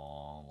for a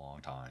long,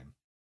 long time.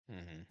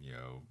 Hmm. You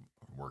know,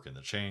 working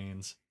the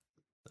chains,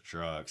 the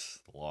trucks,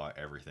 the law,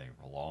 everything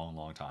for a long,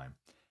 long time.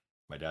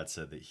 My dad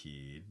said that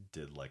he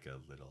did like a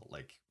little,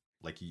 like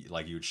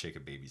you would shake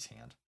a baby's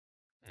hand,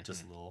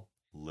 just Hmm. a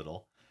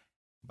little.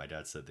 My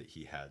dad said that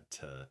he had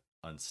to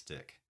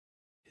unstick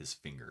his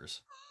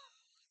fingers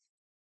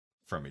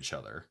from each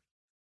other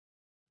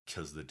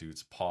because the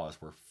dude's paws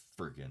were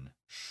friggin'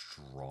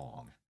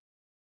 strong.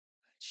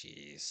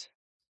 Jeez.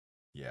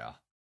 Yeah,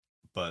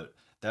 but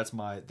that's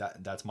my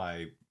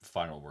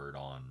final word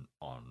on,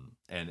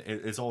 and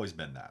it's always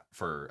been that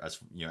for, as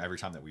every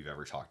time that we've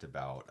ever talked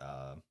about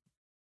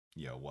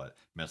what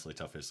mentally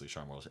tough, physically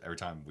strong was. Every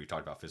time we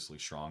talked about physically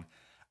strong,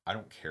 I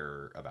don't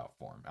care about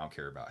form. I don't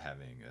care about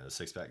having a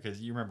six pack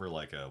because you remember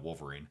like a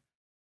Wolverine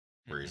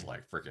where he's Hmm.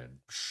 like freaking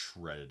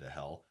shredded to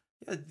hell.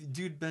 Yeah,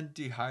 dude been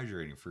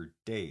dehydrating for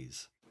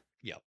days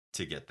Yep.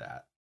 to get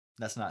that.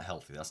 That's not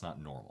healthy. That's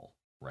not normal,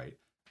 right?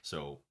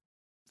 So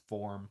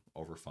form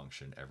over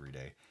function every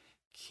day.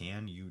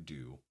 Can you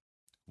do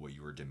what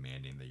you are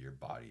demanding that your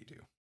body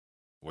do?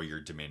 What you're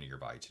demanding your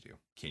body to do?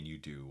 Can you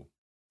do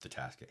the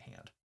task at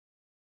hand?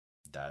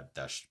 That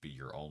should be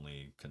your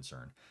only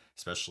concern,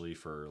 especially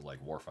for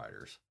like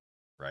warfighters,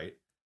 right?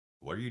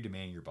 What are you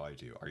demanding your body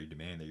to do? Are you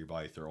demanding that your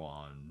body throw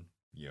on,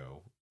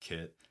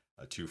 kit,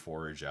 a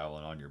 2-4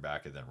 javelin on your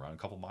back and then run a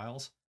couple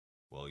miles?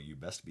 Well, you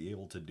best be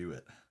able to do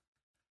it.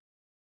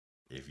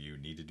 If you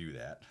need to do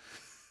that,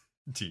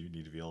 do you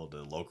need to be able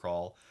to low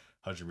crawl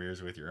 100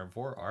 meters with your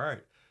M4? All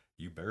right,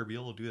 you better be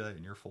able to do that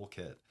in your full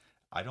kit.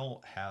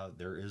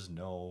 There is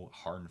no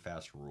hard and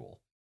fast rule.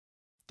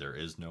 There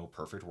is no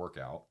perfect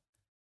workout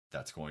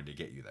that's going to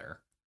get you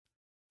there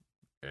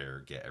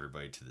or get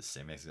everybody to the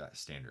same exact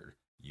standard.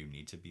 You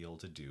need to be able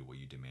to do what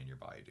you demand your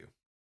body do.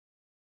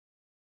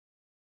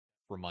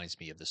 Reminds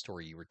me of the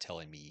story you were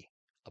telling me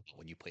about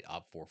when you played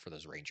Op 4 for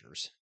those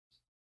Rangers.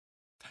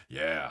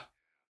 Yeah.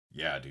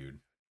 Yeah, dude.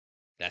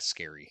 That's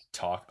scary.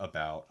 Talk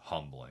about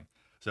humbling.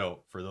 So,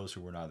 for those who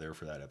were not there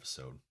for that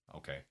episode,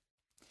 okay.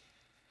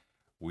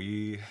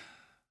 We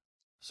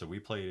we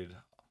played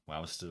when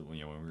I was still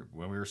when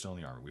we were still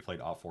in the army, we played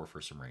Op 4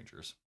 for some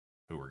Rangers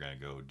who were going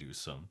to go do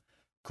some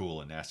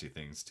cool and nasty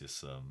things to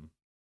some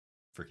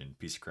freaking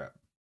piece of crap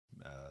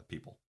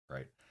people,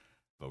 right?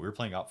 But we were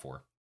playing Op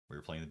 4. We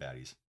were playing the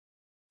baddies,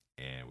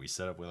 and we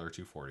set up with our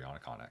 240 on a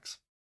Connex.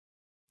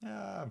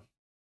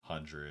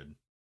 100,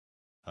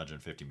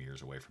 150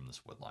 meters away from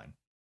this wood line.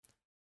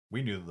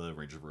 We knew the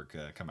Rangers were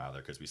going to come out of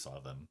there because we saw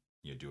them,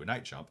 do a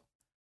night jump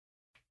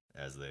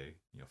as they,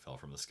 fell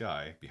from the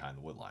sky behind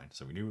the wood line.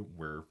 So we knew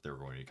where they were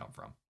going to come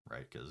from,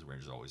 right? Because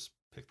Rangers always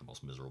pick the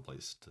most miserable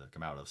place to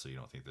come out of, so you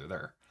don't think they're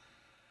there.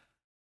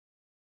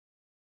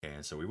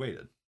 And so we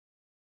waited,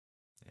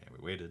 and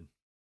we waited,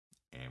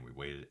 and we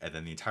waited, and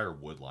then the entire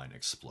wood line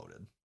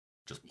exploded.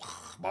 Just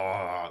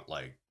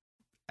like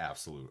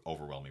absolute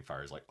overwhelming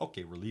fire. Is like,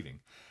 okay, we're leaving.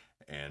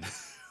 And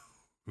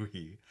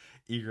we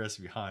egress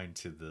behind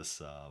to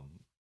this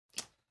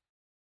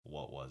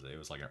what was it? It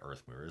was like an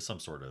earth mover. It was some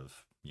sort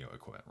of,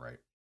 equipment, right?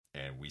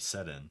 And we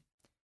set in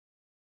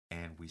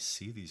and we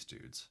see these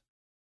dudes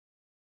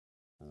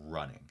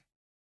running.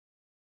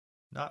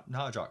 Not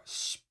a jog,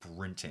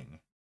 sprinting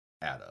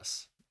at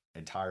us.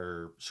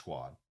 Entire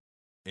squad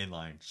in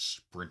line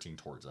sprinting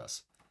towards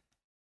us,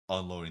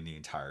 unloading the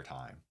entire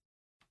time.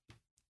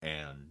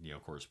 And,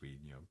 of course we,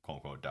 quote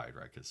unquote died,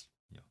 right? Because,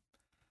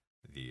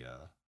 the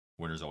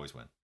winners always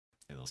win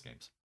in those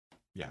games.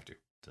 You have to,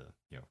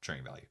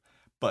 training value.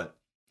 But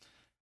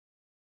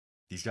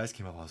these guys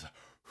came up, I was like,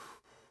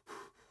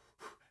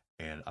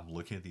 and I'm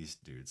looking at these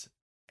dudes,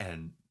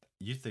 and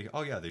you think,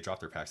 oh yeah, they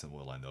dropped their packs in the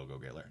wood line, they'll go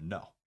get later.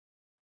 No.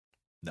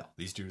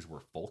 These dudes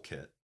were full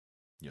kit.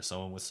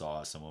 Some with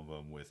saws, some of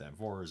them with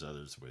M4s,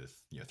 others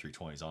with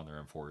 320s on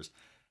their M4s,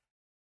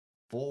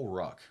 full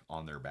ruck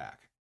on their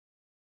back.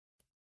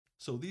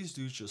 So these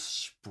dudes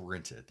just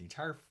sprinted the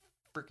entire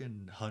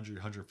freaking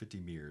 150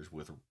 meters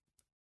with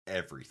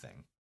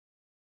everything,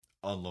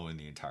 unloading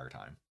the entire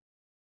time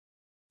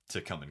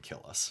to come and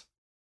kill us.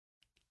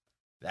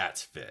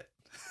 That's fit.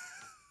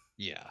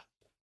 Yeah.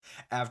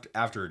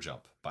 After a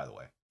jump, by the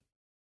way.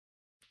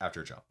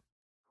 After a jump.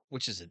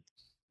 Which is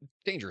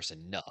dangerous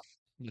enough,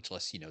 much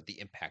less, the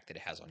impact that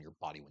it has on your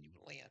body when you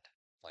land.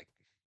 Like,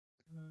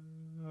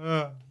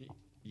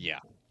 yeah.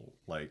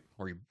 Like,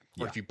 or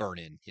if you burn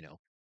in.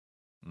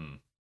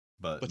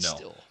 But But no.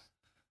 still.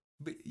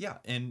 But yeah,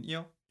 and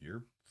your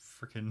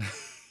freaking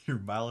your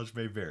mileage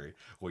may vary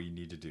what you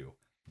need to do,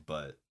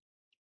 but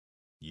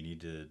you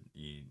need to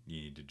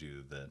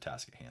do the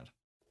task at hand.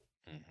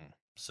 Mm-hmm.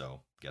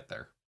 So get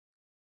there.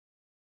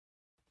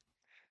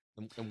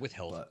 And with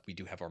health, we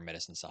do have our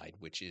medicine side,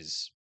 which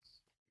is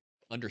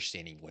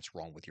understanding what's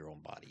wrong with your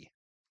own body,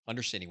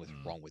 understanding what's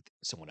wrong with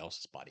someone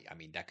else's body. I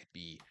mean, that could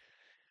be,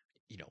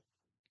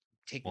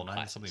 taking not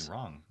even something classes.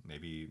 wrong.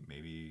 Maybe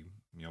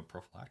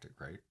prophylactic,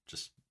 right?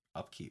 Just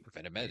upkeep,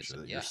 Preventive make sure medicine,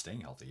 that yeah. you're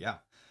staying healthy. Yeah,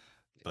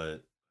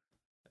 but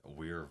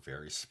we're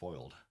very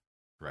spoiled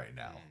right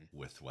now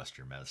with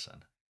Western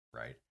medicine,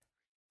 right?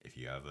 If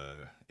you have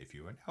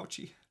an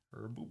ouchie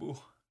or a boo boo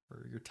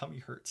or your tummy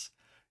hurts,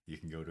 you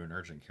can go to an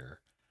urgent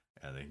care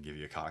and they can give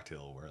you a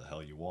cocktail where the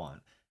hell you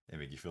want and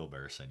make you feel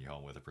better, send you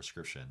home with a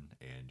prescription,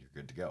 and you're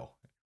good to go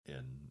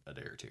in a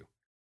day or two.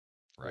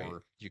 Right?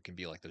 Or you can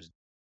be like those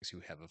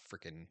who have a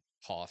freaking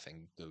cough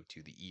and go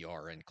to the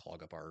ER and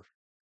clog up our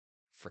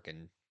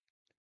freaking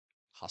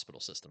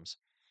hospital systems.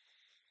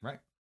 Right.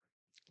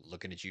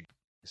 Looking at you,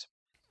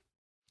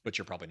 but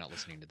you're probably not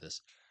listening to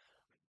this.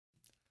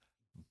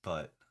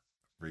 But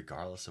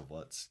regardless of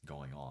what's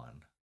going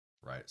on,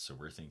 right? So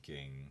we're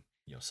thinking,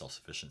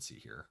 self-sufficiency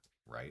here,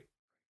 right?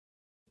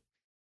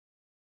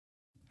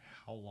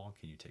 How long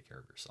can you take care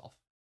of yourself?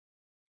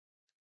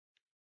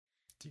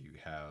 Do you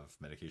have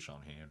medication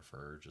on hand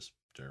for just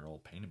general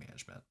pain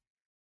management?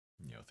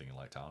 Thinking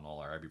like Tylenol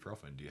or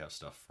ibuprofen. Do you have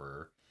stuff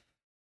for,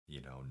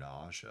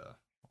 nausea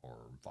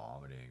or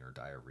vomiting or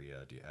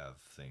diarrhea? Do you have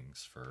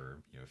things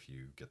for, if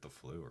you get the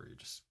flu or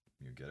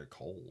you get a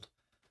cold?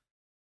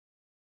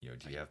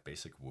 Do you have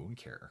basic wound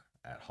care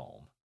at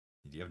home?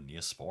 Do you have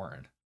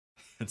Neosporin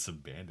and some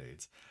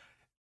band-aids?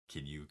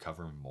 Can you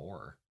cover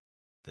more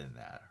than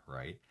that,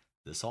 right?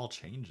 This all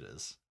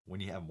changes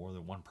when you have more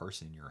than one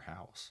person in your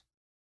house.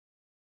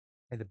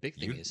 And the big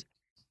thing You, is,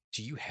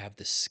 do you have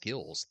the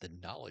skills, the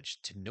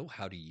knowledge to know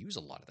how to use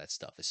a lot of that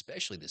stuff,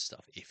 especially this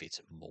stuff if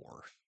it's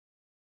more?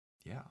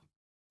 yeah.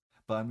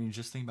 But I mean,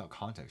 just think about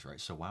context, right?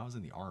 So when I was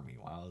in the army,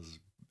 when I was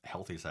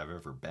healthiest I've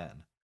ever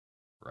been,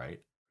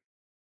 right?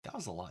 That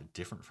was a lot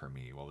different for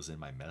me. What was in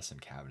my medicine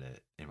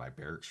cabinet in my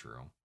barracks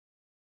room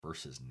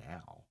versus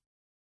now,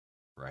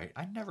 right?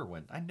 I never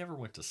went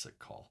to sick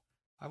call.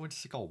 I went to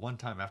sick call one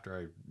time after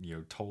I,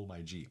 totaled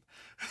my Jeep.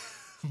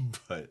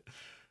 But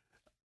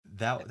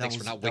Yeah, that that thanks for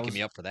was not that waking was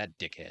me up for that,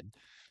 dickhead.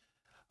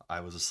 I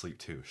was asleep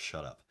too.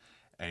 Shut up.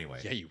 Anyway.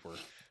 Yeah, you were.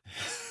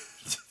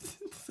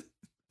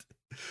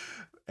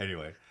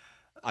 Anyway,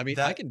 I mean,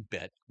 that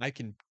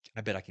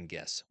I bet I can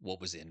guess what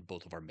was in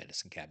both of our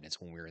medicine cabinets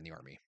when we were in the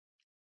army.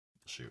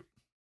 shoot.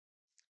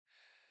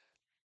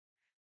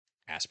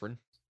 Aspirin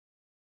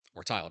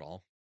or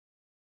Tylenol,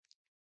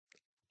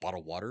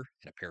 bottled water,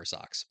 and a pair of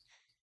socks.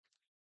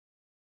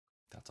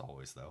 That's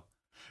always though.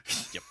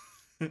 Yep.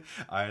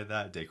 I had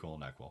that Dayquil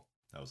and Nyquil.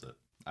 That was it.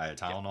 I had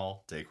Yep.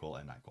 Tylenol, Dayquil,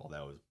 and Nyquil.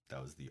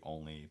 That was the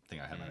only thing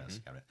I had in my Hmm.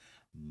 medicine cabinet.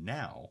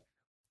 Now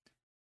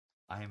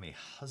I am a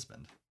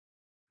husband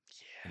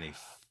and a Yeah.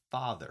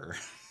 father.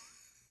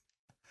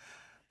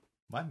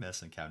 My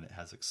medicine cabinet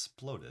has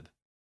exploded,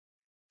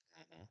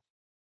 Mhm.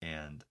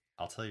 and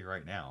I'll tell you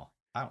right now,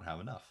 I don't have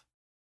enough.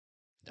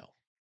 No.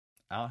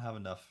 I don't have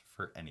enough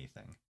for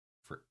anything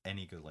for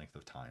any good length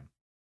of time.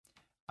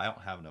 I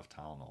don't have enough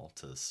Tylenol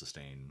to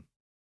sustain,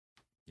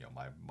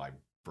 my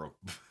broke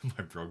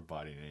my broke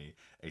body and any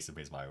aches and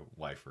pains. My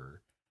wife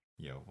or,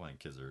 my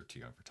kids are too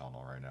young for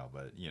Tylenol right now,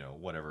 but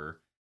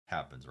whatever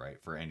happens, right,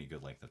 for any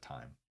good length of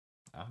time.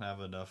 I don't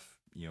have enough,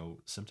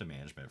 symptom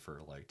management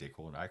for like Dayquil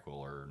or Nyquil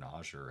or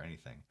nausea or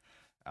anything.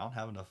 I don't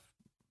have enough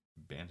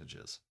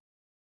bandages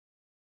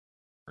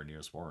or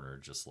Neosporin or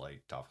just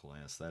like topical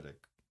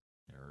anesthetic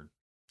or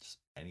just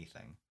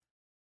anything,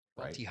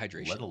 Well, right? Let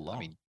dehydration. I alone,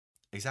 mean,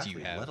 do you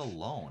exactly, let have?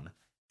 alone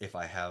if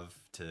I have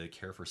to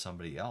care for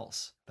somebody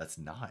else that's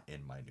not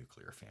in my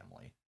nuclear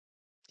family.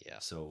 Yeah.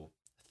 So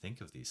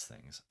think of these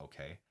things,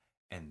 okay?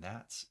 And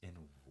that's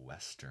in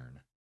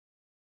Western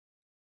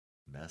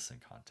medicine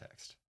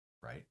context,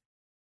 right?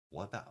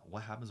 What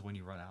happens when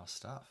you run out of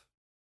stuff?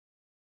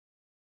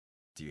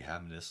 Do you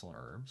have medicinal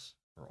herbs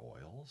or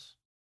oils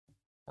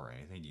or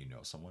anything? Do you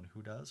know someone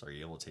who does? Are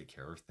you able to take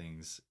care of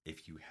things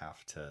if you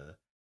have to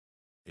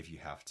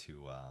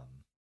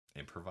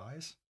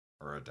improvise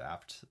or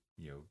adapt,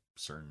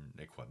 certain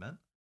equipment?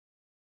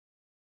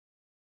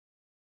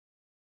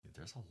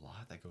 There's a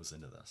lot that goes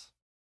into this.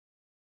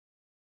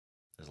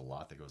 There's a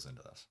lot that goes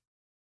into this.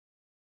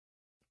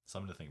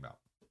 Something to think about.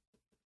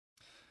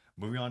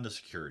 Moving on to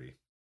security.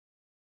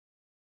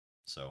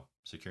 So,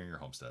 securing your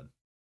homestead,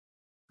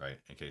 right,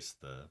 in case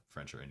the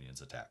French or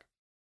Indians attack.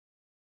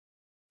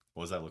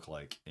 What does that look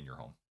like in your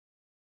home?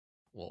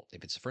 Well,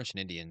 if it's the French and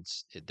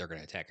Indians, they're going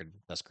to attack at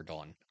dusk or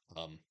dawn.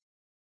 Um,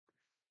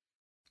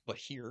 but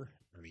here,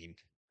 I mean,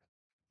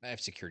 I have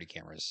security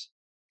cameras.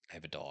 I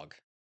have a dog.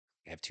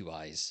 I have two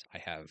eyes. I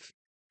have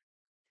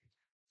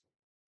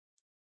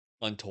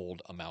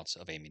untold amounts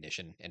of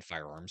ammunition and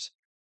firearms.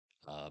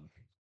 Um,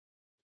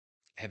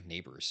 I have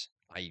neighbors.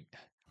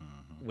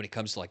 Mm-hmm. When it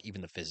comes to like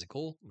even the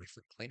physical, my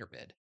recliner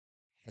bed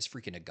has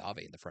freaking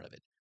agave in the front of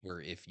it,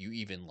 where if you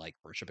even like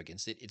brush up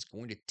against it, it's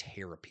going to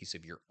tear a piece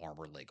of your arm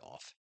or leg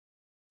off.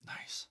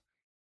 Nice.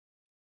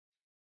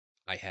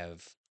 I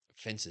have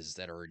fences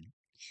that are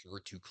sure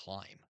to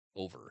climb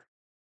over.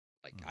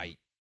 Like Mm-hmm. I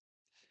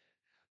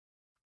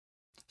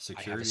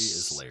have a Security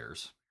is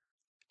layers,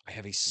 I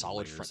have a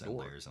solid layers front and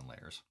door. layers and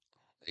layers.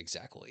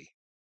 Exactly.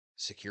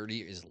 Security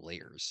is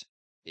layers.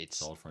 It's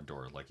Solid front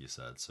door, like you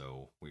said.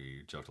 So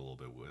we joked a little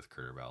bit with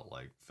Kurt about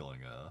like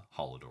filling a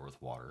hollow door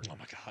with water. oh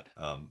my god.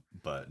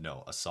 But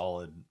no, a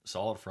solid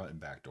front and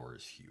back door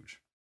is huge.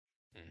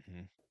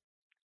 Hmm.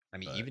 I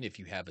mean, But even if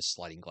you have a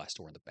sliding glass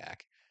door in the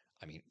back,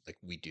 I mean, like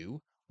we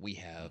do, we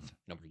have mhm,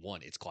 number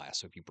one, it's glass.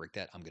 So if you break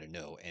that, I'm gonna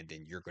know, and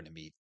then you're gonna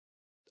meet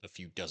a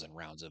few dozen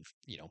rounds of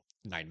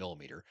 9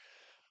 millimeter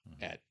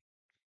mhm. at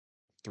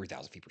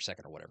 3,000 feet per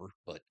second or whatever.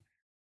 But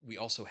we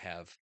also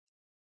have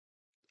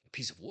a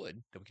piece of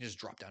wood that we can just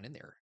drop down in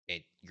there,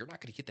 and you're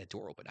not gonna get that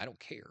door open. I don't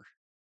care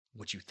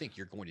what you think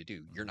you're going to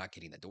do. You're Mhm. not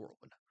getting that door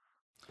open.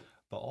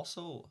 But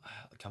also,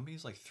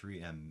 companies like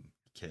 3M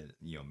can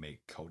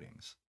make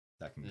coatings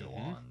that can go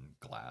Hmm. on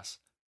glass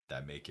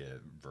that make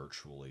it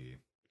virtually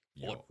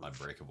Bulletproof.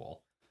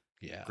 unbreakable.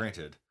 Yeah.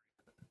 Granted,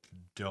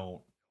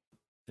 don't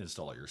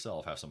install it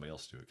yourself. Have somebody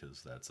else do it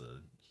because that's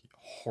a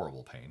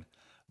horrible pain.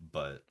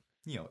 But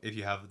if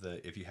you have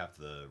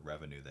the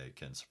revenue that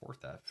can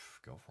support that,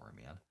 go for it,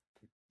 man.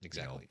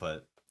 Exactly.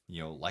 But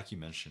like you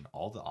mentioned,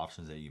 all the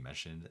options that you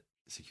mentioned,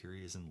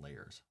 security is in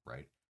layers,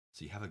 right?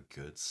 So you have a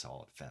good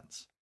solid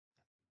fence,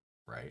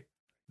 right?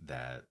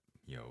 That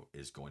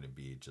is going to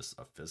be just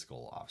a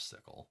physical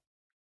obstacle.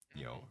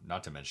 Mhm.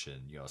 Not to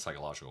mention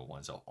psychological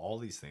ones. So all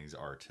these things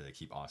are to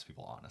keep honest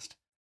people honest,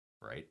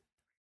 right?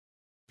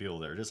 People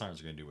that are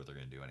dishonest are going to do what they're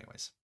going to do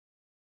anyways.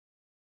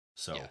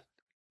 Yeah. So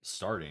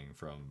starting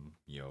from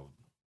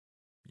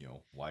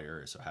wide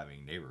areas, so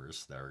having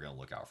neighbors that are going to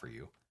look out for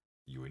you,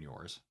 you and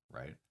yours,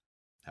 right?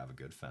 Have a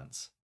good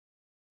fence,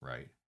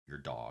 right? Your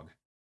dog,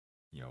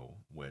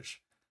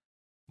 which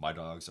my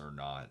dogs are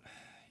not,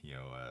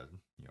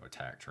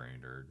 attack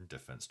trained or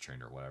defense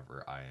trained or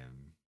whatever. I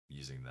am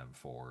using them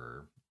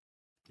for,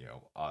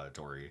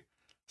 auditory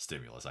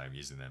stimulus. I am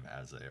using them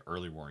as a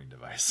early warning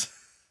device.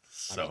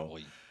 I mean, So,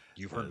 well,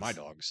 you've heard my as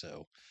dog,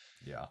 so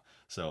yeah,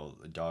 so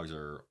the dogs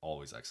are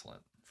always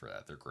excellent for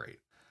that. They're great.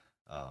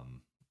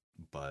 Um,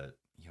 but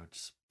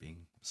just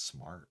being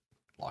smart,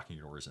 locking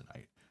your doors at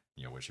night.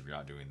 Which if you're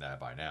not doing that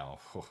by now,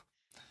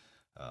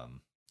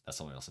 that's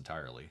something else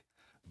entirely.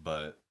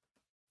 But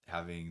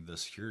having the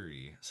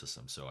security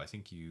system. So I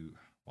think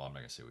well, I'm not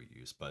gonna say what you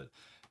use, but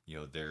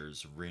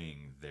there's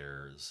Ring,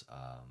 there's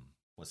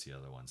what's the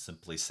other one?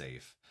 Simply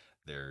Safe.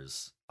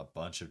 There's a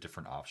bunch of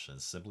different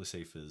options. Simply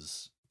Safe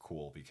is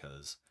cool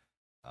because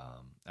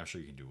I'm sure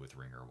you can do it with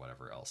Ring or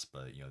whatever else,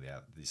 but they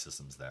have these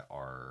systems that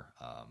are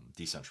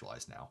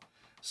decentralized now. yep.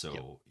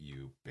 So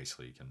you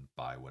basically can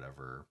buy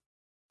whatever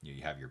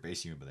you have your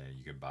base unit, but then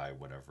you can buy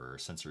whatever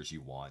sensors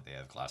you want. They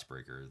have glass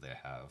breakers, they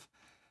have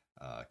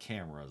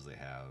cameras, they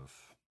have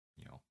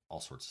all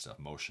sorts of stuff,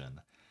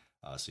 motion,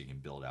 so you can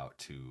build out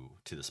to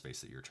the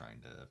space that you're trying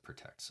to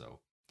protect. So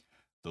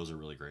those are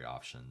really great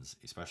options,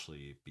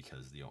 especially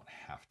because you don't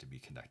have to be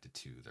connected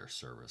to their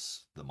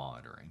service, the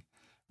monitoring,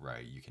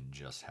 right? You can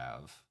just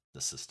have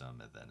the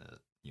system and then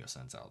it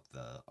sends out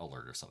the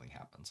alert if something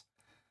happens.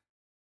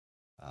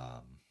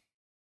 Um,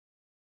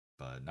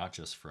 but not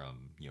just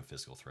from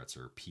physical threats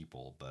or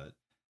people, but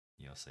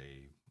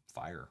say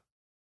fire,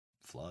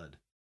 flood,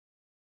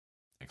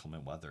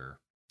 inclement weather,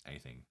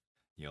 anything.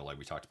 Like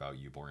we talked about,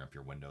 you boring up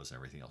your windows and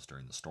everything else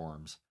during the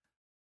storms.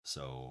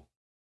 So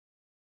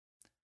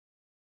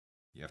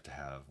you have to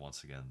have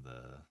once again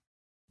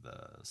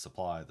the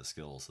supply, the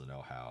skills, the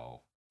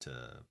know-how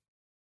to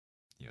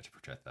to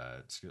protect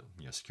that.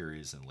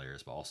 Securities and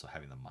layers, but also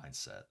having the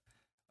mindset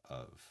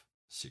of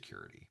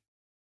security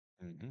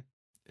Hmm.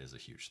 is a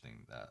huge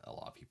thing that a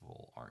lot of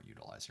people aren't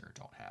utilizing or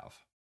don't have.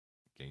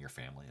 Getting your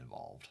family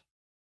involved.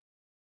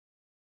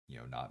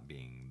 Not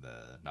being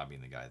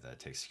the guy that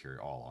takes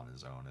security all on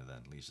his own and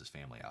then leaves his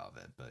family out of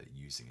it, but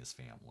using his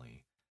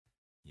family,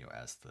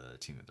 as the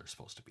team that they're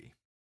supposed to be.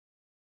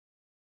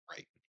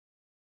 Right.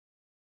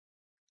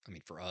 I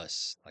mean, for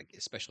us, like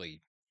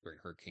especially during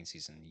hurricane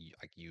season,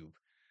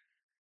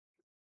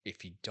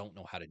 if you don't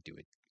know how to do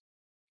it,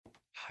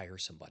 hire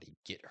somebody,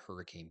 get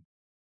hurricane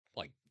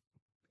like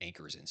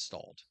anchors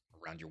installed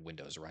around your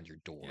windows, around your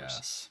doors.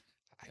 Yes.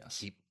 I Yes.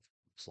 keep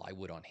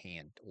plywood on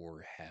hand,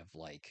 or have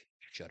like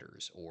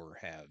shutters, or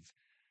have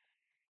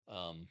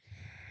um,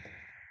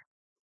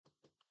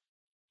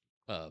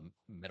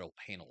 metal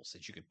panels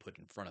that you can put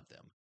in front of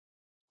them.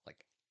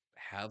 Like,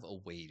 have a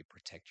way to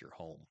protect your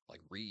home.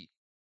 Like,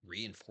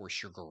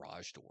 reinforce your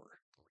garage door,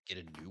 or get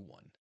a new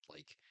one.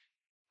 Like,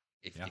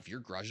 Yeah. if your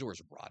garage door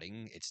is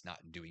rotting, it's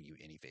not doing you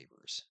any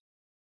favors.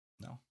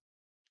 No.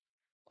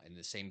 And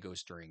the same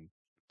goes during,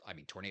 I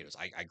mean, tornadoes.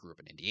 I grew up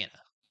in Indiana.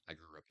 I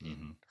grew up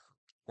Mm-hmm. in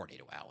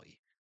Tornado Alley,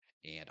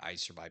 and I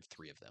survived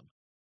three of them.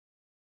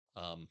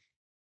 Um,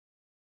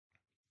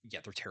 yeah,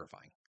 they're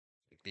terrifying.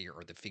 Like, they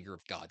are the finger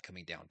of God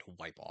coming down to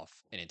wipe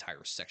off an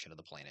entire section of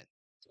the planet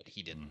that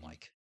he didn't Mm-hmm.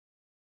 like.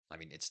 I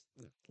mean, it's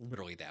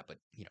literally that, but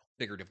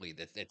figuratively,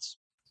 that's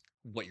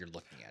what you're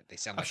looking at. They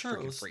sound I'm like sure it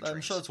freaking was. freight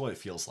I'm sure trains. that's what it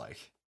feels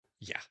like.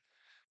 Yeah,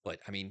 but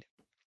I mean,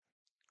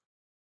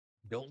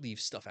 don't leave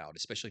stuff out,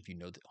 especially if you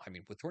know that. I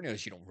mean, with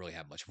tornadoes, you don't really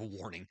have much of a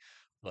warning,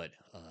 but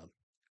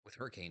with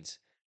hurricanes,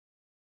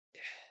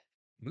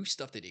 move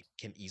stuff that it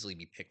can easily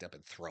be picked up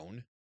and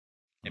thrown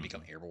and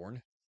become Mm-hmm.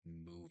 airborne.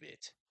 Move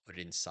it, put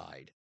it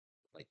inside,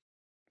 like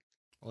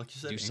Well, like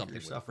you do said, anchor your something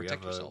with it, stuff.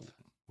 protect yourself.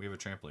 We have a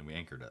trampoline. We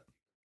anchored it.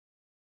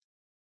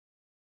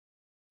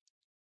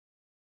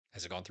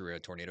 Has it gone through a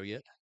tornado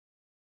yet?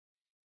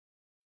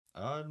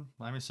 I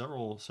mean,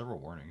 several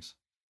warnings,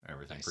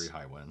 everything, pretty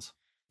Nice. high winds,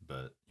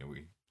 but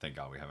we thank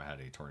God we haven't had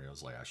any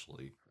tornadoes like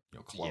actually Yeah,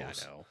 I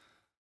close. know.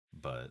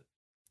 But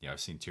I've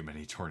seen too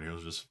many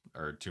tornadoes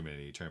or too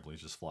many trampolines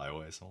just fly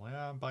away. So I'm like,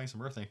 I'm buying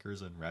some earth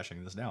anchors and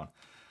rationing this down.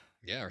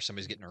 Yeah, or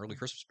somebody's getting an early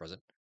Christmas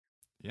present.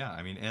 Yeah,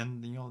 I mean,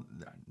 and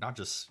not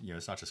just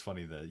it's not just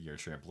funny that your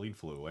trampoline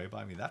flew away, but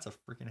I mean that's a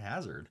freaking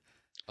hazard.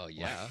 Oh Like,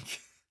 yeah.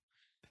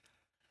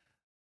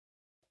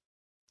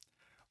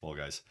 well,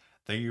 guys,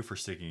 thank you for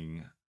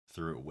sticking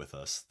through it with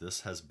us.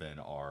 This has been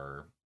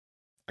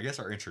I guess,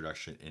 our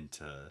introduction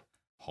into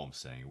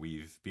homesteading.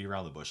 We've beat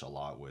around the bush a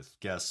lot with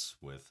guests,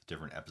 with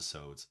different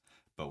episodes,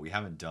 but we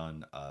haven't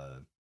done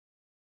a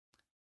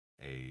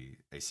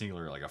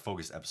singular, like a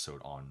focused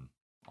episode on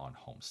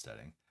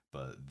homesteading.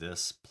 But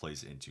this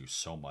plays into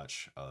so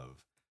much of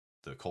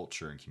the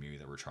culture and community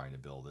that we're trying to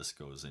build. This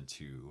goes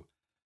into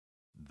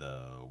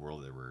the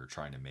world that we're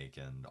trying to make,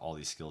 and all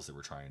these skills that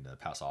we're trying to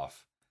pass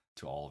off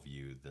to all of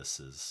you. This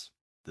is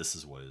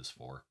what it's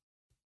for.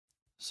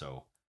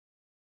 So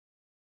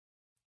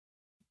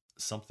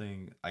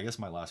something, I guess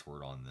my last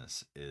word on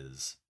this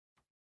is,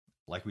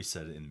 like we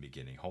said in the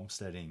beginning,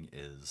 homesteading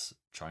is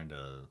trying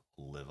to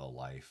live a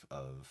life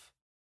of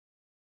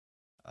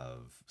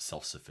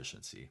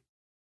self-sufficiency.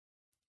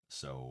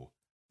 So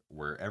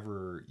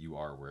wherever you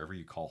are, wherever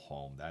you call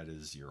home, that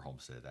is your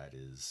homestead. That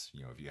is,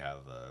 if you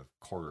have a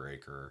quarter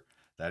acre,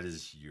 that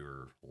is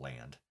your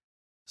land.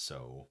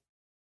 So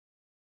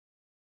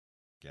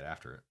get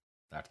after it.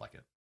 Act like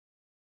it.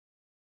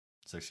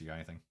 Six, you got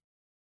anything?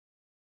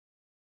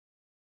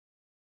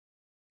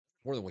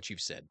 More than what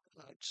you've said.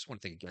 I just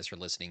want to thank you guys for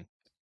listening.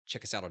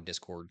 Check us out on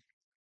Discord.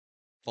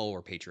 Follow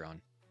our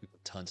Patreon. We've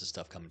got tons of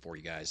stuff coming for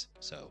you guys.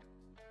 So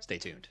stay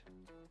tuned.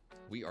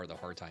 We are the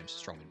Hard Times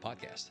Strongman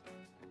Podcast,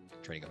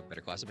 training up a better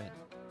class of men.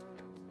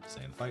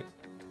 Stay in the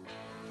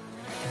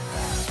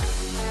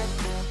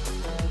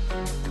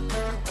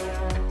fight.